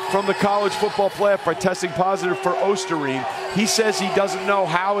year from the college football playoff by testing positive for Osterine. He says he doesn't know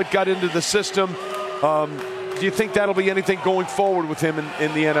how it got into the system. Do you think that'll be anything going forward with him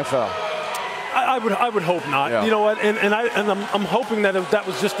in the NFL? I would hope not. Yeah. You know what? And I'm hoping that if that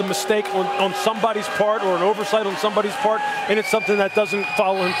was just a mistake on somebody's part or an oversight on somebody's part, and it's something that doesn't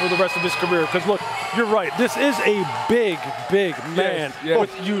follow him for the rest of his career. Because look, you're right. This is a big man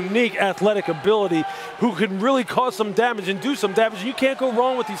with unique athletic ability who can really cause some damage and do some damage. You can't go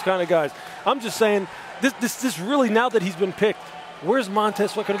wrong with these kind of guys. I'm just saying, this really, now that he's been picked, where's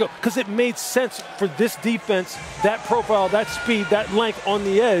Montez Sweat going to go? Because it made sense for this defense, that profile, that speed, that length on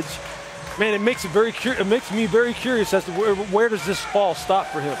the edge. Man, it makes me very curious as to where does this fall stop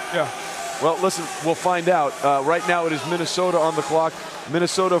for him. Yeah. Well, listen, we'll find out. Right now it is Minnesota on the clock.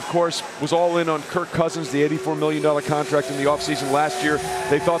 Minnesota, of course, was all in on Kirk Cousins, the $84 million contract in the offseason last year.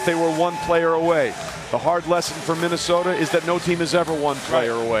 They thought they were 1 player away. The hard lesson for Minnesota is that no team is ever 1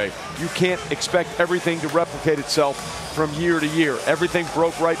 player away. You can't expect everything to replicate itself from year to year. Everything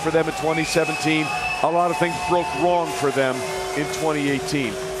broke right for them in 2017. A lot of things broke wrong for them in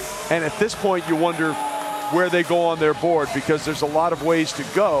 2018. And at this point, you wonder where they go on their board, because there's a lot of ways to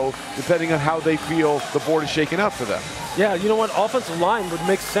go depending on how they feel the board is shaking out for them. Yeah, you know what? Offensive line would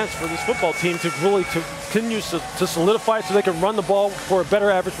make sense for this football team to really continue to solidify it so they can run the ball for a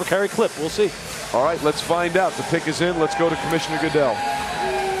better average per carry clip. We'll see. All right, let's find out. The pick is in. Let's go to Commissioner Goodell.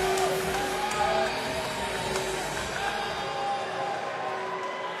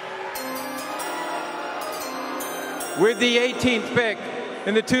 With the 18th pick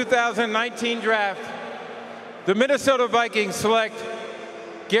in the 2019 draft, the Minnesota Vikings select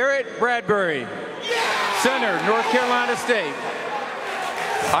Garrett Bradbury, center, North Carolina State.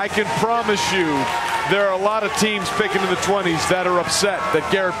 I can promise you there are a lot of teams picking in the 20s that are upset that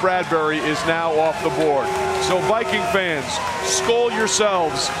Garrett Bradbury is now off the board. So Viking fans, skol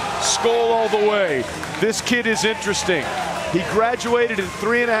yourselves, skol all the way. This kid is interesting. He graduated in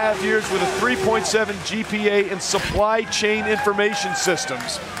 3.5 years with a 3.7 GPA in supply chain information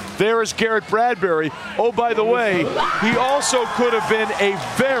systems. There is Garrett Bradbury. Oh, by the way, he also could have been a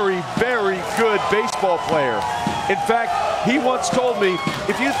very, very good baseball player. In fact, He once told me,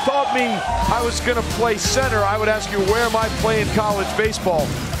 if you thought I was going to play center, I would ask you, where am I playing college baseball?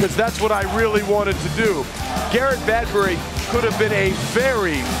 Because that's what I really wanted to do. Garrett Bradbury could have been a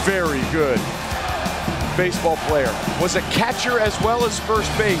very, very good baseball player. Was a catcher as well as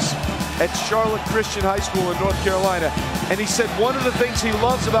first base at Charlotte Christian High School in North Carolina. And he said one of the things he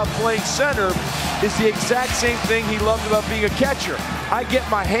loves about playing center is the exact same thing he loved about being a catcher. I get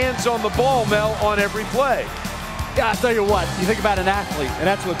my hands on the ball, Mel, on every play. Yeah, I'll tell you what, you think about an athlete, and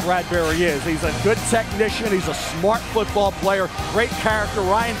that's what Bradbury is. He's a good technician. He's a smart football player, great character.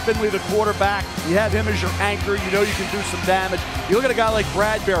 Ryan Finley, the quarterback, you have him as your anchor. You know you can do some damage. You look at a guy like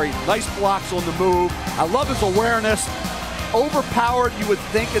Bradbury, nice blocks on the move. I love his awareness. Overpowered, you would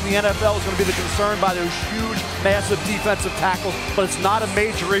think, in the NFL is going to be the concern by those huge, massive defensive tackles, but it's not a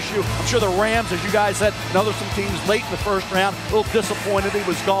major issue. I'm sure the Rams, as you guys said, some teams late in the first round, a little disappointed he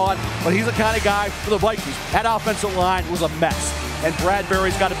was gone, but he's the kind of guy for the Vikings. That offensive line was a mess, and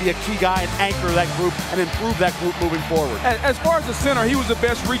Bradbury's got to be a key guy and anchor that group and improve that group moving forward. As far as the center, he was the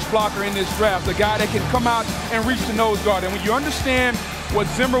best reach blocker in this draft, the guy that can come out and reach the nose guard. And when you understand what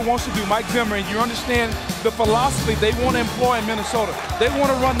Zimmer wants to do, Mike Zimmer, and you understand the philosophy they want to employ in Minnesota. They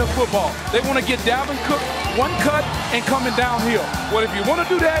want to run the football. They want to get Dalvin Cook one cut and coming downhill. Well, if you want to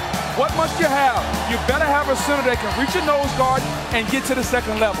do that, what must you have? You better have a center that can reach a nose guard and get to the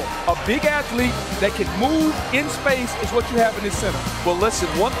second level. A big athlete that can move in space is what you have in this center. Well, listen,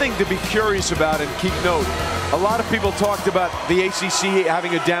 one thing to be curious about and keep note, a lot of people talked about the ACC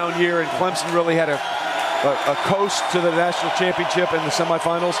having a down year, and Clemson really had a coast to the national championship in the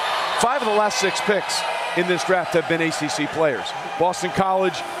semifinals. 5 of the last 6 picks in this draft have been ACC players. Boston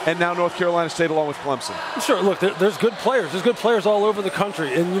College and now North Carolina State along with Clemson. Sure, look, there's good players. There's good players all over the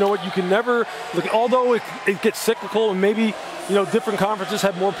country. And you know what, you can never, look, although it gets cyclical and maybe, different conferences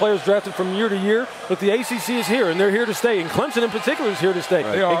have more players drafted from year to year, but the ACC is here and they're here to stay. And Clemson in particular is here to stay.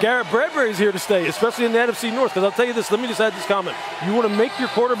 Right. And Garrett Bradbury is here to stay, especially in the NFC North. Because I'll tell you this, let me just add this comment. You want to make your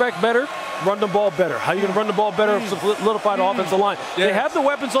quarterback better, run the ball better. How are you going to run the ball better? Solidify the offensive line. Yeah. They have the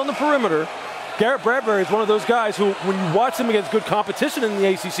weapons on the perimeter. Garrett Bradbury is one of those guys who, when you watch him against good competition in the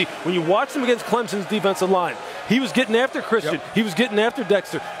ACC, when you watch him against Clemson's defensive line, he was getting after Christian. Yep. He was getting after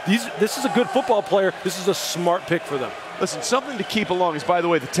Dexter. This is a good football player. This is a smart pick for them. Listen, something to keep along is, by the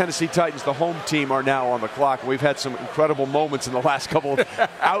way, the Tennessee Titans, the home team, are now on the clock. We've had some incredible moments in the last couple of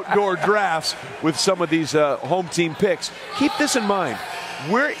outdoor drafts with some of these home team picks. Keep this in mind.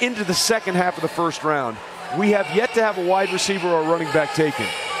 We're into the second half of the first round. We have yet to have a wide receiver or a running back taken.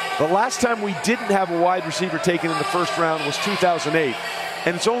 The last time we didn't have a wide receiver taken in the first round was 2008.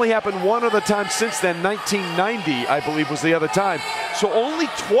 And it's only happened one other time since then. 1990, I believe, was the other time. So only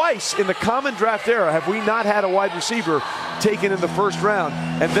twice in the common draft era have we not had a wide receiver taken in the first round.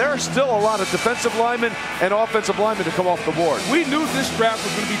 And there are still a lot of defensive linemen and offensive linemen to come off the board. We knew this draft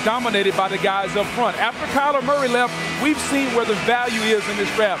was going to be dominated by the guys up front. After Kyler Murray left, we've seen where the value is in this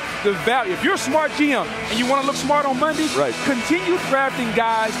draft. The value. If you're a smart GM and you want to look smart on Monday, right, continue drafting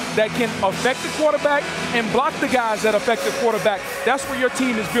guys that can affect the quarterback and block the guys that affect the quarterback. That's where your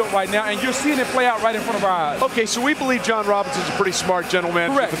team is built right now, and you're seeing it play out right in front of our eyes. Okay, so we believe John Robinson's a pretty smart general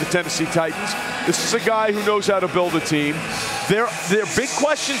manager for the Tennessee Titans. This is a guy who knows how to build a team. There are big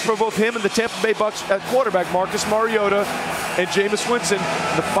questions for both him and the Tampa Bay Bucs at quarterback, Marcus Mariota and Jameis Winston.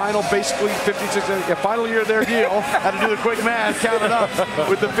 The final, basically, final year of their deal. Had to do the quick math, count it up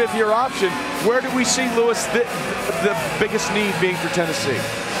with the 5th-year option. Where do we see, Lewis, the biggest need being for Tennessee?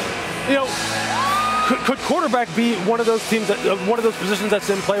 Could quarterback be one of those teams, one of those positions that's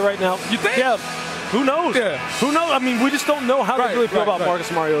in play right now? You think? Yeah. Who knows? Yeah. Who knows? I mean, we just don't know how they really feel about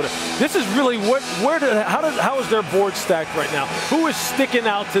Marcus Mariota. This is really how is their board stacked right now? Who is sticking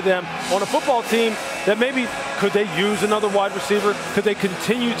out to them on a football team that maybe could they use another wide receiver? Could they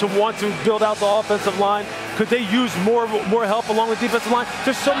continue to want to build out the offensive line? Could they use more help along the defensive line?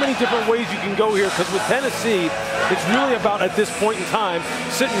 There's so many different ways you can go here, because with Tennessee, it's really about, at this point in time,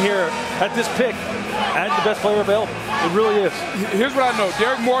 sitting here at this pick, add the best player available. It really is. Here's what I know.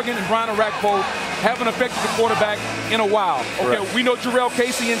 Derek Morgan and Brian Orakpo haven't affected the quarterback in a while. Okay, right. We know Jarrell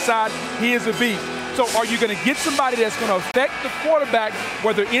Casey inside. He is a beast. So are you going to get somebody that's going to affect the quarterback,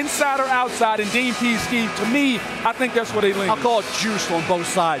 whether inside or outside, in Dean Pease scheme? To me, I think that's what they lean. I'll call it juice on both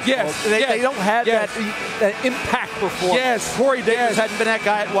sides. Yes. They don't have that impact performance. Yes. Corey Davis hadn't been that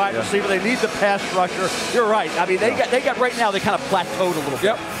guy at wide receiver. They need the pass rusher. You're right. I mean, they got right now, they kind of plateaued a little bit.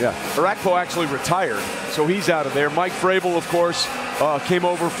 Yeah. Orakpo actually retired, so he's out of there. Mike Vrabel, of course, came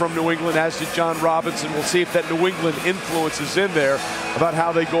over from New England, as did John Robinson. We'll see if that New England influence is in there about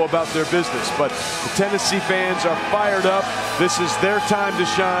how they go about their business. But the Tennessee fans are fired up. This is their time to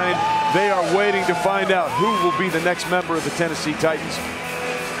shine. They are waiting to find out who will be the next member of the Tennessee Titans.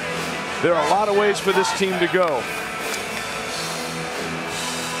 There are a lot of ways for this team to go.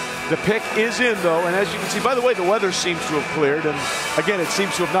 The pick is in, though, and as you can see, by the way, the weather seems to have cleared, and again, it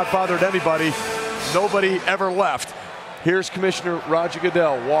seems to have not bothered anybody. Nobody ever left. Here's Commissioner Roger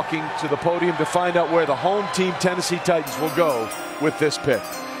Goodell walking to the podium to find out where the home team Tennessee Titans will go with this pick.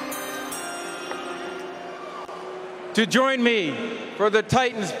 To join me for the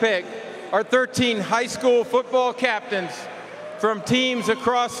Titans pick are 13 high school football captains from teams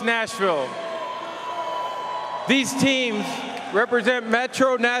across Nashville. These teams represent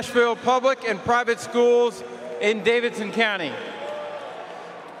Metro Nashville public and private schools in Davidson County.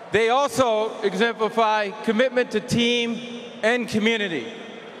 They also exemplify commitment to team and community.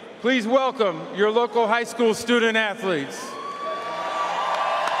 Please welcome your local high school student athletes.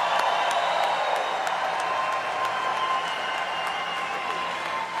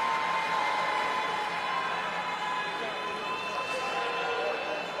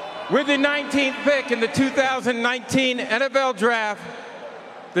 With the 19th pick in the 2019 NFL Draft,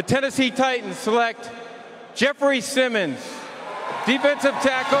 the Tennessee Titans select Jeffrey Simmons, defensive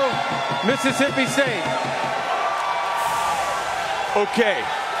tackle, Mississippi State. Okay.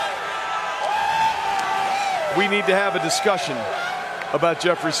 We need to have a discussion about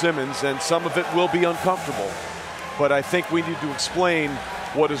Jeffrey Simmons, and some of it will be uncomfortable. But I think we need to explain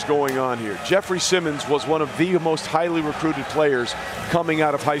what is going on here. Jeffrey Simmons was one of the most highly recruited players coming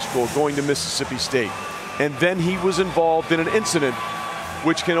out of high school, going to Mississippi State. And then he was involved in an incident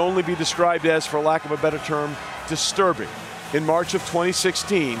which can only be described as, for lack of a better term, disturbing. In March of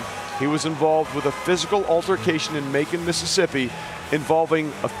 2016, he was involved with a physical altercation in Macon, Mississippi, involving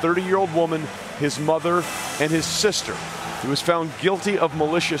a 30-year-old woman, his mother, and his sister. He was found guilty of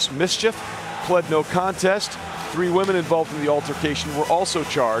malicious mischief, pled no contest. 3 women involved in the altercation were also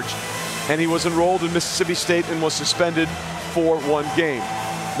charged, and he was enrolled in Mississippi State and was suspended for 1 game.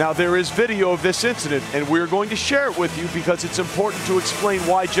 Now, there is video of this incident, and we're going to share it with you because it's important to explain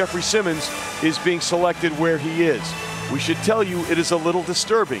why Jeffrey Simmons is being selected where he is. We should tell you it is a little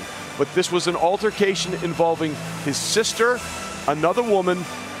disturbing, but this was an altercation involving his sister, another woman,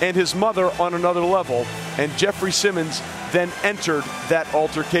 and his mother on another level, and Jeffrey Simmons then entered that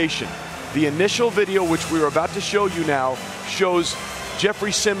altercation. The initial video, which we're about to show you now, shows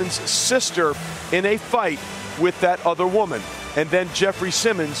Jeffrey Simmons' sister in a fight with that other woman. And then Jeffrey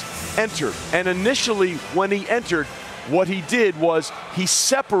Simmons entered. And initially, when he entered, what he did was he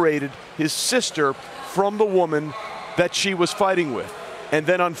separated his sister from the woman that she was fighting with. And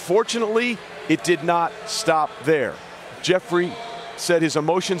then, unfortunately, it did not stop there. Jeffrey said his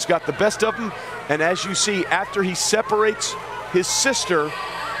emotions got the best of him. And as you see, after he separates his sister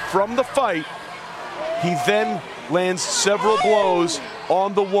from the fight, he then lands several blows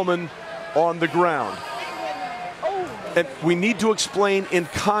on the woman on the ground. And we need to explain in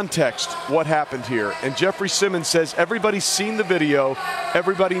context what happened here. And Jeffrey Simmons says everybody's seen the video,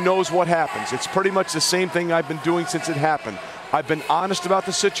 everybody knows what happens. It's pretty much the same thing I've been doing since it happened. I've been honest about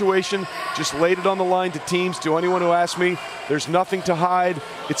the situation, just laid it on the line to teams, to anyone who asks me. There's nothing to hide.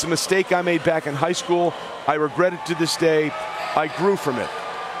 It's a mistake I made back in high school. I regret it to this day. I grew from it.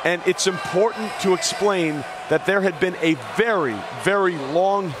 And it's important to explain that there had been a very, very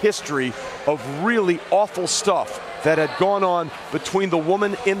long history of really awful stuff that had gone on between the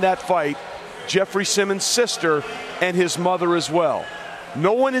woman in that fight, Jeffrey Simmons' sister, and his mother as well.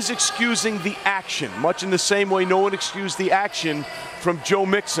 No one is excusing the action, much in the same way no one excused the action from Joe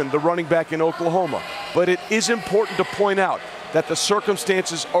Mixon, the running back in Oklahoma. But it is important to point out that the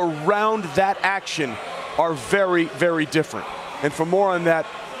circumstances around that action are very, very different. And for more on that,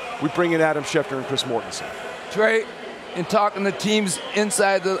 we bring in Adam Schefter and Chris Mortensen. Trey, in talking to teams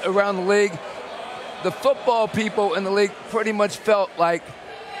around the league, the football people in the league pretty much felt like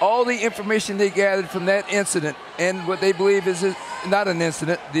all the information they gathered from that incident and what they believe is not an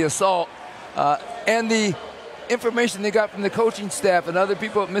incident, the assault, and the information they got from the coaching staff and other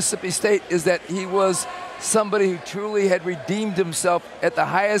people at Mississippi State is that he was somebody who truly had redeemed himself at the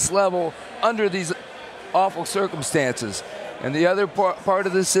highest level under these awful circumstances. And the other part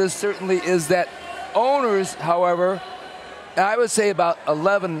of this is that owners, however, I would say about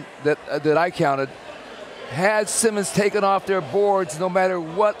 11 that I counted, had Simmons taken off their boards no matter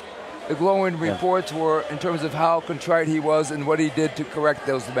what the glowing reports were in terms of how contrite he was and what he did to correct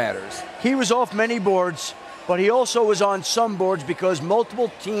those matters. He was off many boards, but he also was on some boards because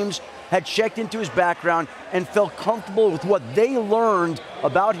multiple teams had checked into his background and felt comfortable with what they learned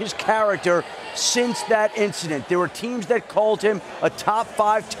about his character since that incident. There were teams that called him a top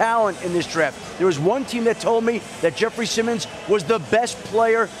 5 talent in this draft. There was one team that told me that Jeffrey Simmons was the best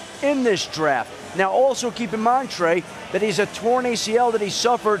player in this draft. Now, also keep in mind, Trey, that he's a torn ACL that he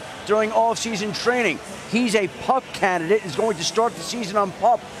suffered during off-season training. He's a PUP candidate, is going to start the season on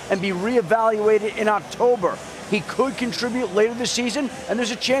PUP and be reevaluated in October. He could contribute later this season, and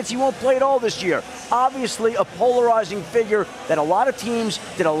there's a chance he won't play at all this year. Obviously, a polarizing figure that a lot of teams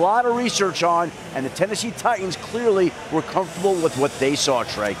did a lot of research on, and the Tennessee Titans clearly were comfortable with what they saw,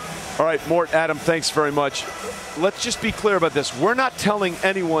 Trey. All right, Mort, Adam, thanks very much. Let's just be clear about this. We're not telling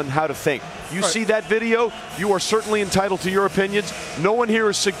anyone how to think. You see that video, you are certainly entitled to your opinions. No one here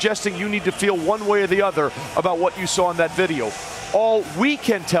is suggesting you need to feel one way or the other about what you saw in that video. All we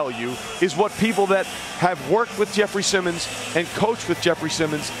can tell you is what people that have worked with Jeffrey Simmons and coached with Jeffrey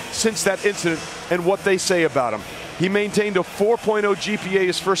Simmons since that incident and what they say about him. He maintained a 4.0 GPA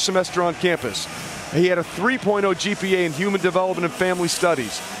his first semester on campus. He had a 3.0 GPA in Human Development and Family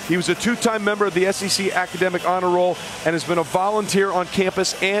Studies. He was a 2-time member of the SEC Academic Honor Roll and has been a volunteer on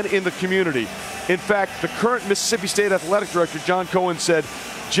campus and in the community. In fact, the current Mississippi State Athletic Director, John Cohen, said,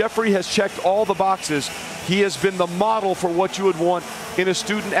 Jeffrey has checked all the boxes. He has been the model for what you would want in a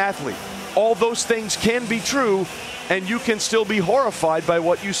student athlete. All those things can be true, and you can still be horrified by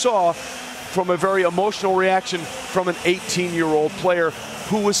what you saw from a very emotional reaction from an 18-year-old player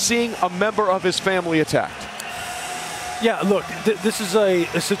who was seeing a member of his family attacked. Yeah, look, this is a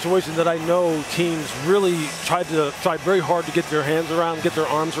situation that I know teams really tried very hard to get their hands around, get their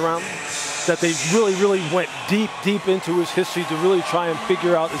arms around, that they really went deep into his history to really try and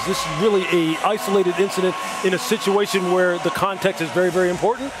figure out, is this really a isolated incident in a situation where the context is very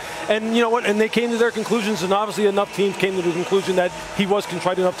important? And you know what? And they came to their conclusions, and obviously enough teams came to the conclusion that he was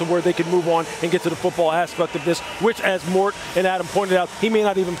contrite enough to where they could move on and get to the football aspect of this, which, as Mort and Adam pointed out, he may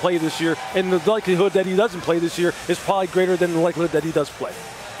not even play this year, and the likelihood that he doesn't play this year is probably greater than the likelihood that he does play.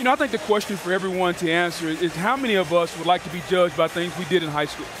 You know, I think the question for everyone to answer is how many of us would like to be judged by things we did in high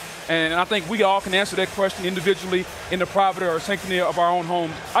school? And I think we all can answer that question individually in the private or sanctity of our own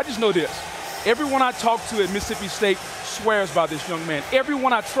homes. I just know this. Everyone I talk to at Mississippi State swears by this young man.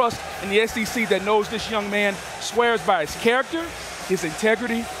 Everyone I trust in the SEC that knows this young man swears by his character, his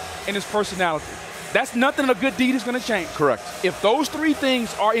integrity, and his personality. That's nothing a good deed is going to change. Correct. If those 3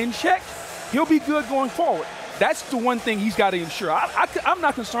 things are in check, he'll be good going forward. That's the one thing he's got to ensure. I'm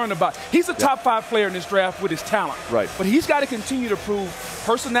not concerned about. He's a top 5 player in this draft with his talent. Right. But he's got to continue to prove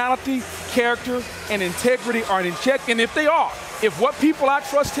personality, character, and integrity are in check. And if they are, if what people I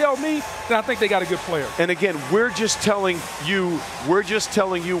trust tell me, then I think they got a good player. And again, we're just telling you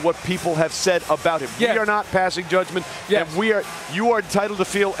what people have said about him. Yes. We are not passing judgment. Yes. And you are entitled to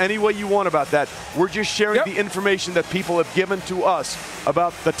feel any way you want about that. We're just sharing the information that people have given to us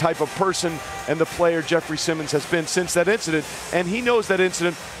about the type of person and the player Jeffrey Simmons has been since that incident. And he knows that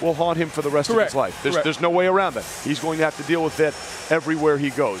incident will haunt him for the rest of his life. There's no way around that. He's going to have to deal with it everywhere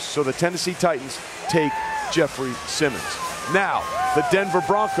he goes. So the Tennessee Titans take Jeffrey Simmons. Now, the Denver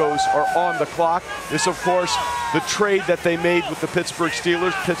Broncos are on the clock. This, of course, the trade that they made with the Pittsburgh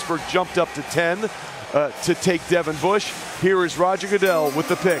Steelers. Pittsburgh jumped up to 10 to take Devin Bush. Here is Roger Goodell with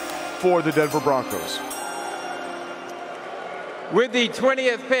the pick for the Denver Broncos. With the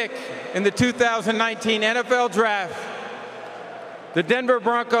 20th pick in the 2019 NFL Draft, the Denver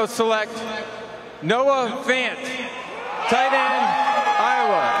Broncos select Noah Fant, tight end,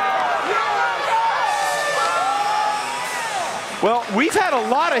 Iowa. Well, we've had a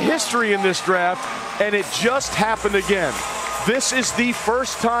lot of history in this draft, and it just happened again. This is the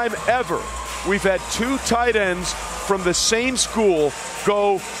first time ever we've had 2 tight ends from the same school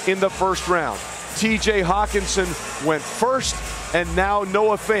go in the first round. TJ Hawkinson went first, and now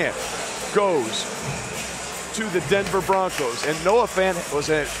Noah Fant goes to the Denver Broncos. And Noah Fant was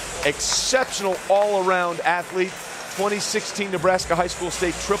an exceptional all-around athlete, 2016 Nebraska High School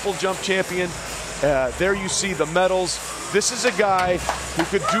State triple jump champion. There you see the medals. This is a guy who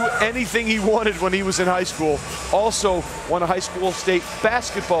could do anything he wanted when he was in high school. Also won a high school state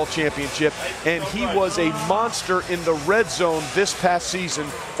basketball championship, and he was a monster in the red zone this past season,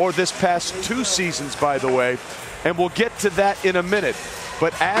 or this past 2 seasons, by the way. And we'll get to that in a minute.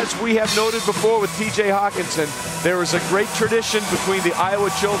 But as we have noted before with TJ Hawkinson, there is a great tradition between the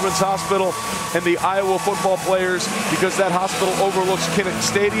Iowa Children's Hospital and the Iowa football players, because that hospital overlooks Kinnick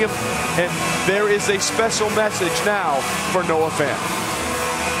Stadium, and there is a special message now for Noah Fant.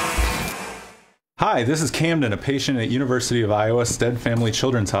 Hi, this is Camden, a patient at University of Iowa Stead Family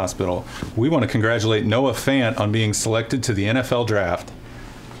Children's Hospital. We want to congratulate Noah Fant on being selected to the NFL Draft.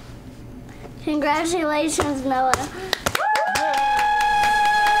 Congratulations, Noah.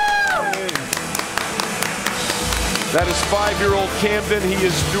 That is 5-year-old Camden. He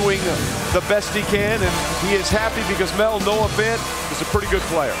is doing the best he can, and he is happy because Noah Fant is a pretty good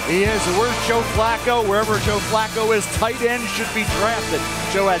player. He is. Where's Joe Flacco? Wherever Joe Flacco is, tight end should be drafted.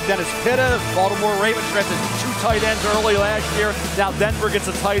 Joe had Dennis Pitta. Baltimore Ravens drafted 2 tight ends early last year. Now Denver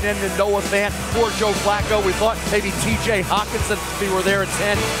gets a tight end in Noah Fant for Joe Flacco. We thought maybe T.J. Hockenson, if he were there at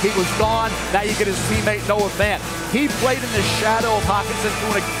 10, he was gone. Now you get his teammate Noah Fant. He played in the shadow of Hockenson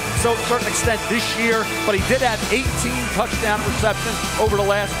to a certain extent this year, but he did have 18 touchdown receptions over the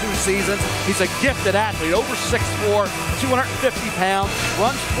last 2 seasons. He's a gifted athlete, over 6'4", 250 pounds,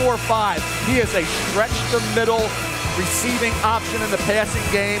 runs 4.5. He is a stretch the middle receiving option in the passing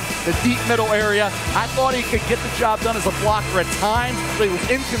game, the deep middle area. I thought he could get the job done as a blocker at times, but he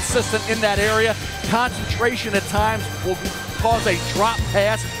was inconsistent in that area. Concentration at times will cause a drop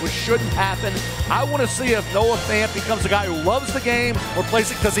pass, which shouldn't happen. I want to see if Noah Fant becomes a guy who loves the game or plays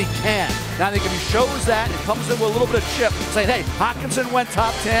it because he can. Now, I think if he shows that and comes in with a little bit of chip, saying, hey, Hockenson went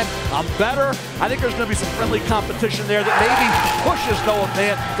top 10, I'm better, I think there's going to be some friendly competition there that maybe pushes Noah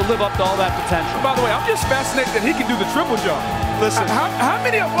Fant to live up to all that potential. By the way, I'm just fascinated that he can do the triple jump. Listen. How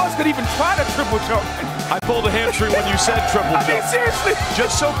many of us could even try to triple jump? I pulled a hamstring when you said triple jump. I mean, seriously.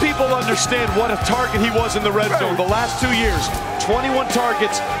 Just so people understand what a target he was in the red zone. The last 2 years, 21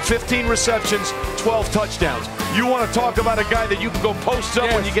 targets, 15 receptions, 12 touchdowns. You want to talk about a guy that you can go post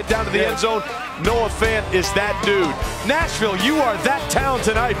up when you get down to the end zone? Noah Fant is that dude. Nashville, you are that town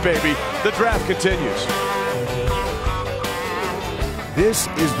tonight, baby. The draft continues. This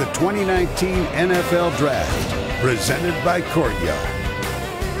is the 2019 NFL Draft, presented by Courtyard.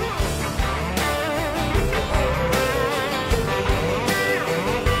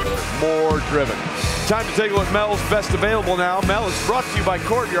 More driven. Time to take a look at Mel's best available now. Mel is brought to you by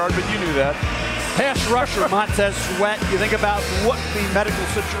Courtyard, but you knew that. Pass rusher Montez Sweat. You think about what the medical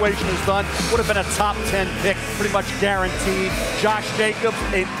situation has done. Would have been a top 10 pick, pretty much guaranteed. Josh Jacobs,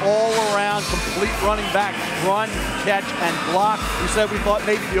 an all-around complete running back, run, catch, and block. We said we thought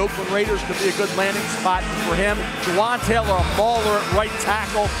maybe the Oakland Raiders could be a good landing spot for him. Jawan Taylor, a mauler at right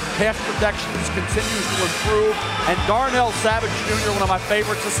tackle. Pass protection continues to improve. And Darnell Savage Jr., one of my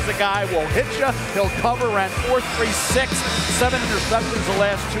favorites. This is a guy who will hit you. He'll cover, ran 4.36, 7 interceptions the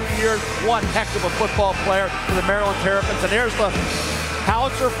last 2 years. One heck of a football player for the Maryland Terrapins. And there's the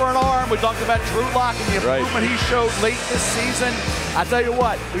howitzer for an arm. We talked about Drew Lock and the improvement he showed late this season. I tell you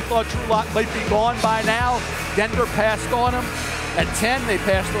what, we thought Drew Lock might be gone by now. Denver passed on him. At 10, they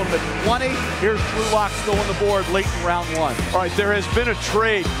passed on him at 20. Here's Drew Lock still on the board late in round 1. All right, there has been a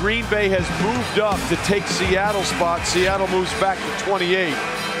trade. Green Bay has moved up to take Seattle's spot. Seattle moves back to 28.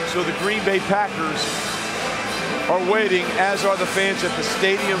 So the Green Bay Packers are waiting, as are the fans at the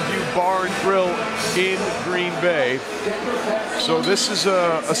Stadium View Bar and Grill in Green Bay. So this is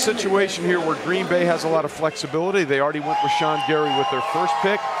a situation here where Green Bay has a lot of flexibility. They already went with Rashawn Gary with their first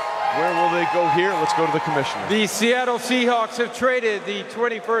pick. Where will they go here? Let's go to the commissioner. The Seattle Seahawks have traded the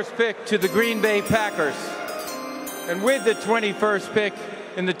 21st pick to the Green Bay Packers. And with the 21st pick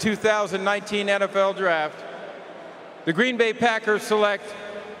in the 2019 NFL Draft, the Green Bay Packers select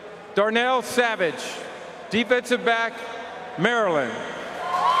Darnell Savage, defensive back, Maryland.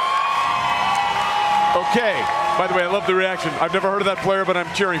 Okay. By the way, I love the reaction. I've never heard of that player, but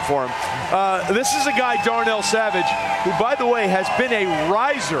I'm cheering for him. This is a guy, Darnell Savage, who, by the way, has been a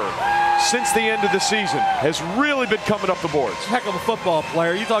riser since the end of the season. Has really been coming up the boards. Heck of a football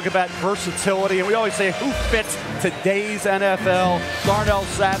player. You talk about versatility, and we always say who fits today's NFL. Darnell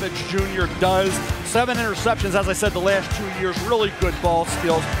Savage Jr. does. 7 interceptions, as I said, the last 2 years. Really good ball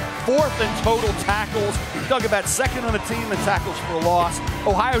skills. 4th in total tackles. Talk about 2nd on the team in tackles for loss.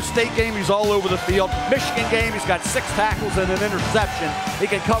 Ohio State game, he's all over the field. Michigan game, he's got 6 tackles and an interception. He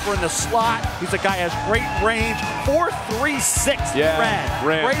can cover in the slot. He's a guy who has great range. 4.36 ran.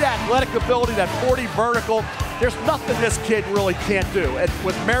 Great athletic ability, that 40 vertical. There's nothing this kid really can't do. And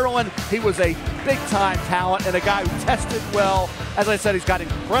with Maryland, he was a big-time talent and a guy who tested well. As I said, he's got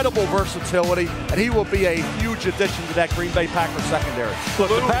incredible versatility, and he will be a huge addition to that Green Bay Packers secondary. Look,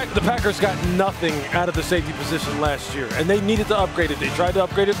 the Packers got nothing out of the safety position last year, and they needed to upgrade it. They tried to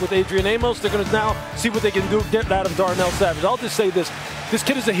upgrade it with Adrian Amos. They're going to now see what they can do, get out of Darnell Savage. I'll just say this. This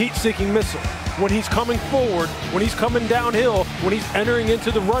kid is a heat-seeking missile. When he's coming forward, when he's coming downhill, when he's entering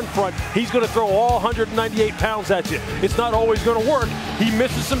into the run front, he's going to throw all 198 pounds at you. It's not always going to work. He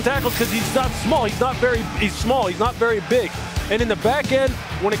misses some tackles because he's not small. He's small. He's not very big. And in the back end,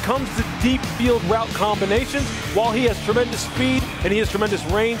 when it comes to deep field route combinations, while he has tremendous speed and he has tremendous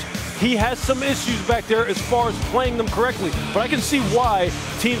range, He has some issues back there as far as playing them correctly. But I can see why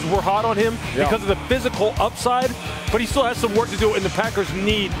teams were hot on him because of the physical upside. But he still has some work to do, and the Packers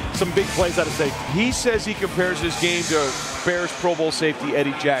need some big plays out of safety. He says he compares his game to Bears Pro Bowl safety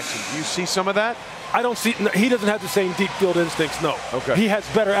Eddie Jackson. Do you see some of that? I don't see. He doesn't have the same deep field instincts, no. Okay. He has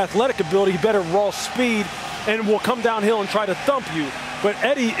better athletic ability, better raw speed, and will come downhill and try to thump you. But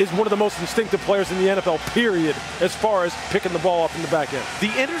Eddie is one of the most instinctive players in the NFL, period, as far as picking the ball up in the back end.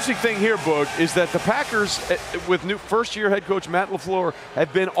 The interesting thing here, Boog, is that the Packers, with new first-year head coach Matt LaFleur,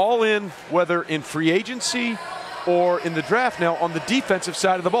 have been all in, whether in free agency or in the draft now, on the defensive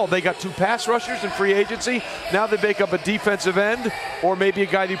side of the ball. They got 2 pass rushers in free agency. Now they make up a defensive end, or maybe a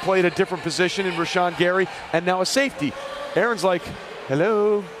guy who played a different position in Rashawn Gary, and now a safety. Aaron's like,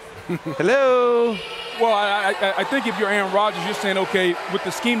 hello, hello. Well, I think if you're Aaron Rodgers, you're saying, okay, with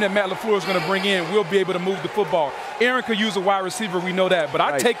the scheme that Matt LaFleur is going to bring in, we'll be able to move the football. Aaron could use a wide receiver, we know that. But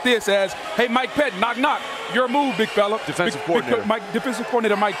I take this as, hey, Mike Pettin, knock, knock. Your move, big fella. Defensive coordinator. Defensive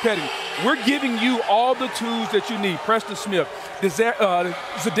coordinator Mike Pettin. We're giving you all the tools that you need. Preston Smith,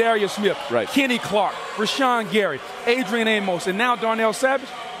 Zadarius Smith, Kenny Clark, Rashawn Gary, Adrian Amos, and now Darnell Savage.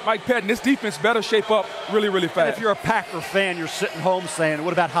 Mike Pettin, this defense better shape up really, really fast. And if you're a Packer fan, you're sitting home saying,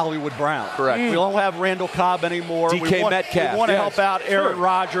 what about Hollywood Brown? Correct. We don't have Randall Cobb anymore. DK Metcalf. We want to help out Aaron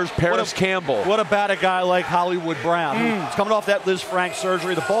Rodgers. Paris Campbell. What about a guy like Hollywood Brown? Who's coming off that Liz Frank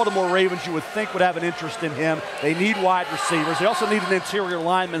surgery. The Baltimore Ravens, you would think, would have an interest in him. They need wide receivers. They also need an interior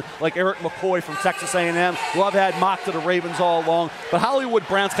lineman like Eric McCoy from Texas A&M, who I've had mocked to the Ravens all along. But Hollywood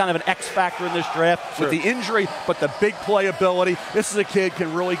Brown's kind of an X factor in this draft with the injury, but the big playability. This is a kid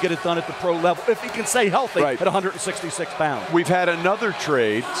can really get it done at the pro level if he can stay healthy at 166 pounds. We've had another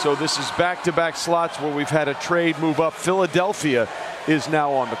trade, so this is back-to-back slots where we've had a trade move up. Philadelphia is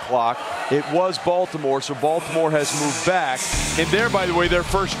now on the clock. It was Baltimore, so Baltimore has moved back. And there, by the way, their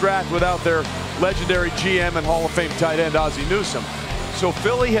first draft without their legendary GM and Hall of Fame tight end, Ozzie Newsome. So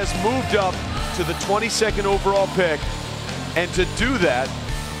Philly has moved up to the 22nd overall pick, and to do that,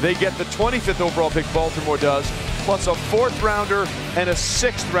 they get the 25th overall pick, Baltimore does, plus a 4th rounder and a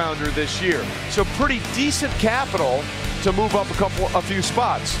 6th rounder this year. So pretty decent capital to move up a few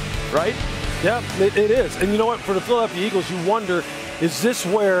spots, right? Yeah, it is. And you know what? For the Philadelphia Eagles, you wonder, is this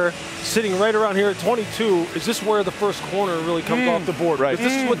where, sitting right around here at 22, is this where the first corner really comes off the board? Right.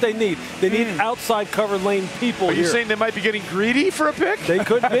 This is what they need. They need outside cover lane people here. Are you saying they might be getting greedy for a pick? They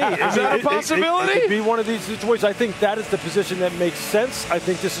could be. Is that a possibility? It could be one of these situations. I think that is the position that makes sense. I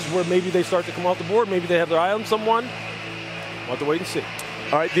think this is where maybe they start to come off the board. Maybe they have their eye on someone. We'll have to wait and see.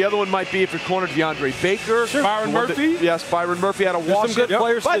 All right, the other one might be if your corner, DeAndre Baker. Sure. Byron Murphy. Yes, Byron Murphy out of Washington. Some good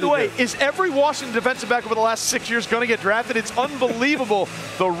players. By the way, is every Washington defensive back over the last 6 years going to get drafted? It's unbelievable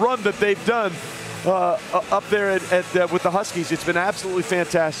the run that they've done up there with the Huskies. It's been absolutely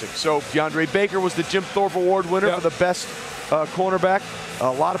fantastic. So DeAndre Baker was the Jim Thorpe Award winner for the best cornerback.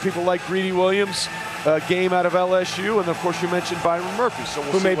 A lot of people like Greedy Williams. Game out of LSU, and of course you mentioned Byron Murphy. So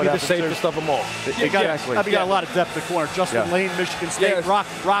we'll who see may what be the happens safest of them all. Exactly. We got a lot of depth at corner. Justin Lane, Michigan State,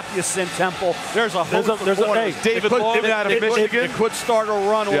 Rocky Sin Temple. There's a host of corners. David Long out of Michigan. It could start a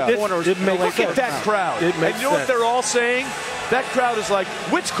run on corners. Look at that crowd. And you know what they're all saying? That crowd is like,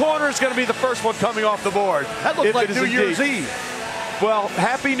 which corner is going to be the first one coming off the board? That looks like New Year's Eve. Well,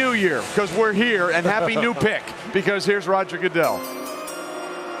 Happy New Year, because we're here, and Happy New Pick, because here's Roger Goodell.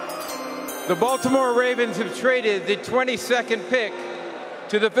 The Baltimore Ravens have traded the 22nd pick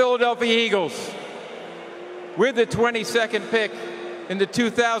to the Philadelphia Eagles. With the 22nd pick in the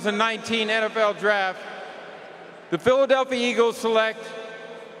 2019 NFL Draft, the Philadelphia Eagles select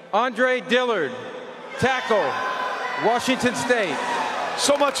Andre Dillard, tackle, Washington State.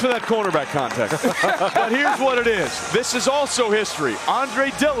 So much for that cornerback context. But here's what it is. This is also history.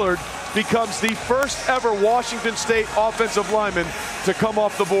 Andre Dillard becomes the first ever Washington State offensive lineman to come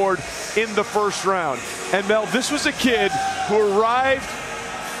off the board in the first round. And Mel, this was a kid who arrived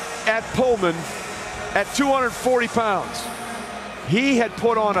at Pullman at 240 pounds. He had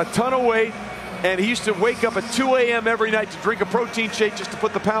put on a ton of weight, and he used to wake up at 2 a.m. every night to drink a protein shake just to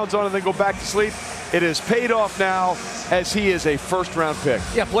put the pounds on and then go back to sleep. It has paid off now as he is a first-round pick.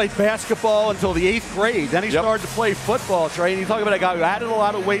 Yeah, played basketball until the 8th grade. Then he started to play football, Trey. And you talk about a guy who added a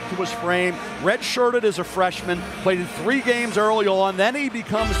lot of weight to his frame, redshirted as a freshman, played in 3 games early on. Then he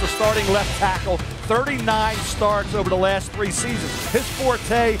becomes the starting left tackle. 39 starts over the last 3 seasons. His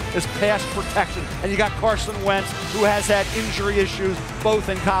forte is pass protection. And you got Carson Wentz, who has had injury issues both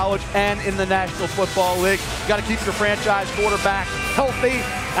in college and in the National Football League. You got to keep your franchise quarterback healthy.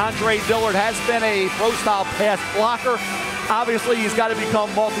 Andre Dillard has been a pro-style pass blocker. Obviously, he's got to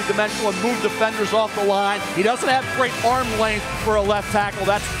become multi-dimensional and move defenders off the line. He doesn't have great arm length for a left tackle.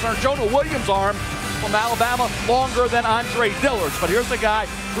 That's concerned. Jonah Williams' arm from Alabama, longer than Andre Dillard's. But here's the guy,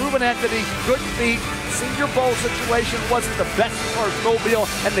 proven entity, good feet. Senior Bowl situation wasn't the best as far as Mobile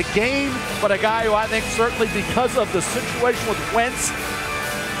and the game, but a guy who I think certainly because of the situation with Wentz,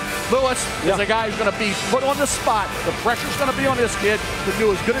 Lewis is a guy who's going to be put on the spot. The pressure's going to be on this kid to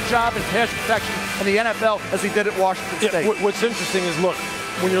do as good a job in pass protection in the NFL as he did at Washington State. What's interesting is, look,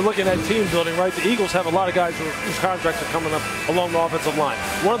 when you're looking at team building, right, the Eagles have a lot of guys whose contracts are coming up along the offensive line.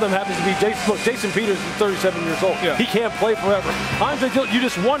 One of them happens to be Jason Peters is 37 years old. Yeah. He can't play forever. Andre Dillard, you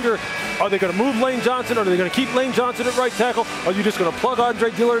just wonder, are they going to move Lane Johnson? Are they going to keep Lane Johnson at right tackle? Are you just going to plug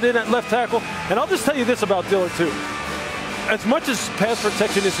Andre Dillard in at left tackle? And I'll just tell you this about Dillard, too. As much as pass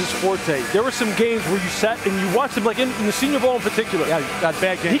protection is his forte, there were some games where you sat and you watched him, like in the Senior Bowl in particular. Yeah, that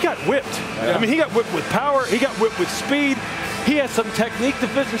bad game. He got whipped. Yeah. I mean, he got whipped with power. He got whipped with speed. He has some technique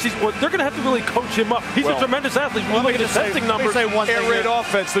deficiencies. Well, they're going to have to really coach him up. He's a tremendous athlete. When you look at his testing numbers. Air raid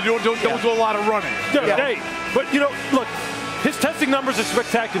offense. They don't do a lot of running. But, you know, look. His testing numbers are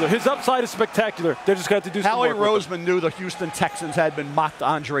spectacular. His upside is spectacular. They just got to do some Howie work. Roseman knew the Houston Texans had been mocked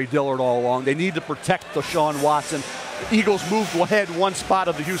Andre Dillard all along. They need to protect Deshaun Watson. The Eagles moved ahead one spot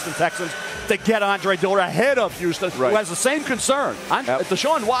of the Houston Texans to get Andre Dillard ahead of Houston, who has the same concern.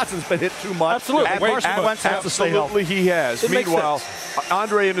 Deshaun Watson's been hit too much. Absolutely. Absolutely he has. Meanwhile,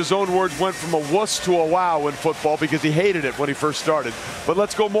 Andre, in his own words, went from a wuss to a wow in football because he hated it when he first started. But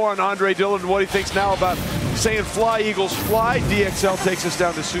let's go more on Andre Dillard and what he thinks now about saying fly, Eagles, fly. DXL takes us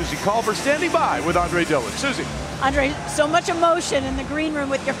down to Susie Culver, standing by with Andre Dillard. Susie. Andre, so much emotion in the green room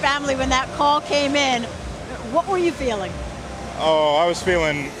with your family when that call came in. What were you feeling? Oh, I was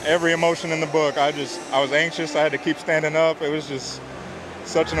feeling every emotion in the book. I was anxious. I had to keep standing up. It was just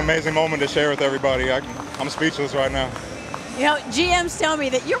such an amazing moment to share with everybody. I'm speechless right now. You know, GMs tell me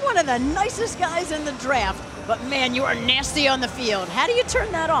that you're one of the nicest guys in the draft, but man, you are nasty on the field. How do you turn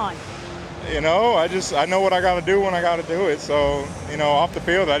that on? You know, I know what I got to do when I got to do it. So, you know, off the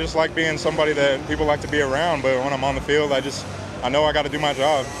field, I just like being somebody that people like to be around. But when I'm on the field, I know I got to do my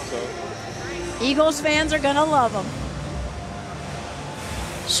job. So. Eagles fans are going to love him.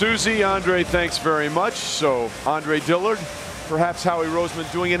 Susie, Andre, thanks very much. So, Andre Dillard, perhaps Howie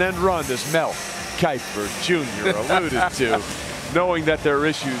Roseman doing an end run, as Mel Kiper Jr. alluded to, knowing that there are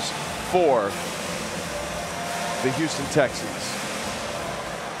issues for the Houston Texans.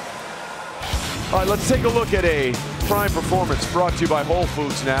 All right, let's take a look at a prime performance brought to you by Whole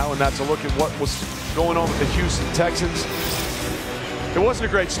Foods now, and that's a look at what was going on with the Houston Texans. It wasn't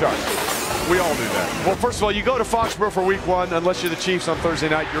a great start. We all knew that. Well, first of all, you go to Foxborough for week one, unless you're the Chiefs on Thursday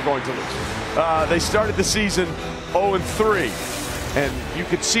night, you're going to lose. They started the season 0-3, and you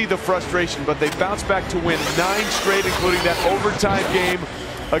could see the frustration, but they bounced back to win 9 straight, including that overtime game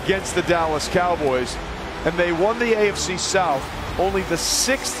against the Dallas Cowboys. And they won the AFC South, only the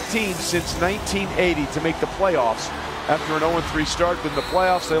 6th team since 1980 to make the playoffs after an 0-3 start. In the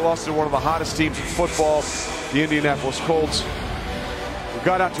playoffs, they lost to one of the hottest teams in football, the Indianapolis Colts.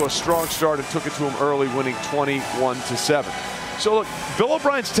 Got out to a strong start and took it to them early, winning 21-7. So look, Bill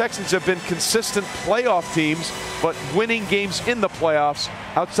O'Brien's Texans have been consistent playoff teams, but winning games in the playoffs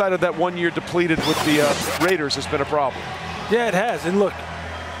outside of that 1 year depleted with the Raiders has been a problem. Yeah, it has. And look,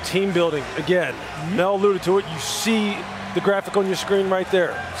 team building, again, Mel alluded to it. You see the graphic on your screen right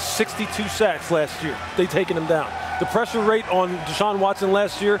there. 62 sacks last year. They've taken him down. The pressure rate on Deshaun Watson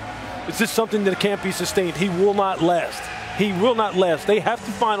last year, is just something that can't be sustained. He will not last. He will not last. They have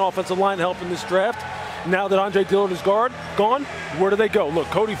to find offensive line help in this draft. Now that Andre Dillard is gone, where do they go? Look,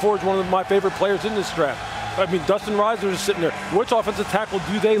 Cody Ford's one of my favorite players in this draft. I mean, Dustin Reisner is sitting there. Which offensive tackle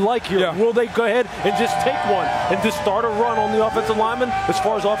do they like here? Yeah. Will they go ahead and just take one and just start a run on the offensive lineman? As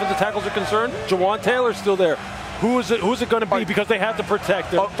far as offensive tackles are concerned, Jawan Taylor's still there. Who's it going to be? Because they have to protect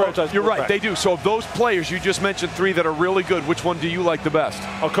their franchise. You're right, they do. So of those players, you just mentioned 3 that are really good. Which one do you like the best?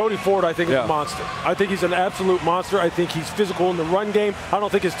 Cody Ford, I think, is a monster. I think he's an absolute monster. I think he's physical in the run game. I don't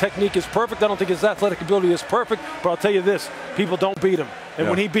think his technique is perfect. I don't think his athletic ability is perfect. But I'll tell you this, people don't beat him. And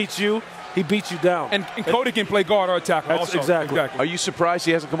when he beats you down. And Cody can play guard or tackle also. Exactly. Are you surprised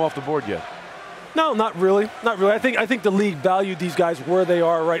he hasn't come off the board yet? No, not really. Not really. I think the league valued these guys where they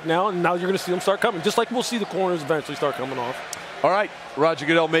are right now, and now you're going to see them start coming, just like we'll see the corners eventually start coming off. All right, Roger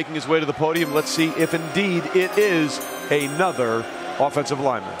Goodell making his way to the podium. Let's see if indeed it is another offensive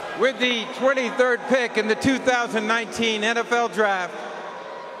lineman. With the 23rd pick in the 2019 NFL Draft,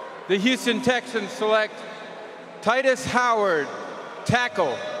 the Houston Texans select Titus Howard,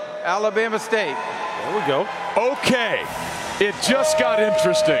 tackle, Alabama State. There we go. Okay. It just got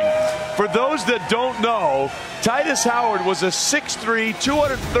interesting. For those that don't know, Titus Howard was a 6'3",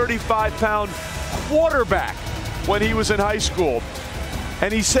 235-pound quarterback when he was in high school.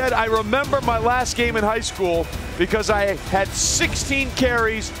 And he said, I remember my last game in high school because I had 16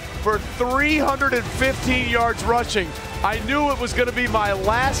 carries for 315 yards rushing. I knew it was going to be my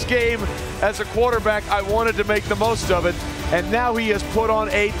last game as a quarterback. I wanted to make the most of it. And now he has put on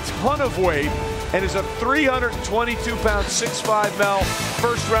a ton of weight and is a 322-pound, 6'5" Mel,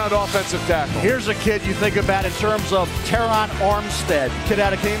 first-round offensive tackle. Here's a kid you think about in terms of Teron Armstead. Kid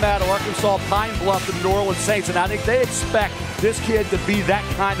came out of Arkansas, Pine Bluff, the New Orleans Saints, and I think they expect this kid to be that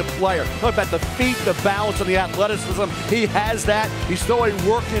kind of player. Look at the feet, the balance, and the athleticism. He has that. He's still a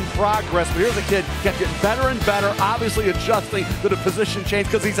work in progress, but here's a kid kept getting better and better, obviously adjusting to the position change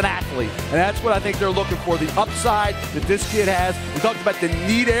because he's an athlete. And that's what I think they're looking for, the upside that this kid has. We talked about the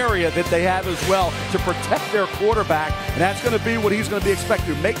need area that they have as well to protect their quarterback, and that's going to be what he's going to be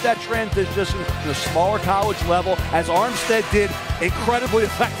expected to make that transition to the smaller college level, as Armstead did incredibly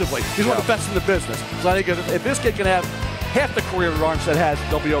effectively. He's one of the best in the business. So I think if this kid can have half the career that Armstead has,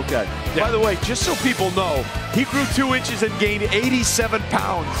 they'll be okay. Yeah. By the way, just so people know, he grew 2 inches and gained 87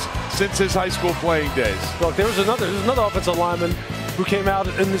 pounds since his high school playing days. Look, there's another offensive lineman who came out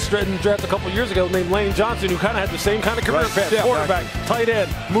in the draft a couple years ago named Lane Johnson, who kind of had the same kind of career path. Yeah, quarterback, tight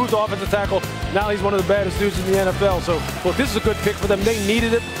end, moved to offensive tackle. Now he's one of the baddest dudes in the NFL. So, look, this is a good pick for them. They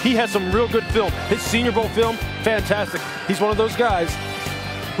needed it. He has some real good film. His Senior Bowl film, fantastic. He's one of those guys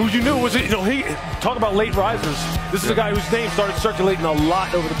who you knew was, he talk about late risers. This is a guy whose name started circulating a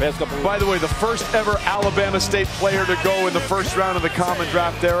lot over the past couple of years. By the way, the first ever Alabama State player to go in the first round of the Common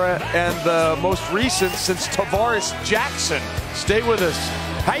Draft era, and the most recent since Tavares Jackson. Stay with us.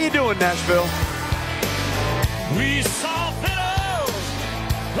 How you doing, Nashville? We saw Pillows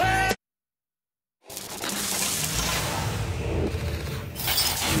play.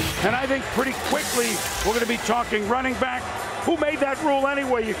 And I think pretty quickly we're going to be talking running back. Who made that rule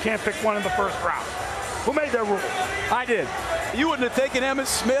anyway? You can't pick one in the first round. Who made that rule? I did. You wouldn't have taken Emmitt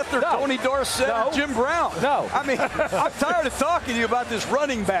Smith or Tony Dorsett or Jim Brown. No. I mean, I'm tired of talking to you about this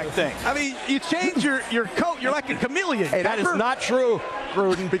running back thing. I mean, you change your coat, you're like a chameleon. Hey, that is not true,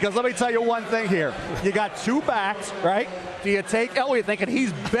 Gruden, because let me tell you one thing here. You got two backs, right? Do you take Elliott thinking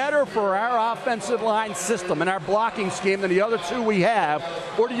he's better for our offensive line system and our blocking scheme than the other two we have,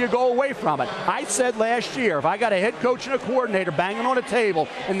 or do you go away from it? I said last year, if I got a head coach and a coordinator banging on a table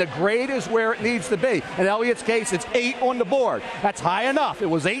and the grade is where it needs to be, in Elliott's case, it's 8 on the board. That's high enough. If it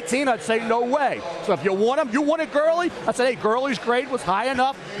was 18, I'd say no way. So if you want him, you wanted Gurley, I said, hey, Gurley's grade was high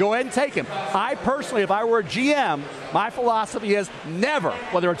enough. Go ahead and take him. I personally, if I were a GM, my philosophy is never,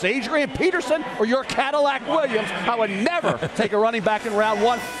 whether it's Adrian Peterson or your Cadillac Williams, I would never take a running back in round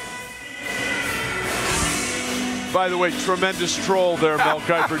 1. By the way, tremendous troll there, Mel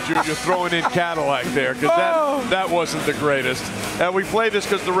Kiper Jr. throwing in Cadillac there, because that wasn't the greatest. And we play this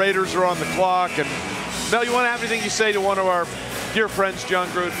because the Raiders are on the clock. And Mel, you want to have anything you say to one of our dear friends, John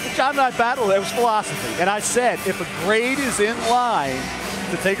Gruden? I'm not battling. That was philosophy. And I said, if a grade is in line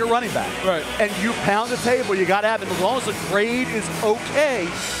to take a running back, right, and you pound the table, you got to have him. As long as the grade is okay,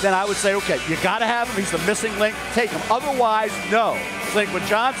 then I would say, okay, you got to have him. He's the missing link. Take him. Otherwise, no. I think when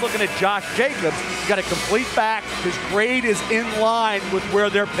John's looking at Josh Jacobs, he's got a complete back. His grade is in line with where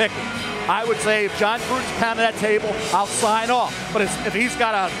they're picking. I would say if John Gruden's pounding that table, I'll sign off. But if he's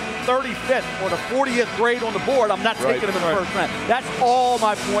got a 35th or the 40th grade on the board, I'm not taking him in the first round. That's all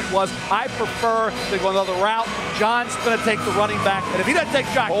my point was. I prefer to go another route. John's going to take the running back. And if he doesn't take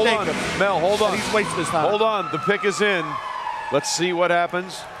Josh Jacobs, Mel, hold on. He's wasting his time. Hold on. The pick is in. Let's see what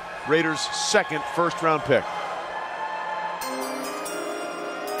happens. Raiders' second first-round pick.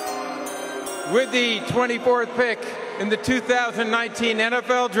 With the 24th pick in the 2019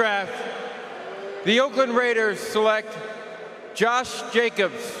 NFL Draft, the Oakland Raiders select Josh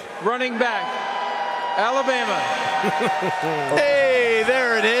Jacobs, running back, Alabama. Hey,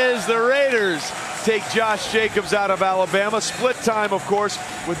 there it is. The Raiders take Josh Jacobs out of Alabama. Split time, of course,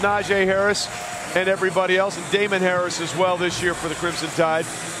 with Najee Harris and everybody else, and Damon Harris as well this year for the Crimson Tide.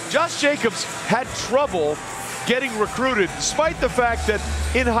 Josh Jacobs had trouble getting recruited, despite the fact that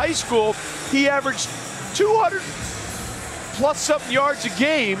in high school he averaged 200 plus something yards a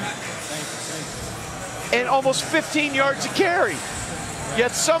game and almost 15 yards a carry.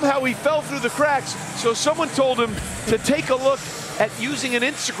 Yet somehow he fell through the cracks. So someone told him to take a look at using an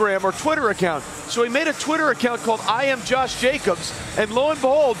Instagram or Twitter account. So he made a Twitter account called I Am Josh Jacobs, and lo and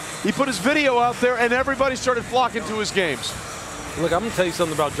behold, he put his video out there and everybody started flocking to his games. Look, I'm going to tell you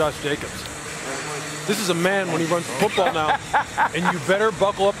something about Josh Jacobs. This is a man when he runs the football now. And you better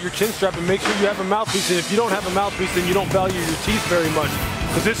buckle up your chin strap and make sure you have a mouthpiece. And if you don't have a mouthpiece, then you don't value your teeth very much.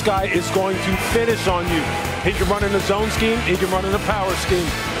 Because this guy is going to finish on you. He can run in a zone scheme. He can run in a power scheme.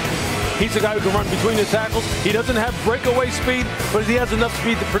 He's a guy who can run between the tackles. He doesn't have breakaway speed, but he has enough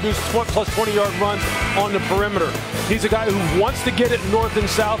speed to produce plus 20-yard runs on the perimeter. He's a guy who wants to get it north and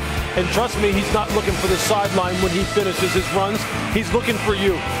south, and trust me, he's not looking for the sideline when he finishes his runs. He's looking for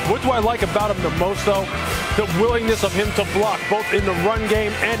you. What do I like about him the most, though? The willingness of him to block, both in the run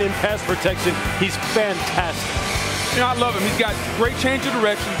game and in pass protection. He's fantastic. You know, I love him. He's got great change of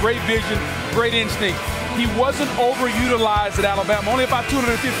direction, great vision, great instinct. He wasn't overutilized at Alabama, only about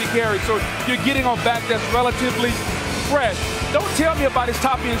 250 carries, so you're getting on back that's relatively fresh. Don't tell me about his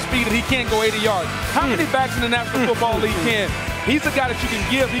top end speed that he can't go 80 yards. How many backs in the National Football League can? He's a guy that you can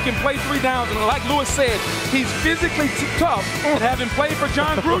give. He can play 3 downs, and like Lewis said, he's physically tough. And having played for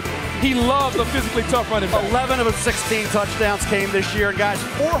John Gruden, he loves a physically tough running back. 11 of his 16 touchdowns came this year, and guys,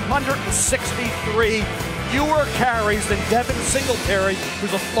 463 fewer carries than Devin Singletary,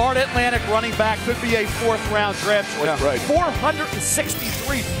 who's a Florida Atlantic running back, could be a 4th-round draft choice. Yeah, right.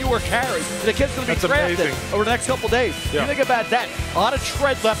 463 fewer carries. The kid's going to be That's drafted amazing. over the next couple days. Yeah. You think about that. A lot of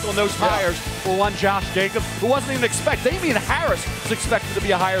tread left on those tires for one Josh Jacobs, who wasn't even expected. Damian Harris was expected to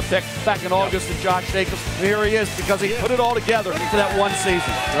be a higher pick back in August than Josh Jacobs. And here he is because he put it all together for that one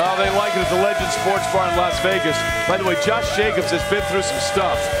season. Well, they like it at the Legend Sports Bar in Las Vegas. By the way, Josh Jacobs has been through some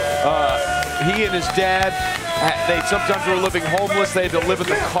stuff. He and his dad, they sometimes were living homeless. They had to live in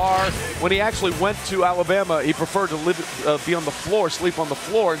the car. When he actually went to Alabama, he preferred to be on the floor, sleep on the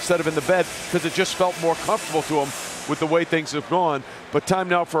floor instead of in the bed because it just felt more comfortable to him with the way things have gone. But time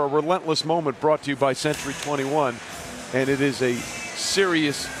now for a relentless moment brought to you by Century 21. And it is a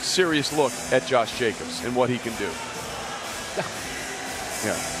serious, serious look at Josh Jacobs and what he can do.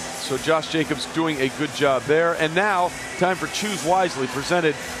 Yeah. So Josh Jacobs doing a good job there. And now, time for Choose Wisely,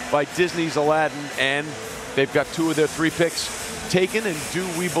 presented by Disney's Aladdin. And they've got 2 of their 3 picks taken. And do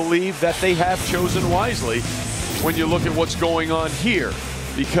we believe that they have chosen wisely when you look at what's going on here?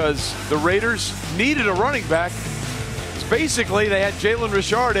 Because the Raiders needed a running back. It's basically, they had Jalen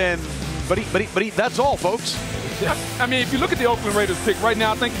Richard, but that's all, folks. I mean, if you look at the Oakland Raiders pick right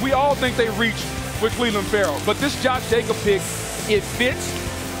now, I think we all think they reached with Clelin Ferrell. But this Josh Jacobs pick, it fits.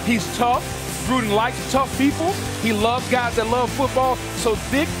 He's tough. Gruden likes tough people. He loves guys that love football. So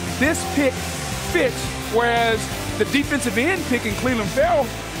this pick fits, whereas the defensive end pick in Clelin Ferrell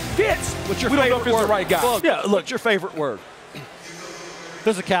fits. What's your we don't know favorite if it's word? the right guy. Look, yeah, look, what's your favorite word?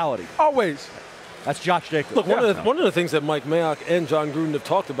 Physicality. Always. That's Josh Jacobs. Look, one of the things that Mike Mayock and John Gruden have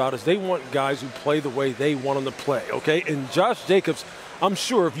talked about is they want guys who play the way they want them to play, okay? And Josh Jacobs, I'm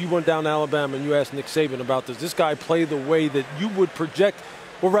sure if you went down to Alabama and you asked Nick Saban about this guy play the way that you would project,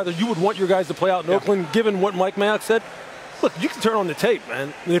 or rather you would want your guys to play out in Oakland, given what Mike Mayock said. Look, you can turn on the tape,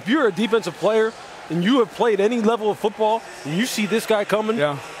 man. And if you're a defensive player and you have played any level of football and you see this guy coming,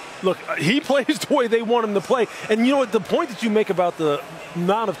 look, he plays the way they want him to play. And you know what, the point that you make about the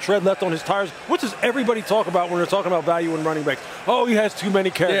amount of tread left on his tires, what does everybody talk about when they're talking about value in running backs? Oh, he has too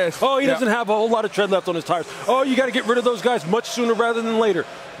many carries. Yes. Oh, he doesn't have a whole lot of tread left on his tires. Oh, you got to get rid of those guys much sooner rather than later.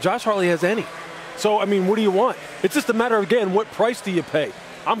 Josh hardly has any. So, I mean, what do you want? It's just a matter of, again, what price do you pay?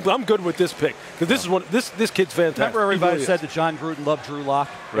 I'm good with this pick because this kid's fantastic. Remember everybody said that John Gruden loved Drew Lock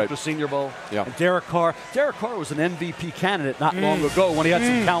at the Senior Bowl? Yeah. And Derek Carr. Derek Carr was an MVP candidate not long ago when he had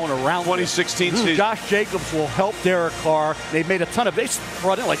some talent around 2016 season. Josh Jacobs will help Derek Carr. They made a ton of, they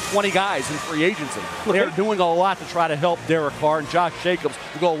brought in like 20 guys in free agency. They're doing a lot to try to help Derek Carr, and Josh Jacobs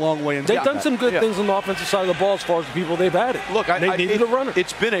will go a long way in They've done some good things on the offensive side of the ball as far as the people they've added. Look, they needed a runner.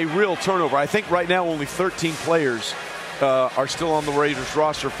 It's been a real turnover. I think right now only 13 players are still on the Raiders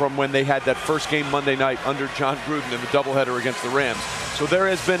roster from when they had that first game Monday night under John Gruden in the doubleheader against the Rams. So there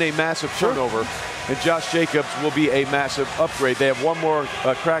has been a massive turnover, and Josh Jacobs will be a massive upgrade. They have one more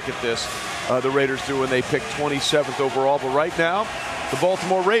crack at this, the Raiders do, when they pick 27th overall. But right now, the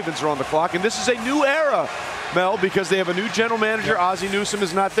Baltimore Ravens are on the clock, and this is a new era, Mel, because they have a new general manager. Ozzie Newsome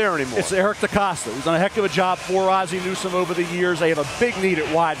is not there anymore. It's Eric DeCosta, who's done a heck of a job for Ozzie Newsome over the years. They have a big need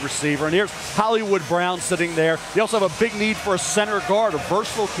at wide receiver, and here's Hollywood Brown sitting there. They also have a big need for a center guard, a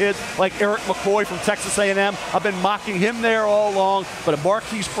versatile kid like Eric McCoy from Texas A&M. I've been mocking him there all along, but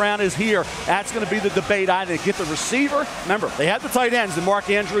Marquise Brown is here. That's going to be the debate. Either get the receiver. Remember, they had the tight ends and Mark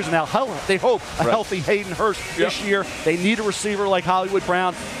Andrews, and now they hope a healthy Hayden Hurst this year. They need a receiver like Hollywood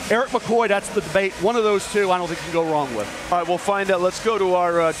Brown. Eric McCoy, that's the debate. One of those two, I don't think you can go wrong with. All right, we'll find out. Let's go to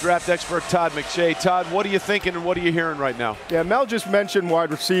our draft expert, Todd McShay. Todd, what are you thinking and what are you hearing right now? Yeah, Mel just mentioned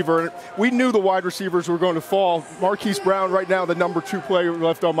wide receiver. We knew the wide receivers were going to fall. Marquise Brown right now, the number 2 player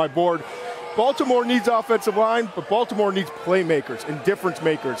left on my board. Baltimore needs offensive line, but Baltimore needs playmakers and difference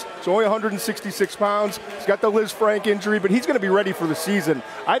makers. So only 166 pounds. He's got the Liz Frank injury, but he's going to be ready for the season.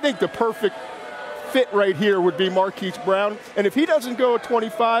 I think the perfect fit right here would be Marquise Brown. And if he doesn't go at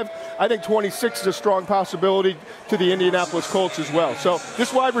 25, I think 26 is a strong possibility to the Indianapolis Colts as well. So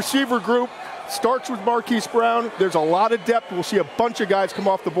this wide receiver group starts with Marquise Brown. There's a lot of depth. We'll see a bunch of guys come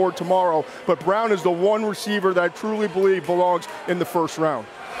off the board tomorrow, but Brown is the one receiver that I truly believe belongs in the first round.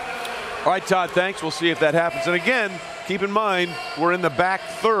 All right, Todd, thanks. We'll see if that happens. And again, keep in mind, we're in the back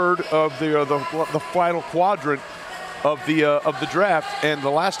third of the final quadrant of the draft, and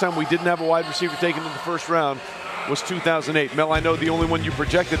the last time we didn't have a wide receiver taken in the first round was 2008. Mel, I know the only one you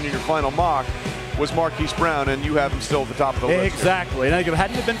projected in your final mock was Marquise Brown, and you have him still at the top of the list. Exactly. And I think if it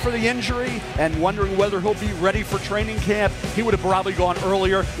hadn't been for the injury and wondering whether he'll be ready for training camp, he would have probably gone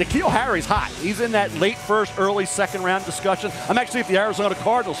earlier. N'Keal Harry's hot. He's in that late first, early second round discussion. I'm actually at the Arizona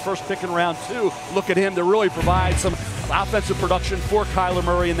Cardinals first pick in round 2. Look at him to really provide some offensive production for Kyler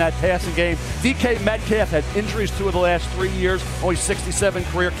Murray in that passing game. DK Metcalf had injuries 2 of the last 3 years, only 67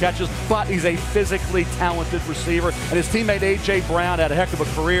 career catches, but he's a physically talented receiver. And his teammate A.J. Brown had a heck of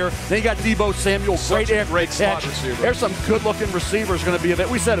a career. Then you got Deebo Samuel, great slot receiver. There's some good-looking receivers going to be of it.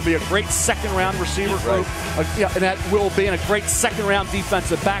 We said it'll be a great second-round receiver group, and that will be in a great second-round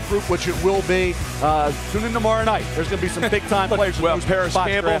defensive back group, which it will be. Tune in tomorrow night. There's going to be some big-time players. Well, Paris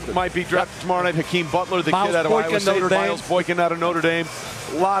Campbell might be drafted tomorrow night. Hakeem Butler, the kid out of Iowa State. Miles Boykin out of Notre Dame.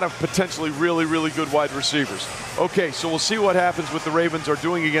 A lot of potentially really, really good wide receivers. Okay, so we'll see what happens with the Ravens are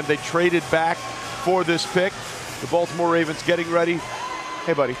doing again. They traded back for this pick. The Baltimore Ravens getting ready.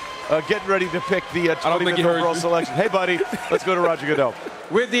 Hey, buddy. Getting ready to pick the 25th overall selection. Hey, buddy. Let's go to Roger Goodell.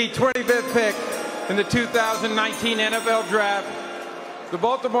 With the 25th pick in the 2019 NFL Draft, the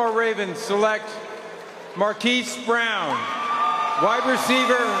Baltimore Ravens select Marquise Brown, wide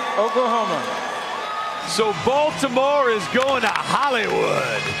receiver, Oklahoma. So Baltimore is going to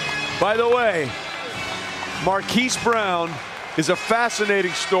Hollywood. By the way, Marquise Brown is a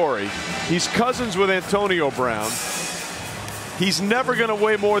fascinating story. He's cousins with Antonio Brown. He's never going to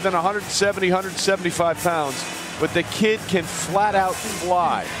weigh more than 170, 175 pounds, but the kid can flat out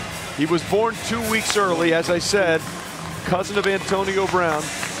fly. He was born 2 weeks early, as I said, cousin of Antonio Brown.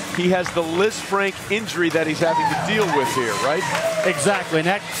 He has the Liz Frank injury that he's having to deal with here, right? Exactly, and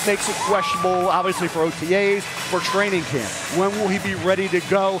that makes it questionable, obviously, for OTAs, for training camp. When will he be ready to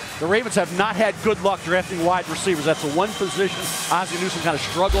go? The Ravens have not had good luck drafting wide receivers. That's the one position Ozzie Newsome kind of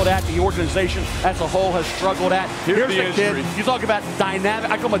struggled at. The organization as a whole has struggled at. Here's the kid. You talk about dynamic.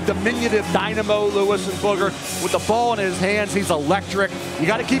 I call him a diminutive dynamo, Lewis and Booger. With the ball in his hands, he's electric. You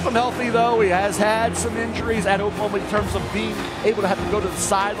got to keep him healthy, though. He has had some injuries at Oklahoma in terms of being able to have to go to the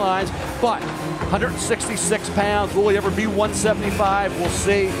sidelines. But 166 pounds, will he ever be 175? We'll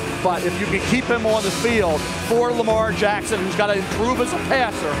see. But if you can keep him on the field for Lamar Jackson, who's got to improve as a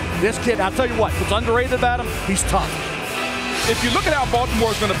passer, this kid, I'll tell you what, what's underrated about him, he's tough. If you look at how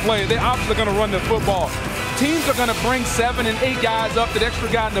Baltimore's going to play, they're obviously going to run the football. Teams are going to bring 7 and 8 guys up, that extra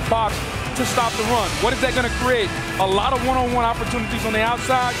guy in the box, to stop the run. What is that going to create? A lot of one-on-one opportunities on the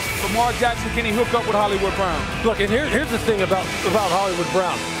outside. Lamar Jackson, can he hook up with Hollywood Brown? Look, and here's the thing about Hollywood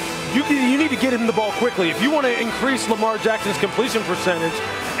Brown. You need to get him the ball quickly. If you want to increase Lamar Jackson's completion percentage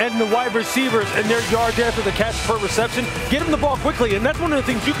and the wide receivers and their yards after the catch per reception, get him the ball quickly, and that's one of the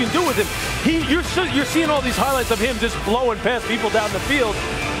things you can do with him. You're seeing all these highlights of him just blowing past people down the field.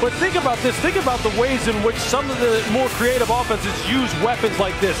 But think about this. Think about the ways in which some of the more creative offenses use weapons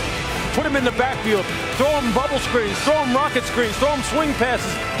like this. Put him in the backfield, throw him bubble screens, throw him rocket screens, throw him swing passes,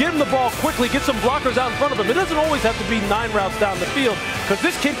 get him the ball quickly, get some blockers out in front of him. It doesn't always have to be 9 routes down the field, because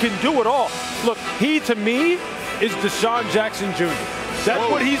this kid can do it all. Look, he, to me, is Deshaun Jackson Jr. That's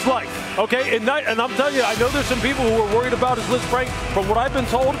what he's like, okay? And I'm telling you, I know there's some people who are worried about his Liz Frank. From what I've been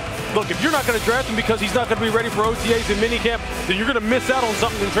told, look, if you're not going to draft him because he's not going to be ready for OTAs and minicamp, then you're going to miss out on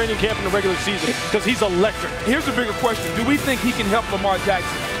something in training camp in the regular season, because he's electric. Here's the bigger question. Do we think he can help Lamar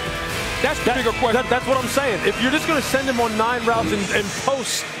Jackson? That's the bigger question. That's what I'm saying. If you're just going to send him on 9 routes and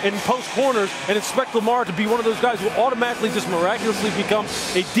post corners and expect Lamar to be one of those guys who automatically just miraculously become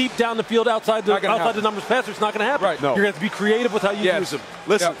a deep down the field outside the numbers passer, it's not going to happen. Right. No. You're going to have to be creative with how you use him.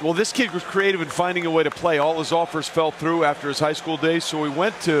 Listen, well, this kid was creative in finding a way to play. All his offers fell through after his high school days, so he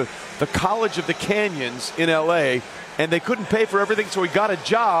went to the College of the Canyons in L.A., and they couldn't pay for everything, so he got a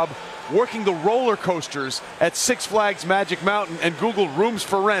job working the roller coasters at Six Flags Magic Mountain, and Googled rooms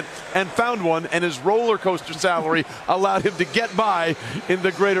for rent and found one, and his roller coaster salary allowed him to get by in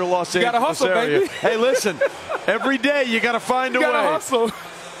the greater Los Angeles hustle, area. baby. Hey, listen, every day you got to find a way. You got to hustle.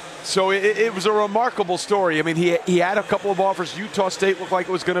 So it was a remarkable story. I mean, he had a couple of offers. Utah State looked like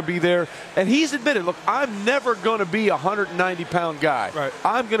it was going to be there. And he's admitted, look, I'm never going to be a 190-pound guy. Right.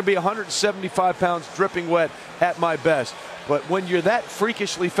 I'm going to be 175 pounds dripping wet at my best. But when you're that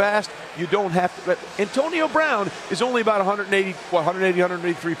freakishly fast, you don't have to. Antonio Brown is only about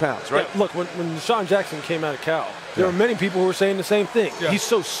 183 pounds, right? Yeah, look, when Deshaun Jackson came out of Cal, there were many people who were saying the same thing. Yeah. He's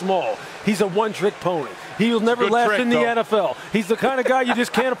so small. He's a one-trick pony. He'll never last in the NFL. He's the kind of guy you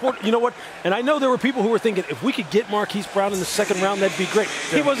just can't afford. You know what? And I know there were people who were thinking, if we could get Marquise Brown in the second round, that'd be great.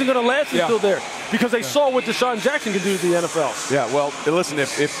 Yeah. He wasn't going to last until there because they saw what Deshaun Jackson could do to the NFL. Yeah, well, listen,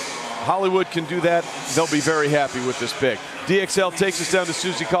 if Hollywood can do that, they'll be very happy with this pick. DXL takes us down to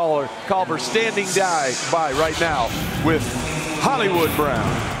Suzy Colbert, standing by right now with Hollywood Brown.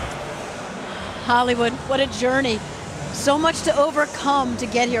 Hollywood, what a journey. So much to overcome to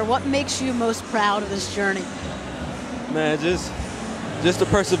get here. What makes you most proud of this journey? Man, just the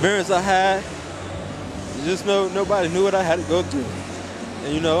perseverance I had. Just nobody knew what I had to go through.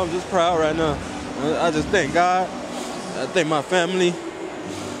 And, you know, I'm just proud right now. I just thank God. I thank my family.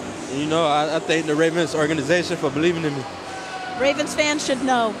 And, you know, I thank the Ravens organization for believing in me. Ravens fans should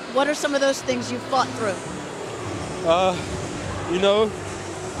know. What are some of those things you fought through? You know,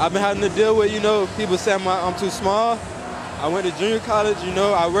 I've been having to deal with, you know, people saying I'm too small. I went to junior college, you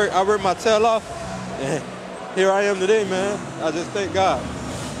know, I worked my tail off, and here I am today, man. I just thank God.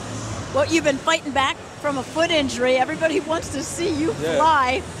 Well, you've been fighting back from a foot injury. Everybody wants to see you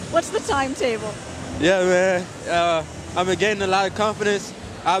fly. What's the timetable? Yeah, man. I've been gaining a lot of confidence.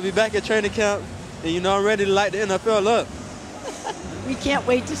 I'll be back at training camp, and, you know, I'm ready to light the NFL up. We can't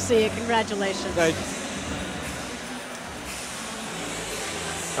wait to see it. Congratulations. Thank you.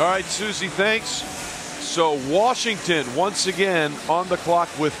 All right, Suzy, thanks. So Washington once again on the clock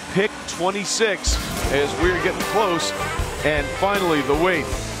with pick 26 as we're getting close. And finally, the wait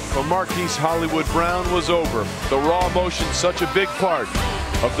for Marquise Hollywood Brown was over. The raw emotion, such a big part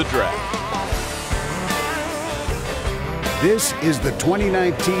of the draft. This is the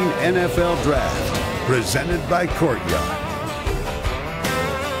 2019 NFL Draft, presented by Courtyard.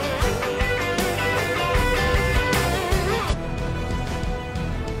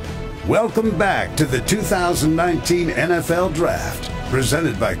 Welcome back to the 2019 NFL Draft,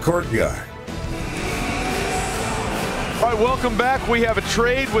 presented by Courtyard. All right, welcome back. We have a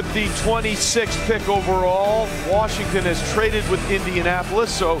trade with the 26th pick overall. Washington has traded with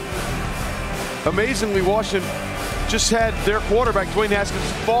Indianapolis, so amazingly, Washington just had their quarterback, Dwayne Haskins,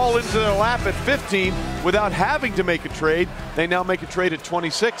 fall into their lap at 15 without having to make a trade. They now make a trade at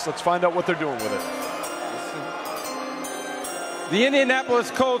 26. Let's find out what they're doing with it. The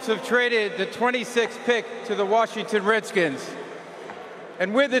Indianapolis Colts have traded the 26th pick to the Washington Redskins.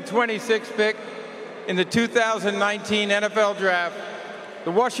 And with the 26th pick in the 2019 NFL Draft,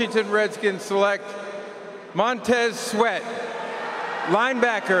 the Washington Redskins select Montez Sweat,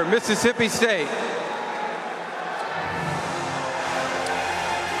 linebacker, Mississippi State.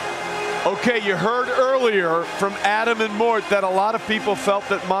 Okay, you heard earlier from Adam and Mort that a lot of people felt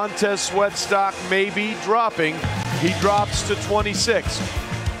that Montez Sweat stock may be dropping. He drops to 26.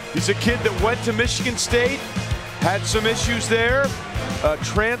 He's a kid that went to Michigan State, had some issues there,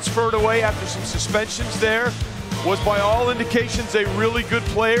 transferred away after some suspensions there, was by all indications a really good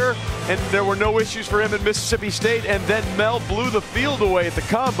player, and there were no issues for him at Mississippi State. And then Mel blew the field away at the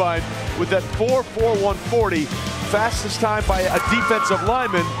combine with that 4.41 40, fastest time by a defensive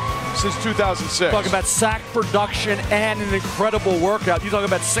lineman since 2006. Talking about sack production and an incredible workout. You talk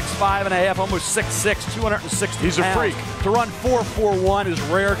about 6'5.5", almost 6'6", 260 He's a freak. To run 4.41 is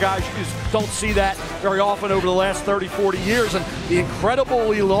rare, guys. You just don't see that very often over the last 30, 40 years. And the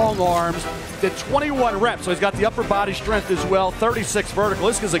incredibly long arms, did 21 reps, so he's got the upper body strength as well, 36 vertical.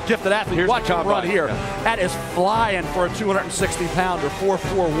 This is a gifted athlete. Here's Watch him run here. Yeah. That is flying for a 260-pounder,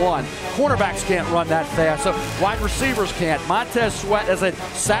 4.41. Cornerbacks can't run that fast, so wide receivers can't. Montez Sweat has a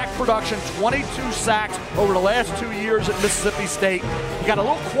sack production, 22 sacks over the last 2 years at Mississippi State. He got a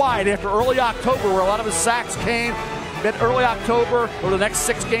little quiet after early October where a lot of his sacks came. Mid-early October, over the next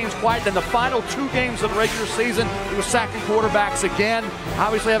 6 games quiet. Then the final 2 games of the regular season, he was sacking quarterbacks again.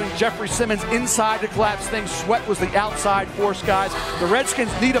 Obviously having Jeffrey Simmons inside to collapse things. Sweat was the outside force, guys. The Redskins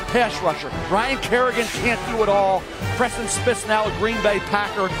need a pass rusher. Ryan Kerrigan can't do it all. Preston Smith now a Green Bay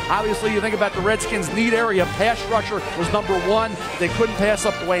Packer. Obviously, you think about the Redskins' need area. Pass rusher was #1. They couldn't pass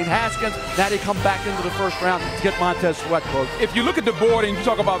up Dwayne Haskins. Now they come back into the first round to get Montez Sweat. If you look at the board and you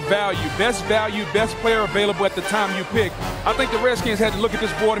talk about value, best player available at the time you pick, I think the Redskins had to look at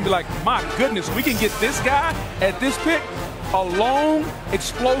this board and be like, my goodness, we can get this guy at this pick. a long,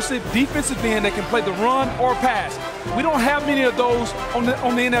 explosive defensive end that can play the run or pass. We don't have many of those on the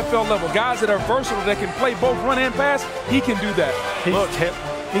NFL level. Guys that are versatile, that can play both run and pass, he can do that.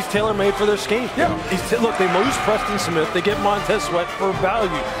 He's tailor-made for their scheme. Yeah. Look, they lose Preston Smith. They get Montez Sweat for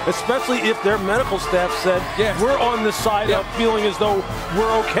value, especially if their medical staff said, we're on the side of feeling as though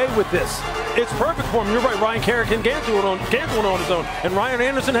we're okay with this. It's perfect for him. You're right, Ryan Kerrigan can't do it on his own. And Ryan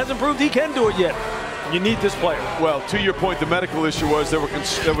Anderson hasn't proved he can do it yet. You need this player. Well, to your point, the medical issue was there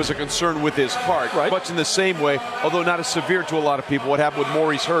was a concern with his heart, much in the same way, although not as severe to a lot of people, what happened with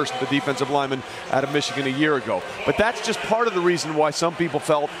Maurice Hurst, the defensive lineman out of Michigan a year ago. But that's just part of the reason why some people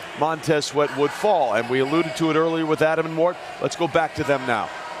felt Montez Sweat would fall, and we alluded to it earlier with Adam and Mort. Let's go back to them now.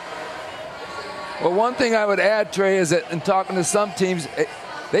 Well, one thing I would add, Trey, is that in talking to some teams,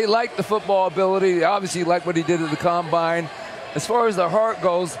 they like the football ability. They obviously like what he did at the Combine. As far as the heart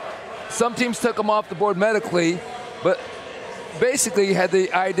goes, some teams took him off the board medically, but basically had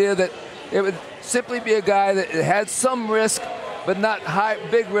the idea that it would simply be a guy that had some risk, but not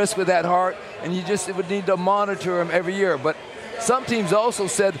big risk with that heart, and you just would need to monitor him every year. But some teams also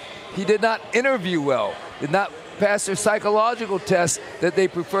said he did not interview well, did not pass their psychological test that they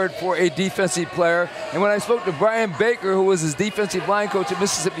preferred for a defensive player. And when I spoke to Brian Baker, who was his defensive line coach at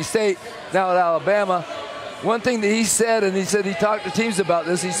Mississippi State, now at Alabama, one thing that he said, and he said he talked to teams about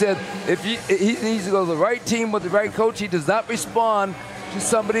this, he said if he needs to go to the right team with the right coach, he does not respond to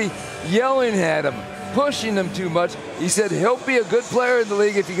somebody yelling at him, pushing him too much. He said he'll be a good player in the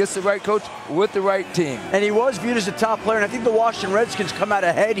league if he gets the right coach with the right team. And he was viewed as a top player, and I think the Washington Redskins come out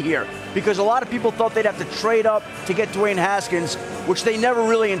ahead here because a lot of people thought they'd have to trade up to get Dwayne Haskins, which they never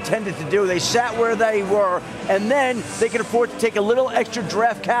really intended to do. They sat where they were, and then they can afford to take a little extra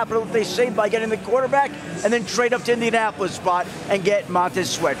draft capital that they saved by getting the quarterback and then trade up to Indianapolis spot and get Montez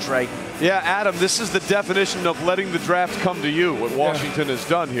Sweat, Trey. Yeah, Adam, this is the definition of letting the draft come to you, what Washington has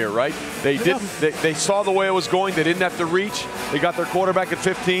done here, right? They didn't. They saw the way it was going. They didn't have to reach. They got their quarterback at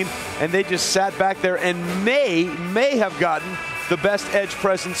 15, and they just sat back there and may have gotten the best edge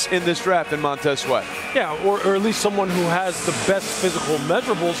presence in this draft in Montez Sweat. Yeah, or at least someone who has the best physical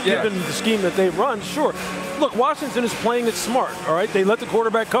measurables given the scheme that they run, sure. Look, Washington is playing it smart, all right? They let the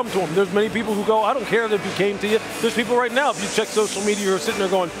quarterback come to them. There's many people who go, I don't care if he came to you. There's people right now, if you check social media, who are sitting there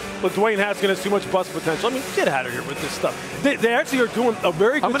going, look, Dwayne Haskins has too much bust potential. I mean, get out of here with this stuff. They actually are doing a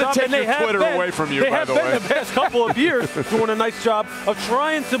very good job. I'm going to take your Twitter away from you, by the way. They have been the past couple of years doing a nice job of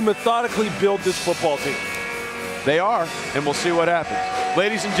trying to methodically build this football team. They are, and we'll see what happens.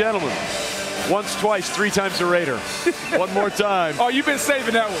 Ladies and gentlemen, once, twice, three times a Raider. One more time. Oh, you've been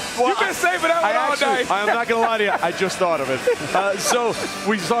saving that one. Well, you've been saving that one all day. I'm not going to lie to you. I just thought of it. So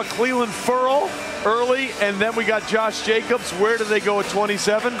we saw Cleveland Furl early, and then we got Josh Jacobs. Where do they go at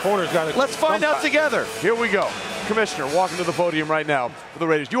 27? Corner's got it. Let's find out together. Here we go. Commissioner walking to the podium right now for the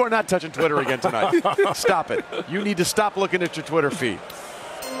Raiders. You are not touching Twitter again tonight. Stop it. You need to stop looking at your Twitter feed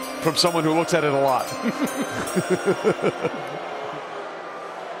from someone who looks at it a lot.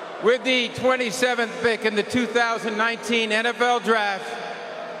 With the 27th pick in the 2019 NFL Draft,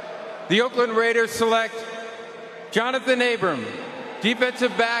 the Oakland Raiders select Jonathan Abram,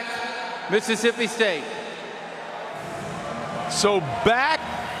 defensive back, Mississippi State. So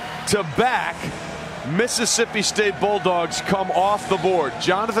back-to-back Mississippi State Bulldogs come off the board.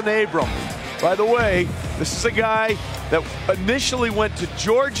 Jonathan Abram, by the way, this is a guy that initially went to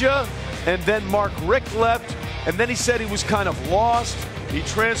Georgia, and then Mark Richt left, and then he said he was kind of lost. He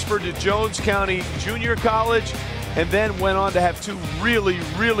transferred to Jones County Junior College and then went on to have two really,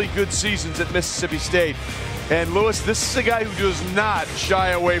 really good seasons at Mississippi State. And Lewis, this is a guy who does not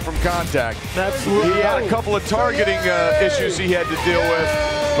shy away from contact. Absolutely. He had a couple of targeting issues he had to deal with,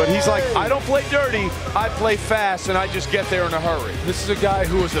 but he's like, I don't play dirty, I play fast, and I just get there in a hurry. This is a guy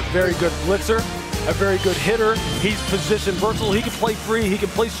who is a very good blitzer, a very good hitter. He's position versatile. He can play free. He can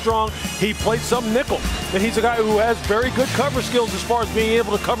play strong. He plays some nickel. And he's a guy who has very good cover skills as far as being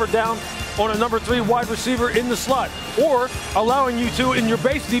able to cover down on a number 3 wide receiver in the slot, or allowing you to, in your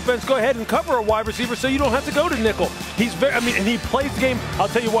base defense, go ahead and cover a wide receiver so you don't have to go to nickel. He's very, and he plays the game. I'll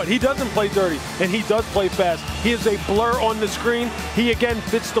tell you what, he doesn't play dirty, and he does play fast. He is a blur on the screen. He, again,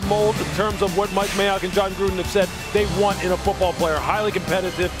 fits the mold in terms of what Mike Mayock and John Gruden have said they want in a football player. Highly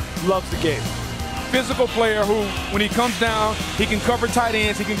competitive, loves the game. Physical player who, when he comes down, he can cover tight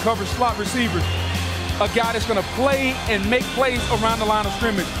ends, he can cover slot receivers. A guy that's going to play and make plays around the line of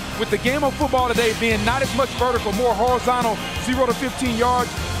scrimmage. With the game of football today being not as much vertical, more horizontal, 0 to 15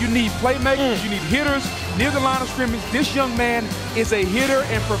 yards, you need playmakers, you need hitters near the line of scrimmage. This young man is a hitter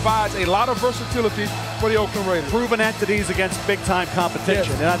and provides a lot of versatility for the Oakland Raiders. Proven entities against big-time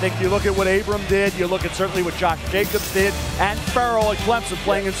competition. Yes. And I think you look at what Abram did, you look at certainly what Josh Jacobs did, and Farrell at Clemson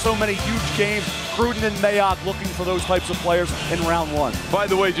playing in so many huge games. Cruden and Mayock looking for those types of players in round one. By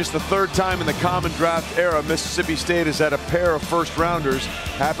the way, just the third time in the common draft era, Mississippi State has had a pair of first-rounders.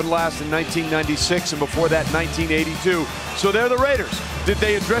 Happened last in 1996 and before that 1982. So they're the Raiders. Did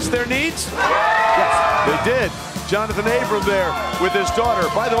they address their needs? Yes, they did. Jonathan Abram there with his daughter.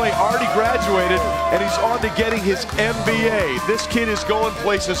 By the way, already graduated, and he's on to getting his MBA. This kid is going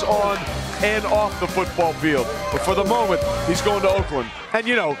places on and off the football field. But for the moment, he's going to Oakland. And,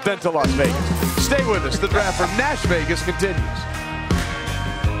 you know, then to Las Vegas. Stay with us. The draft from Nash Vegas continues.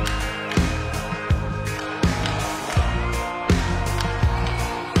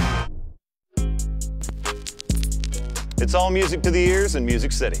 It's all music to the ears in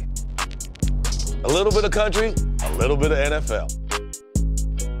Music City. A little bit of country, a little bit of NFL.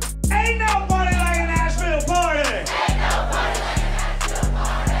 Ain't nobody like a Nashville party! Ain't nobody like a Nashville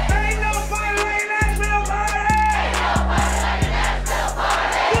party! Ain't nobody like a Nashville party! Ain't nobody like a Nashville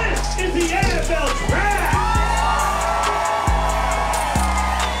party! This is the NFL Draft!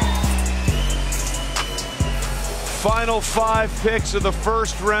 Final 5 picks of the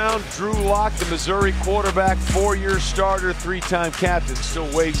first round. Drew Lock, the Missouri quarterback, 4-year starter, 3-time captain, still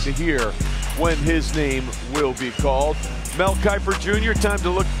waiting to hear when his name will be called. Mel Kiper Jr., time to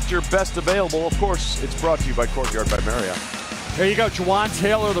look at your best available. Of course, it's brought to you by Courtyard by Marriott. There you go, Jawan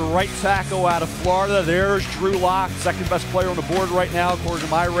Taylor, the right tackle out of Florida. There's Drew Lock, second best player on the board right now, according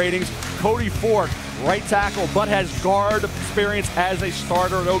to my ratings. Cody Ford, right tackle, but has guard experience as a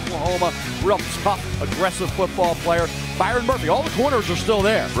starter at Oklahoma. Real tough, aggressive football player. Byron Murphy, all the corners are still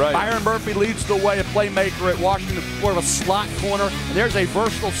there. Right. Byron Murphy leads the way, a playmaker at Washington, more of a slot corner. And there's a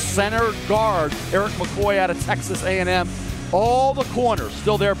versatile center guard, Eric McCoy out of Texas A&M. All the corners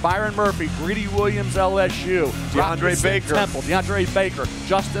still there. Byron Murphy, Greedy Williams, LSU. DeAndre Baker. Temple, DeAndre Baker,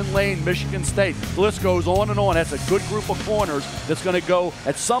 Justin Lane, Michigan State. The list goes on and on. That's a good group of corners that's going to go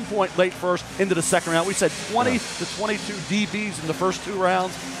at some point late first into the second round. We said 20 to 22 DBs in the first 2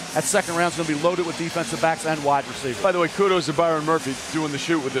 rounds. That second round's going to be loaded with defensive backs and wide receivers. By the way, kudos to Byron Murphy doing the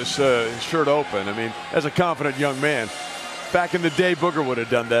shoot with his shirt open. I mean, as a confident young man. Back in the day, Booger would have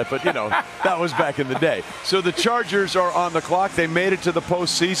done that, but, you know, that was back in the day. So the Chargers are on the clock. They made it to the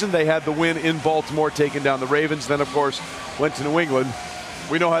postseason. They had the win in Baltimore, taking down the Ravens. Then, of course, went to New England.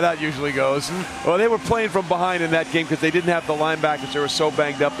 We know how that usually goes. Well, they were playing from behind in that game because they didn't have the linebackers. They were so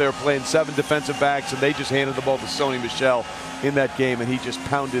banged up. They were playing 7 defensive backs, and they just handed the ball to Sony Michel in that game, and he just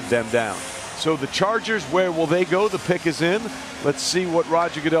pounded them down. So the Chargers, where will they go? The pick is in. Let's see what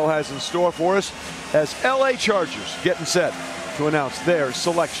Roger Goodell has in store for us as LA Chargers getting set to announce their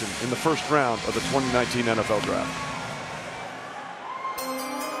selection in the first round of the 2019 NFL Draft.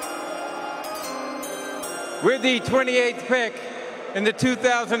 With the 28th pick in the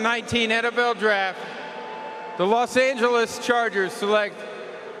 2019 NFL Draft, the Los Angeles Chargers select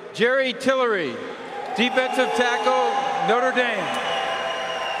Jerry Tillery, defensive tackle, Notre Dame.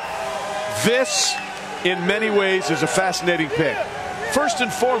 This, in many ways, is a fascinating pick. First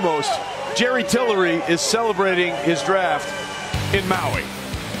and foremost, Jerry Tillery is celebrating his draft in Maui.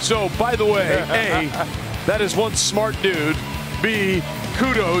 So, by the way, A, that is one smart dude. B,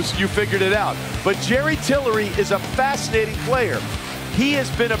 kudos, you figured it out. But Jerry Tillery is a fascinating player. He has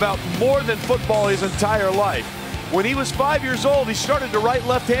been about more than football his entire life. When he was 5 years old, he started to write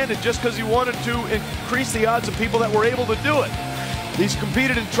left-handed just because he wanted to increase the odds of people that were able to do it. He's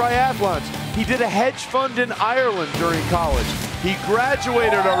competed in triathlons. He did a hedge fund in Ireland during college. He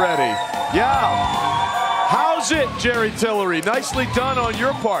graduated already. Yeah. How's it, Jerry Tillery? Nicely done on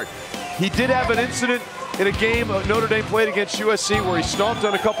your part. He did have an incident in a game Notre Dame played against USC where he stomped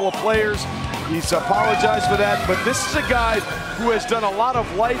on a couple of players. He's apologized for that, but this is a guy who has done a lot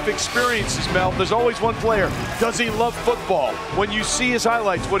of life experiences, Mel. There's always one player. Does he love football? When you see his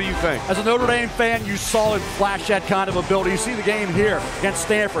highlights, what do you think? As a Notre Dame fan, you saw him flash that kind of ability. You see the game here against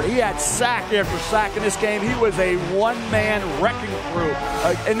Stanford. He had sack after sack in this game. He was a one-man wrecking crew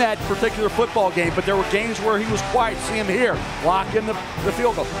in that particular football game, but there were games where he was quiet. See him here, lock in the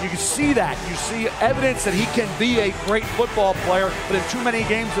field goal. You can see that. You see evidence that he can be a great football player, but in too many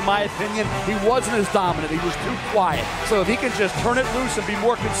games, in my opinion, he wasn't as dominant. He was too quiet. So if he can just turn it loose and be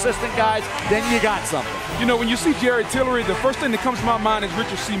more consistent, guys, then you got something. You know, when you see Jerry Tillery, the first thing that comes to my mind is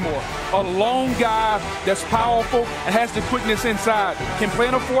Richard Seymour. A lone guy that's powerful and has the quickness inside. Can play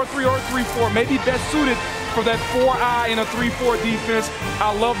in a 4-3 or a 3-4, maybe best suited for that 4-eye in a 3-4 defense.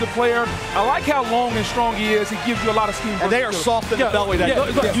 I love the player. I like how long and strong he is. He gives you a lot of steam. And they are soft in the belly.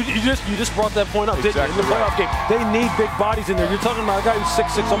 Look, you just brought that point up, didn't you? In the playoff game, they need big bodies in there. You're talking about a guy who's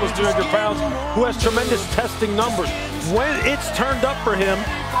 6'6", almost 300 pounds, who has tremendous testing numbers. When it's turned up for him,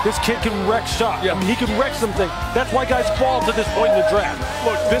 this kid can wreck shot. I mean, he can wreck something. That's why guys fall to this point in the draft.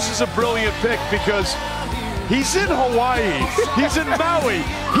 Look, this is a brilliant pick because he's in Hawaii. He's in Maui.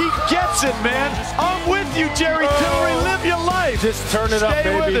 He gets it, man. I'm with you, Jerry Tillery. Live your life. Just turn it up,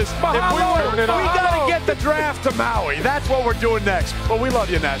 baby. Stay with us. We got to get the draft to Maui. That's what we're doing next. But we love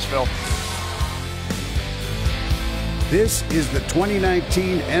you, Nashville. This is the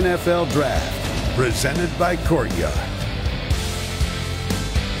 2019 NFL Draft, presented by Courtyard.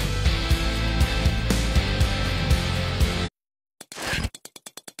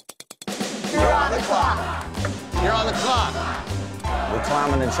 You're on the clock. You're on the clock. We're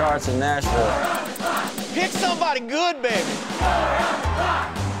climbing the charts in Nashville. Pick somebody good, baby.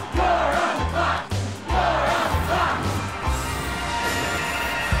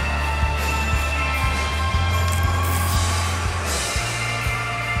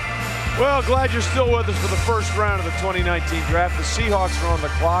 Well, glad you're still with us for the first round of the 2019 draft. The Seahawks are on the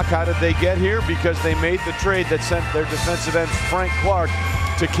clock. How did they get here? Because they made the trade that sent their defensive end Frank Clark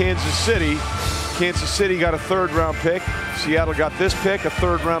to Kansas City. Kansas City got a third-round pick. Seattle got this pick, a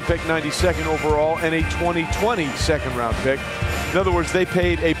third-round pick, 92nd overall, and a 2020 second-round pick. In other words, they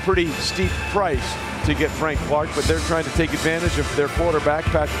paid a pretty steep price to get Frank Clark, but they're trying to take advantage of their quarterback,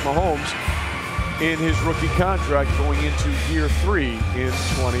 Patrick Mahomes, in his rookie contract going into year 3 in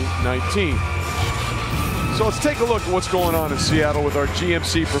 2019. So let's take a look at what's going on in Seattle with our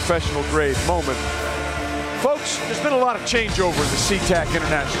GMC professional grade moment. Folks, there's been a lot of changeover at the SeaTac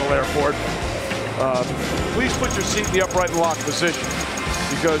International Airport. Please put your seat in the upright and locked position,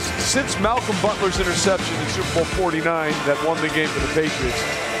 because since Malcolm Butler's interception in Super Bowl 49 that won the game for the Patriots,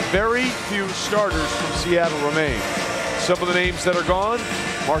 very few starters from Seattle remain. Some of the names that are gone: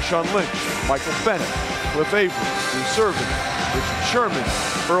 Marshawn Lynch, Michael Bennett, Cliff Avery, Bruce Irvin, Richard Sherman,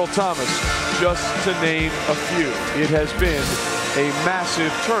 Earl Thomas, just to name a few. It has been a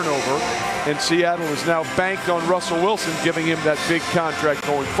massive turnover, and Seattle is now banked on Russell Wilson, giving him that big contract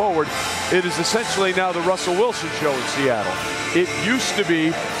going forward. It is essentially now the Russell Wilson show in Seattle. It used to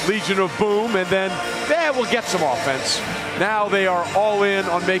be Legion of Boom, and then, we'll get some offense. Now they are all in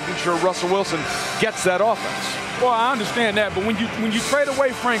on making sure Russell Wilson gets that offense. Well, I understand that, but when you trade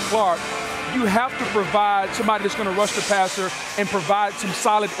away Frank Clark, you have to provide somebody that's going to rush the passer and provide some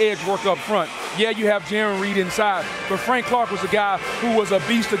solid edge work up front. Yeah, you have Jaron Reed inside, but Frank Clark was a guy who was a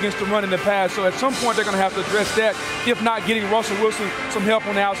beast against the run in the pass. So at some point, they're going to have to address that, if not getting Russell Wilson some help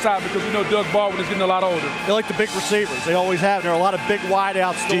on the outside, because we know Doug Baldwin is getting a lot older. They like the big receivers. They always have. There are a lot of big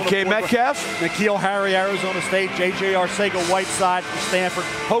wideouts. DK Metcalf, N'Keal Harry, Arizona State, J.J. Arcega-Whiteside from Stanford.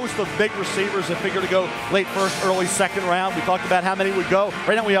 Host of big receivers that figure to go late first, early second round. We talked about how many would go.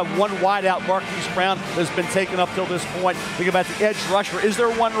 Right now we have one wideout, Marquise Brown, that's been taken up till this point. Think about the edge rusher. Is there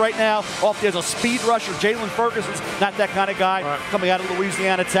one right now? There's a speed rusher. Jalen Ferguson's not that kind of guy, coming out of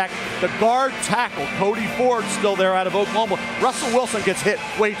Louisiana Tech. The guard tackle, Cody Ford, still there out of Oklahoma. Russell Wilson gets hit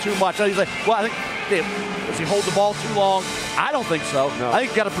way too much. He's like, well, I think, does he hold the ball too long? I don't think so. No. I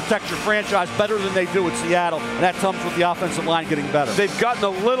think you got to protect your franchise better than they do at Seattle, and that comes with the offensive line getting better. They've gotten a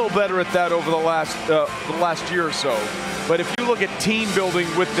little better at that over the last year or so. But if you look at team building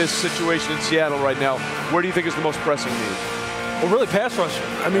with this situation in Seattle right now, where do you think is the most pressing need? Well, really, pass rusher.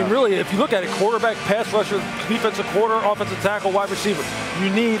 I mean, really, if you look at it, quarterback, pass rusher, defensive quarter, offensive tackle, wide receiver.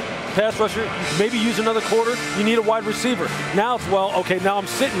 You need pass rusher. Maybe use another quarter. You need a wide receiver. Now it's, well, okay, now I'm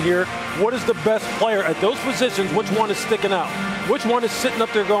sitting here. What is the best player at those positions? Which one is sticking out? Which one is sitting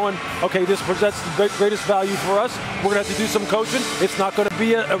up there going, okay, this presents the greatest value for us. We're going to have to do some coaching. It's not going to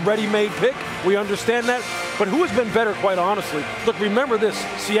be a ready-made pick. We understand that. But who has been better, quite honestly? Look, remember this.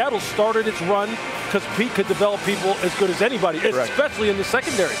 Seattle started its run because Pete could develop people as good as anybody, especially in the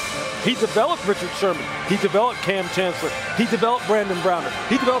secondary. He developed Richard Sherman. He developed Cam Chancellor. He developed Brandon Browner.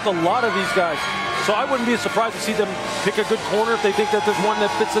 He developed a lot of these guys. So I wouldn't be surprised to see them pick a good corner if they think that there's one that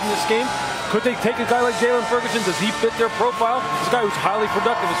fits in this game. Could they take a guy like Jalen Ferguson? Does he fit their profile? He's a guy who's highly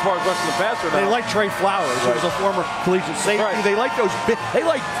productive as far as rushing the passer. They like Trey Flowers, who was a former collegiate safety. They like those. They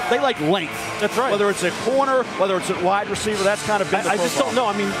like length. That's right. Whether it's a corner, whether it's a wide receiver, that's kind of been the profile. I just don't know.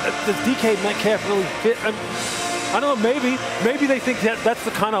 I mean, does DK Metcalf really fit? I don't know, maybe they think that that's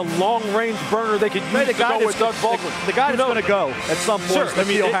the kind of long-range burner they could use to go with Doug Baldwin. The guy that's going to go at some point is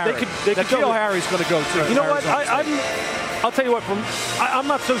N'Keal Harry. N'Keal Harry's going to go too. You know what? I'll tell you what. I'm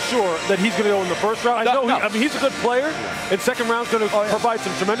not so sure that he's going to go in the first round. I mean, he's a good player, and second round's going to provide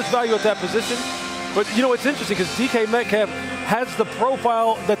some tremendous value at that position. But, you know, it's interesting because DK Metcalf has the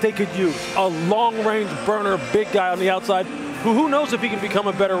profile that they could use. A long-range burner, big guy on the outside. Who knows if he can become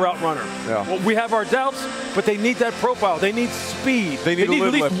a better route runner? Yeah. Well, we have our doubts, but they need that profile. They need speed. They need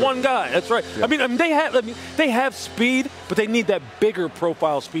at least one guy. That's right. Yeah. I mean, they have speed, but they need that bigger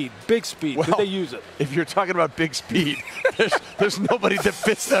profile speed, big speed. Well, Could they use it? If you're talking about big speed, there's nobody that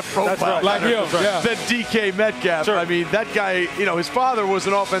fits that profile. That's right. Like him, yeah. Than DK Metcalf. Sure. I mean, that guy, you know, his father was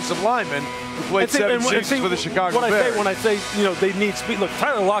an offensive lineman who played 7 seasons for the Chicago Bears. When I say, you know, they need speed, look,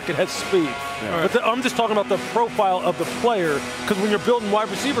 Tyler Lockett has speed. Yeah. But I'm just talking about the profile of the player, because when you're building wide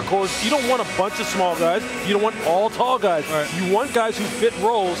receiver cores, you don't want a bunch of small guys. You don't want all tall guys. Right. You want guys who fit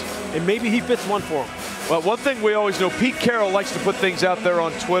roles, and maybe he fits one for him. Well, one thing we always know, Pete Carroll likes to put things out there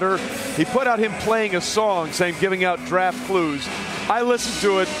on Twitter. He put out him playing a song saying, giving out draft clues. I listened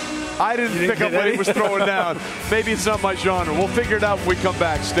to it. I didn't pick up what he was throwing down. Maybe it's not my genre. We'll figure it out when we come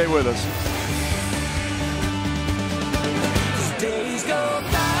back. Stay with us.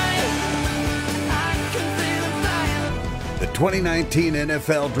 The 2019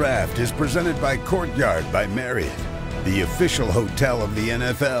 NFL Draft is presented by Courtyard by Marriott, the official hotel of the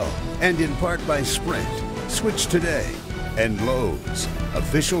NFL, and in part by Sprint. Switch today. And Lowe's,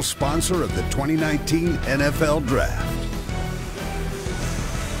 official sponsor of the 2019 NFL Draft.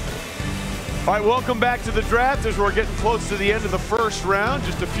 All right, welcome back to the draft as we're getting close to the end of the first round.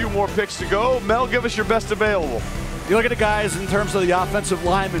 Just a few more picks to go. Mel, give us your best available. You look at the guys in terms of the offensive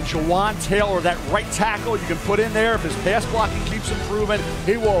lineman, Jawan Taylor, that right tackle you can put in there. If his pass blocking keeps improving,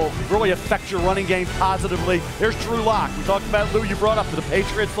 he will really affect your running game positively. There's Drew Lock. We talked about Lou, you brought up for the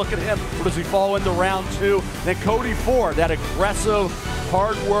Patriots. Look at him. Where does he fall into round 2? Then Cody Ford, that aggressive,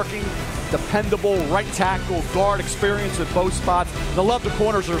 hard-working, dependable right tackle, guard experience at both spots. And I love the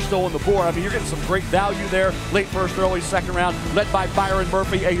corners that are still on the board. I mean, you're getting some great value there. Late first, early second round, led by Byron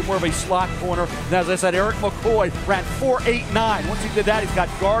Murphy, more of a slot corner. And as I said, Eric McCoy ran 4.89. Once he did that, he's got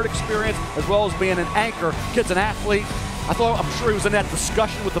guard experience as well as being an anchor. Kid's an athlete. I'm sure he was in that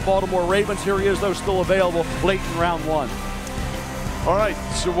discussion with the Baltimore Ravens. Here he is, though, still available late in round 1. All right,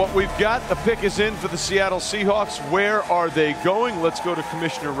 so what we've got, the pick is in for the Seattle Seahawks. Where are they going? Let's go to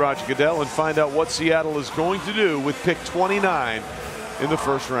Commissioner Roger Goodell and find out what Seattle is going to do with pick 29 in the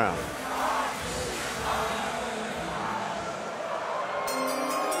first round.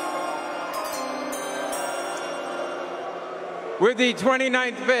 With the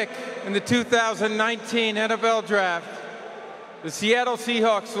 29th pick in the 2019 NFL Draft, the Seattle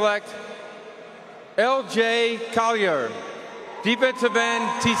Seahawks select L.J. Collier, defensive end,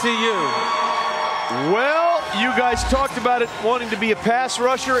 TCU. Well, you guys talked about it wanting to be a pass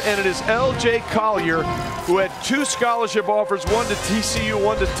rusher, and it is L.J. Collier, who had 2 scholarship offers, one to TCU,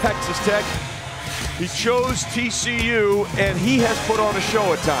 one to Texas Tech. He chose TCU, and he has put on a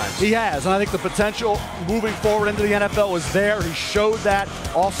show at times. He has, and I think the potential moving forward into the NFL is there. He showed that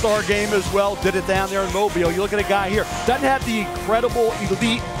all-star game as well, did it down there in Mobile. You look at a guy here, doesn't have the incredible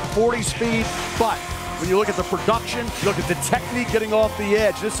elite 40 speed, but when you look at the production, you look at the technique getting off the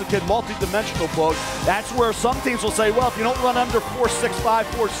edge, this is a kid multi-dimensional bloke. That's where some teams will say, well, if you don't run under 4.65,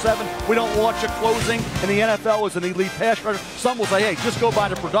 4.7, we don't want you closing. And the NFL is an elite pass rusher. Some will say, hey, just go by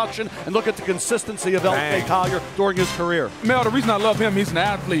the production and look at the consistency of L.J. Collier during his career. Mel, the reason I love him, he's an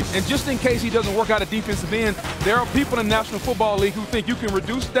athlete. And just in case he doesn't work out at defensive end, there are people in the National Football League who think you can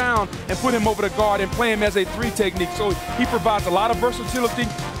reduce down and put him over the guard and play him as a 3 technique. So he provides a lot of versatility.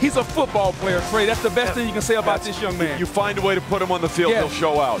 He's a football player, Trey. That's the best thing you can say about this young man. You find a way to put him on the field, he'll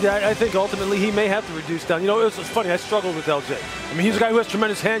show out. Yeah, I think ultimately he may have to reduce down. You know, it's funny, I struggled with LJ. I mean, he's a guy who has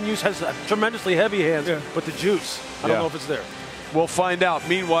tremendous hand use, has tremendously heavy hands, but the juice, I don't know if it's there. We'll find out.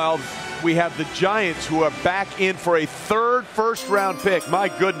 Meanwhile, we have the Giants, who are back in for a 3rd first-round pick. My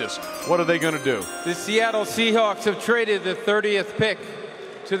goodness, what are they going to do? The Seattle Seahawks have traded the 30th pick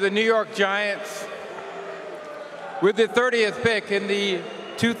to the New York Giants. With the 30th pick in the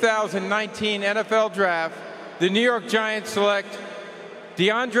 2019 NFL Draft, the New York Giants select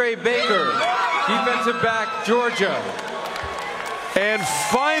DeAndre Baker, defensive back, Georgia. And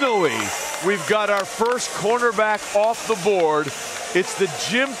finally, we've got our first cornerback off the board. It's the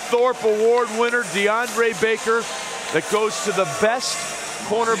Jim Thorpe Award winner, DeAndre Baker, that goes to the best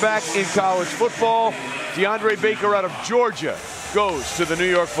cornerback in college football. DeAndre Baker out of Georgia goes to the New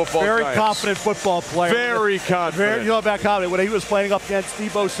York Football Giants. Very confident football player. Very confident. You know about confident. When he was playing up against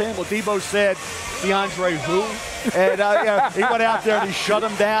Debo Samuel, Debo said, DeAndre who? And he went out there and he shut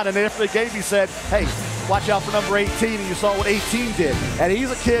him down. And after the game, he said, hey, watch out for number 18, and you saw what 18 did. And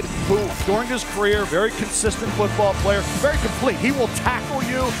he's a kid who, during his career, very consistent football player, very complete. He will tackle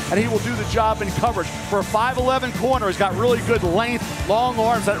you, and he will do the job in coverage. For a 5'11 corner, he's got really good length, long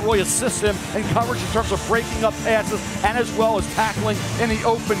arms that really assist him in coverage in terms of breaking up passes and as well as tackling in the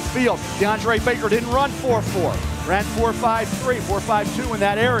open field. DeAndre Baker didn't run 4.4. Ran 4.53, 4.52 in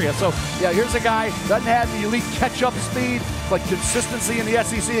that area. So, yeah, here's a guy doesn't have the elite catch-up speed, but consistency in the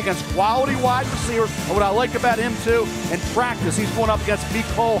SEC against quality wide receivers. And what I like about him, too, in practice, he's going up against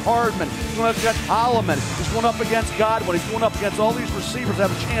Mecole Hardman. He's going up against Holloman. He's going up against Godwin. He's going up against all these receivers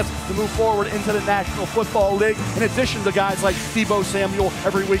that have a chance to move forward into the National Football League, in addition to guys like Deebo Samuel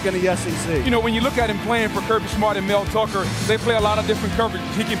every week in the SEC. You know, when you look at him playing for Kirby Smart and Mel Tucker, they play a lot of different coverages.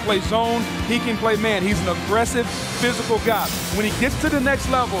 He can play zone. He can play man. He's an aggressive, physical guy. When he gets to the next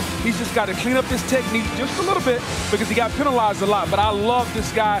level, he's just got to clean up his technique just a little bit because he got penalized a lot. But I love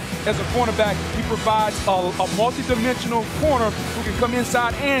this guy as a cornerback. He provides a multi-dimensional corner who can come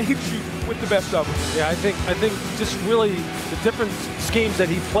inside and hit you with the best of them. Yeah, I think just really the different schemes that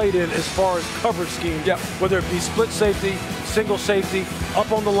he played in as far as coverage schemes, whether it be split safety, single safety,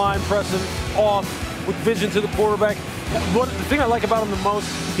 up on the line pressing, off, with vision to the quarterback. The thing I like about him the most,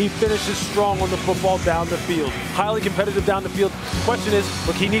 he finishes strong on the football down the field. Highly competitive down the field. The question is,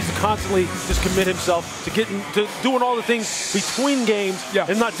 look, he needs to constantly just commit himself to getting to doing all the things between games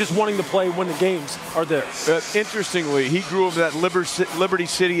and not just wanting to play when the games are there. Interestingly, he grew up in that Liberty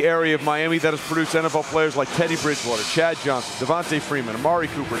City area of Miami that has produced NFL players like Teddy Bridgewater, Chad Johnson, Devontae Freeman, Amari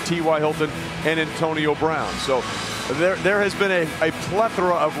Cooper, T.Y. Hilton, and Antonio Brown. So there has been a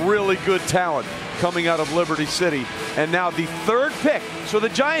plethora of really good talent coming out of Liberty City. And now the third pick. So the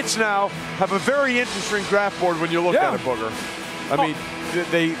Giants now have a very interesting draft board when you look at it, Booger. I mean,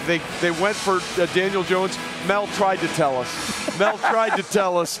 they went for Daniel Jones. Mel tried to tell us. Mel tried to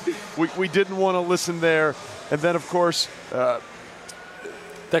tell us. We didn't want to listen there. And then, of course,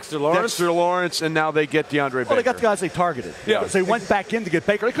 Dexter Lawrence. And now they get DeAndre Baker. Well, they got the guys they targeted. Yeah. So they went back in to get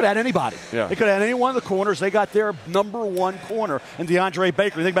Baker. They could have had anybody. Yeah. They could have had any one of the corners. They got their #1 corner in DeAndre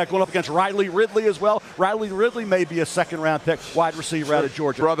Baker. You think about going up against Riley Ridley as well. Riley Ridley may be a second-round pick, wide receiver out of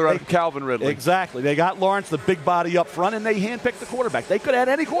Georgia. Brother out of Calvin Ridley. Exactly. They got Lawrence, the big body up front, and they handpicked the quarterback. They could have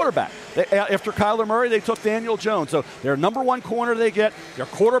had any quarterback. After Kyler Murray, they took Daniel Jones. So their #1 corner they get, their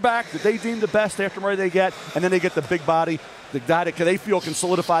quarterback that they deem the best after Murray they get, and then they get the big body, the guy that they feel can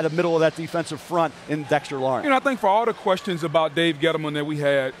solidify the middle of that defensive front in Dexter Lawrence. You know, I think for all the questions about Dave Gettleman that we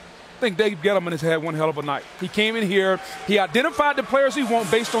had, I think Dave Gettleman has had one hell of a night. He came in here, he identified the players he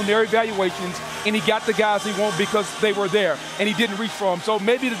wants based on their evaluations, and he got the guys he wants because they were there, and he didn't reach for them. So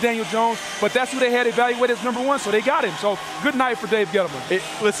maybe the Daniel Jones, but that's who they had evaluated as #1, so they got him. So good night for Dave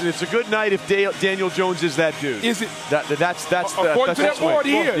Gettleman. Listen, it's a good night if Daniel Jones is that dude. Is it? That's according to their board,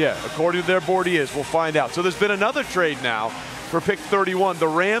 he is. Yeah, according to their board, he is. We'll find out. So there's been another trade now for pick 31. The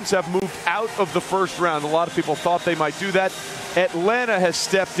Rams have moved out of the first round. A lot of people thought they might do that. Atlanta has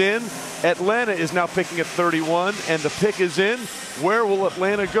stepped in. Atlanta is now picking at 31, and the pick is in. Where will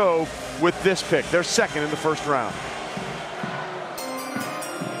Atlanta go with this pick? They're second in the first round.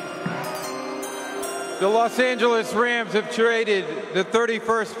 The Los Angeles Rams have traded the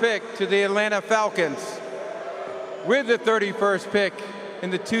 31st pick to the Atlanta Falcons. With the 31st pick in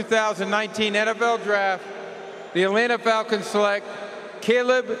the 2019 NFL Draft, the Atlanta Falcons select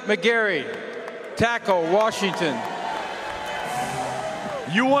Caleb McGarry, tackle, Washington.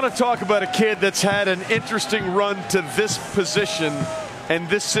 You want to talk about a kid that's had an interesting run to this position and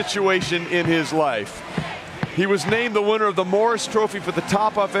this situation in his life. He was named the winner of the Morris Trophy for the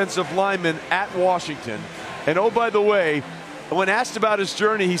top offensive lineman at Washington. And oh, by the way, when asked about his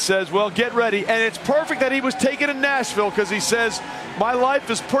journey, he says, well, get ready. And it's perfect that he was taken in Nashville because he says, my life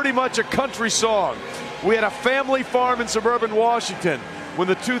is pretty much a country song. We had a family farm in suburban Washington. When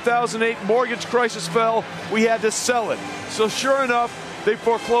the 2008 mortgage crisis fell, we had to sell it. So sure enough, they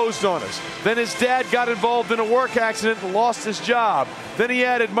foreclosed on us. Then his dad got involved in a work accident and lost his job. Then he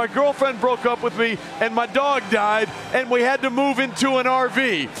added, my girlfriend broke up with me and my dog died and we had to move into an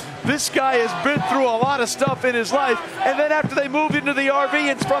RV. This guy has been through a lot of stuff in his life. And then after they moved into the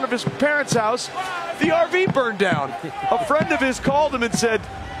RV in front of his parents' house, the RV burned down. A friend of his called him and said,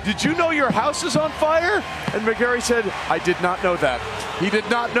 did you know your house is on fire? And McGarry said, I did not know that. He did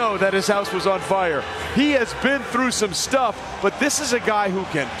not know that his house was on fire. He has been through some stuff, but this is a guy who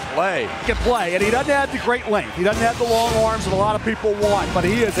can play. He can play, and he doesn't have the great length. He doesn't have the long arms that a lot of people want, but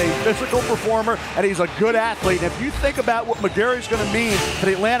he is a physical performer, and he's a good athlete. And if you think about what McGarry's going to mean to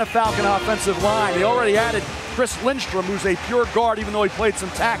the Atlanta Falcon offensive line, they already added Chris Lindstrom, who's a pure guard, even though he played some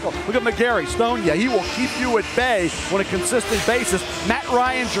tackle. Look at McGarry, Stone, he will keep you at bay on a consistent basis. Matt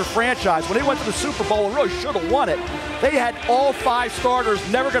Ryan's your franchise. When they went to the Super Bowl and really should have won it, they had all 5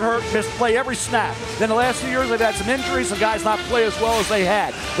 starters, never get hurt, miss play every snap. Then the last few years, they've had some injuries, some guys not play as well as they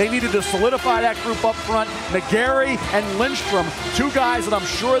had. They needed to solidify that group up front. McGarry and Lindstrom, 2 guys that I'm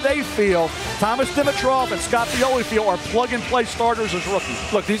sure they feel, Thomas Dimitroff and Scott Pioli feel, are plug-and-play starters as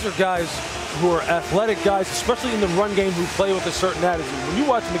rookies. Look, these are guys who are athletic guys, especially in the run game, who play with a certain attitude. When you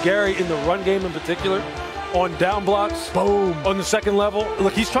watch McGarry in the run game in particular, on down blocks, boom, on the second level,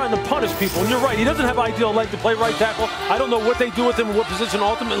 look, he's trying to punish people. And you're right, he doesn't have ideal leg to play right tackle. I don't know what they do with him and what position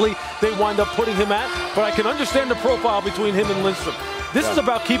ultimately they wind up putting him at, but I can understand the profile between him and Lindstrom. This is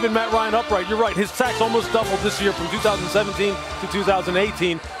about keeping Matt Ryan upright. You're right, his sacks almost doubled this year from 2017 to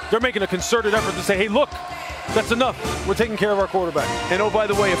 2018. They're making a concerted effort to say, hey, look, that's enough. We're taking care of our quarterback. And oh, by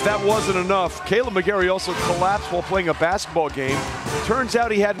the way, if that wasn't enough, Caleb McGarry also collapsed while playing a basketball game. Turns out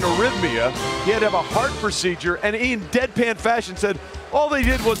he had an arrhythmia. He had to have a heart procedure, and he, in deadpan fashion, said all they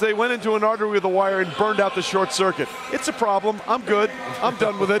did was they went into an artery with a wire and burned out the short circuit. It's a problem. I'm good. I'm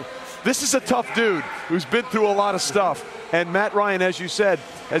done with it. This is a tough dude who's been through a lot of stuff. And Matt Ryan, as you said,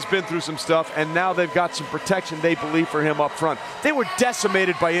 has been through some stuff, and now they've got some protection, they believe, for him up front. They were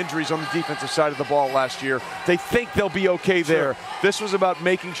decimated by injuries on the defensive side of the ball last year. They think they'll be okay there. Sure. This was about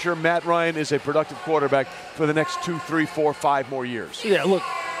making sure Matt Ryan is a productive quarterback for the next 2, 3, 4, 5 more years. Yeah, look,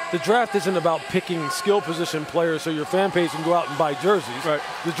 the draft isn't about picking skill position players so your fan base can go out and buy jerseys. Right.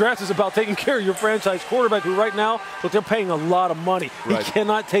 The draft is about taking care of your franchise quarterback, who right now, look, they're paying a lot of money. Right. He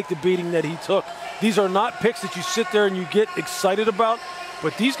cannot take the beating that he took. These are not picks that you sit there and you get excited about,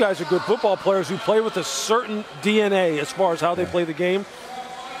 but these guys are good football players who play with a certain DNA as far as how they play the game.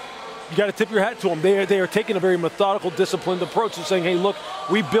 You got to tip your hat to them. They are taking a very methodical, disciplined approach and saying, hey, look,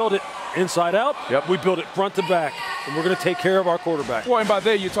 we build it inside out. Yep. We build it front to back, and we're going to take care of our quarterback. Well, and by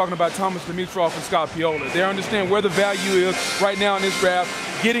there, you're talking about Thomas Dimitroff and Scott Pioli. They understand where the value is right now in this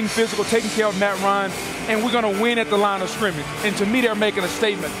draft, getting physical, taking care of Matt Ryan, and we're going to win at the line of scrimmage. And to me, they're making a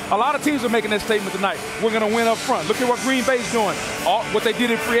statement. A lot of teams are making that statement tonight. We're going to win up front. Look at what Green Bay's doing. What they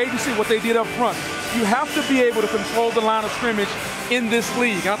did in free agency, what they did up front. You have to be able to control the line of scrimmage in this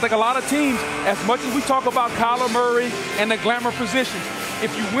league. And I think a lot of teams, as much as we talk about Kyler Murray and the glamour positions,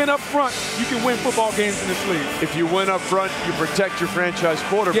 if you win up front, you can win football games in this league. If you win up front, you protect your franchise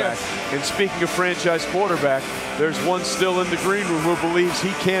quarterback. Yes. And speaking of franchise quarterback, there's one still in the green room who believes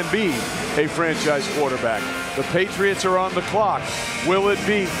he can be a franchise quarterback. The Patriots are on the clock. Will it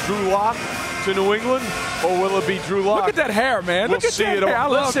be Drew Lock to New England, or will it be Drew Lock? Look at that hair, man. We'll Look at see that it hair. I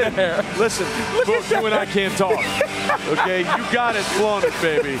love listen, that hair. Listen, you and I can't talk. Okay, you got it, flaunt it,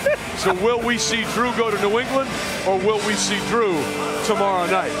 baby. So will we see Drew go to New England, or will we see Drew tomorrow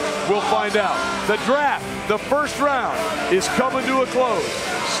night? We'll find out. The draft, the first round, is coming to a close.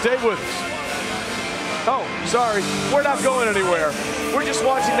 Stay with us. Oh, sorry, we're not going anywhere. We're just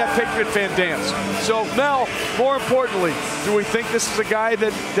watching that Patriot fan dance. So, Mel, more importantly, do we think this is a guy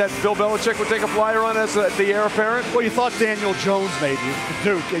that Bill Belichick would take a flyer on as the heir apparent? Well, you thought Daniel Jones maybe,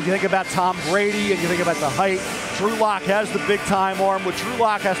 Duke. You think about Tom Brady and you think about the height. Drew Lock has the big-time arm. What Drew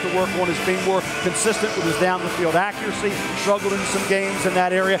Lock has to work on is being more consistent with his down-the-field accuracy. Struggled in some games in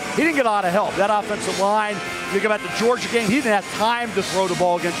that area. He didn't get a lot of help. That offensive line, you think about the Georgia game, he didn't have time to throw the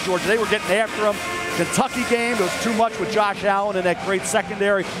ball against Georgia. They were getting after him. Kentucky game, there was too much with Josh Allen in that great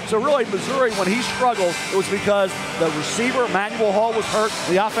secondary. So really, Missouri, when he struggled, it was because the receiver, Emmanuel Hall, was hurt.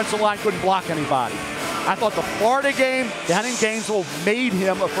 The offensive line couldn't block anybody. I thought the Florida game, down in Gainesville, made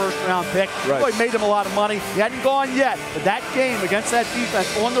him a first-round pick. Right. Really made him a lot of money. He hadn't gone yet, but that game against that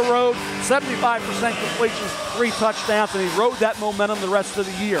defense on the road, 75% completions, 3 touchdowns, and he rode that momentum the rest of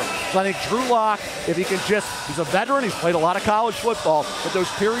the year. So I think Drew Lock, if he can he's a veteran, he's played a lot of college football, but those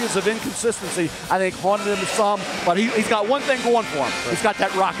periods of inconsistency, I think, haunted him some. But he's got one thing going for him. He's got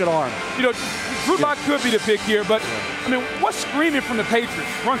that rocket arm. You know, Drew Lock could be the pick here, but, I mean, what's screaming from the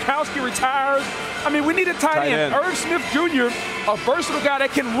Patriots? Gronkowski retires. I mean, we need a tight end. Irv Smith Jr., a versatile guy that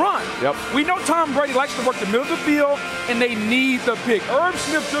can run. Yep. We know Tom Brady likes to work the middle of the field, and they need the pick. Irv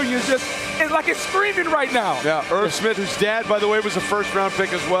Smith Jr. is just, it's screaming right now. Yeah, Irv Smith, whose dad, by the way, was a first-round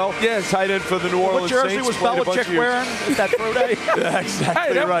pick as well. Yes. Tight end for the New Orleans Saints. What jersey was Belichick wearing? Is that pro day? Yeah,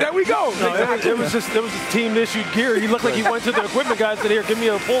 exactly right. There we go. No, exactly. It was just team-issued gear. He looked like he went to the equipment guys and said, here, give me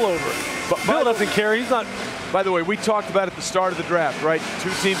a pullover. But Bill doesn't care. He's not. By the way, we talked about at the start of the draft, right? 2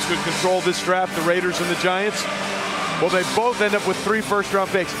 teams could control this draft, the Raiders and the Giants. Well, they both end up with 3 first-round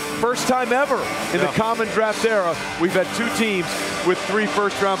picks. First time ever in the common draft era, we've had 2 teams with 3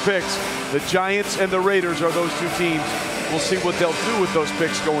 first-round picks. The Giants and the Raiders are those 2 teams. We'll see what they'll do with those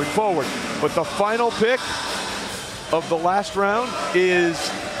picks going forward. But the final pick of the last round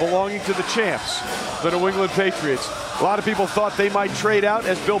is belonging to the champs, the New England Patriots. A lot of people thought they might trade out,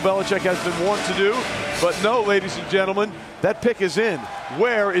 as Bill Belichick has been wont to do. But no, ladies and gentlemen, that pick is in.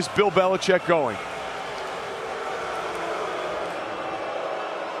 Where is Bill Belichick going?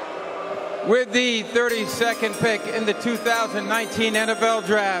 With the 32nd pick in the 2019 NFL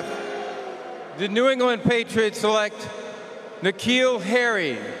Draft, the New England Patriots select N'Keal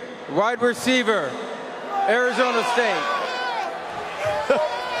Harry, wide receiver, Arizona State.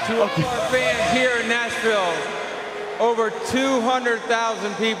 To our fans here in Nashville, over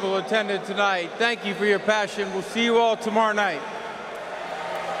 200,000 people attended tonight. Thank you for your passion. We'll see you all tomorrow night.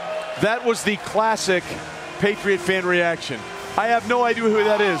 That was the classic Patriot fan reaction. I have no idea who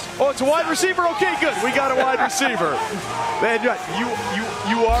that is. Oh, it's a wide receiver? Okay, good. We got a wide receiver. Man,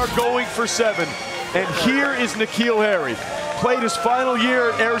 you are going for 7. And here is N'Keal Harry. Played his final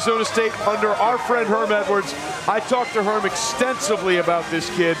year at Arizona State under our friend Herm Edwards. I talked to Herm extensively about this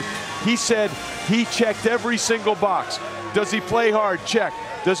kid. He said he checked every single box. Does he play hard? Check.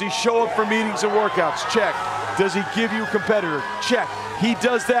 Does he show up for meetings and workouts? Check. Does he give you a competitor? Check. He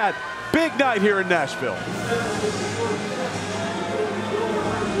does that. Big night here in Nashville.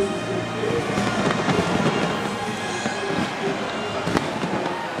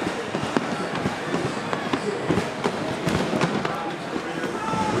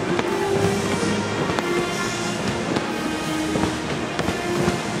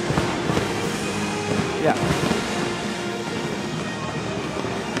 Yeah.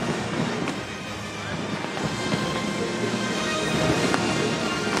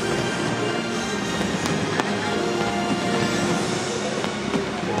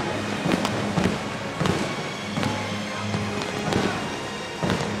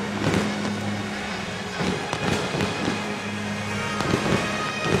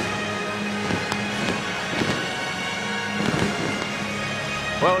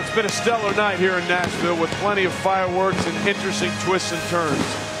 Well, it's been a stellar night here in Nashville with plenty of fireworks and interesting twists and turns.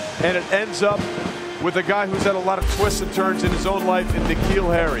 And it ends up with a guy who's had a lot of twists and turns in his own life in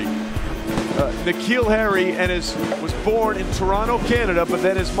N'Keal Harry. N'Keal Harry was born in Toronto, Canada, but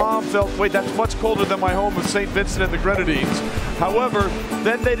then his mom felt, wait, that's much colder than my home of St. Vincent and the Grenadines. However,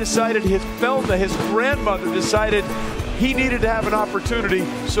 then they decided his grandmother decided he needed to have an opportunity,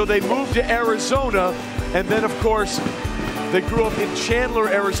 so they moved to Arizona, and then, of course, they grew up in Chandler,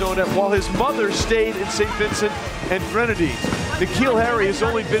 Arizona, while his mother stayed in St. Vincent and Grenadines. N'Keal Harry has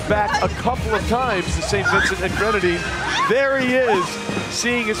only been back a couple of times to St. Vincent and Grenadines. There he is,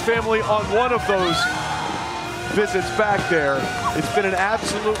 seeing his family on one of those visits back there. It's been an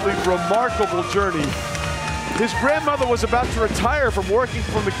absolutely remarkable journey. His grandmother was about to retire from working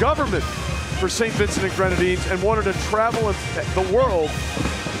for the government for St. Vincent and Grenadines and wanted to travel the world.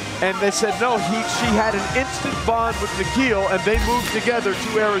 And they said no, she had an instant bond with N'Keal, and they moved together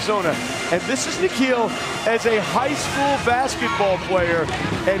to Arizona. And this is N'Keal as a high school basketball player,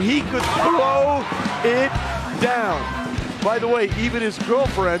 and he could throw it down. By the way, even his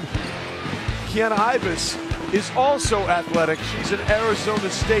girlfriend, Kiana Ibis, is also athletic. She's an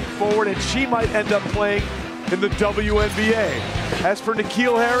Arizona State forward, and she might end up playing in the WNBA. As for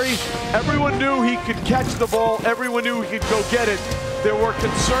N'Keal Harry, everyone knew he could catch the ball. Everyone knew he could go get it. There were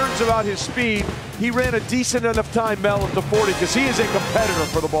concerns about his speed. He ran a decent enough time, Mel, at the 40, because he is a competitor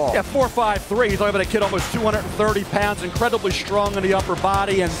for the ball. Yeah, 4'5'3". He's talking about a kid almost 230 pounds, incredibly strong in the upper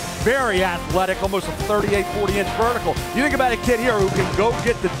body, and very athletic, almost a 38, 40-inch vertical. You think about a kid here who can go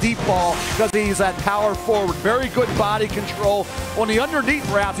get the deep ball because he's that power forward. Very good body control. On the underneath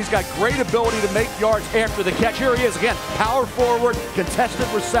routes, he's got great ability to make yards after the catch. Here he is again, power forward, contested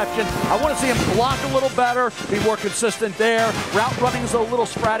reception. I want to see him block a little better, be more consistent there. Route running is a little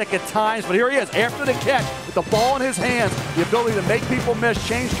sporadic at times, but here he is after the catch with the ball in his hands, the ability to make people miss,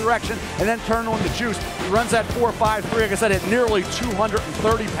 change direction, and then turn on the juice. He runs that 4.53, like I said, at nearly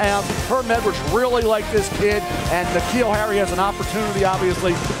 230 pounds. Herm Edwards really liked this kid, and N'Keal Harry has an opportunity,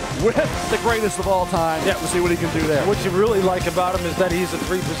 obviously, with the greatest of all time. Yeah, we'll see what he can do there. What you really like about him is that he's a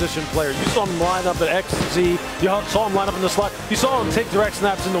three-position player. You saw him line up at X and Z. You saw him line up in the slot. You saw him take direct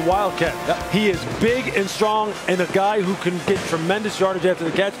snaps in the Wildcat. Yep. He is big and strong and a guy who can get tremendous yardage after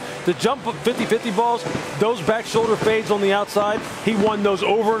the catch. The jump 50-50 balls, those back shoulder fades on the outside, he won those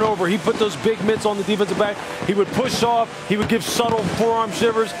over and over. He put those big mitts on the defensive back. He would push off. He would give subtle forearm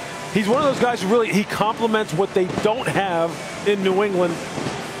shivers. He's one of those guys who really, he complements what they don't have in New England.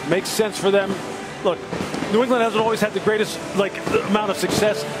 Makes sense for them. Look, New England hasn't always had the greatest amount of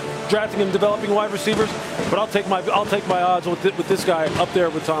success drafting and developing wide receivers, but I'll take my odds with this guy up there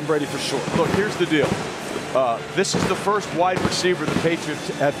with Tom Brady for sure. Look, here's the deal. This is the first wide receiver the Patriots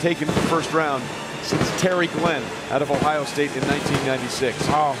have taken in the first round since Terry Glenn out of Ohio State in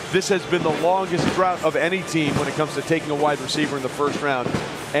 1996. This has been the longest drought of any team when it comes to taking a wide receiver in the first round.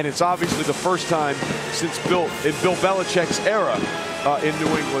 And it's obviously the first time since Bill Belichick's era in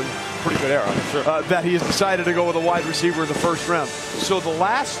New England, pretty good era, that he has decided to go with a wide receiver in the first round. So the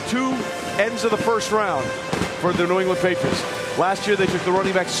last two ends of the first round for the New England Patriots. Last year they took the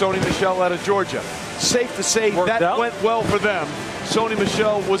running back Sony Michel out of Georgia. Safe to say that went well for them. Sony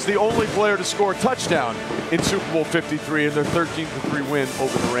Michel was the only player to score a touchdown in Super Bowl 53 in their 13-3 win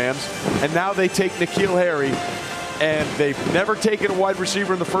over the Rams. And now they take N'Keal Harry, and they've never taken a wide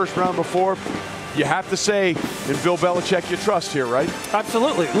receiver in the first round before. You have to say, in Bill Belichick, you trust here, right?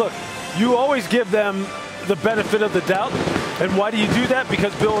 Absolutely. Look, you always give them the benefit of the doubt. And why do you do that?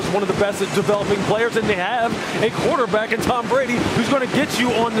 Because Bill is one of the best at developing players, and they have a quarterback in Tom Brady who's going to get you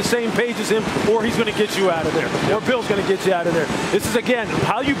on the same page as him, or he's going to get you out of there, or Bill's going to get you out of there. This is, again,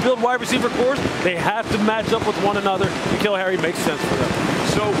 how you build wide receiver cores. They have to match up with one another. N'Keal Harry makes sense for them.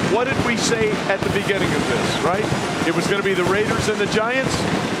 So what did we say at the beginning of this, right? It was going to be the Raiders and the Giants,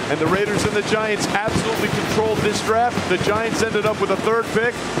 and the Raiders and the Giants absolutely controlled this draft. The Giants ended up with a third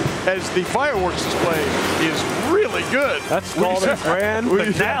pick, as the fireworks display is really good. That's called a grand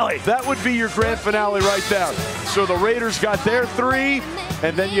finale. That would be your grand finale right there. So the Raiders got their 3,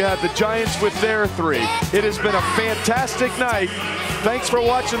 and then you have the Giants with their 3. It has been a fantastic night. Thanks for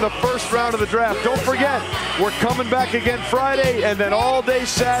watching the first round of the draft. Don't forget, we're coming back again Friday and then all day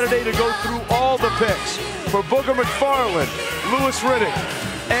Saturday to go through all the picks. For Booger McFarland, Louis Riddick,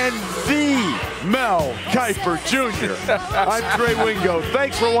 and the Mel Kiper Jr. I'm Trey Wingo.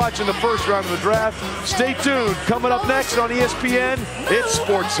 Thanks for watching the first round of the draft. Stay tuned. Coming up next on ESPN, it's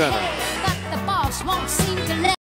SportsCenter.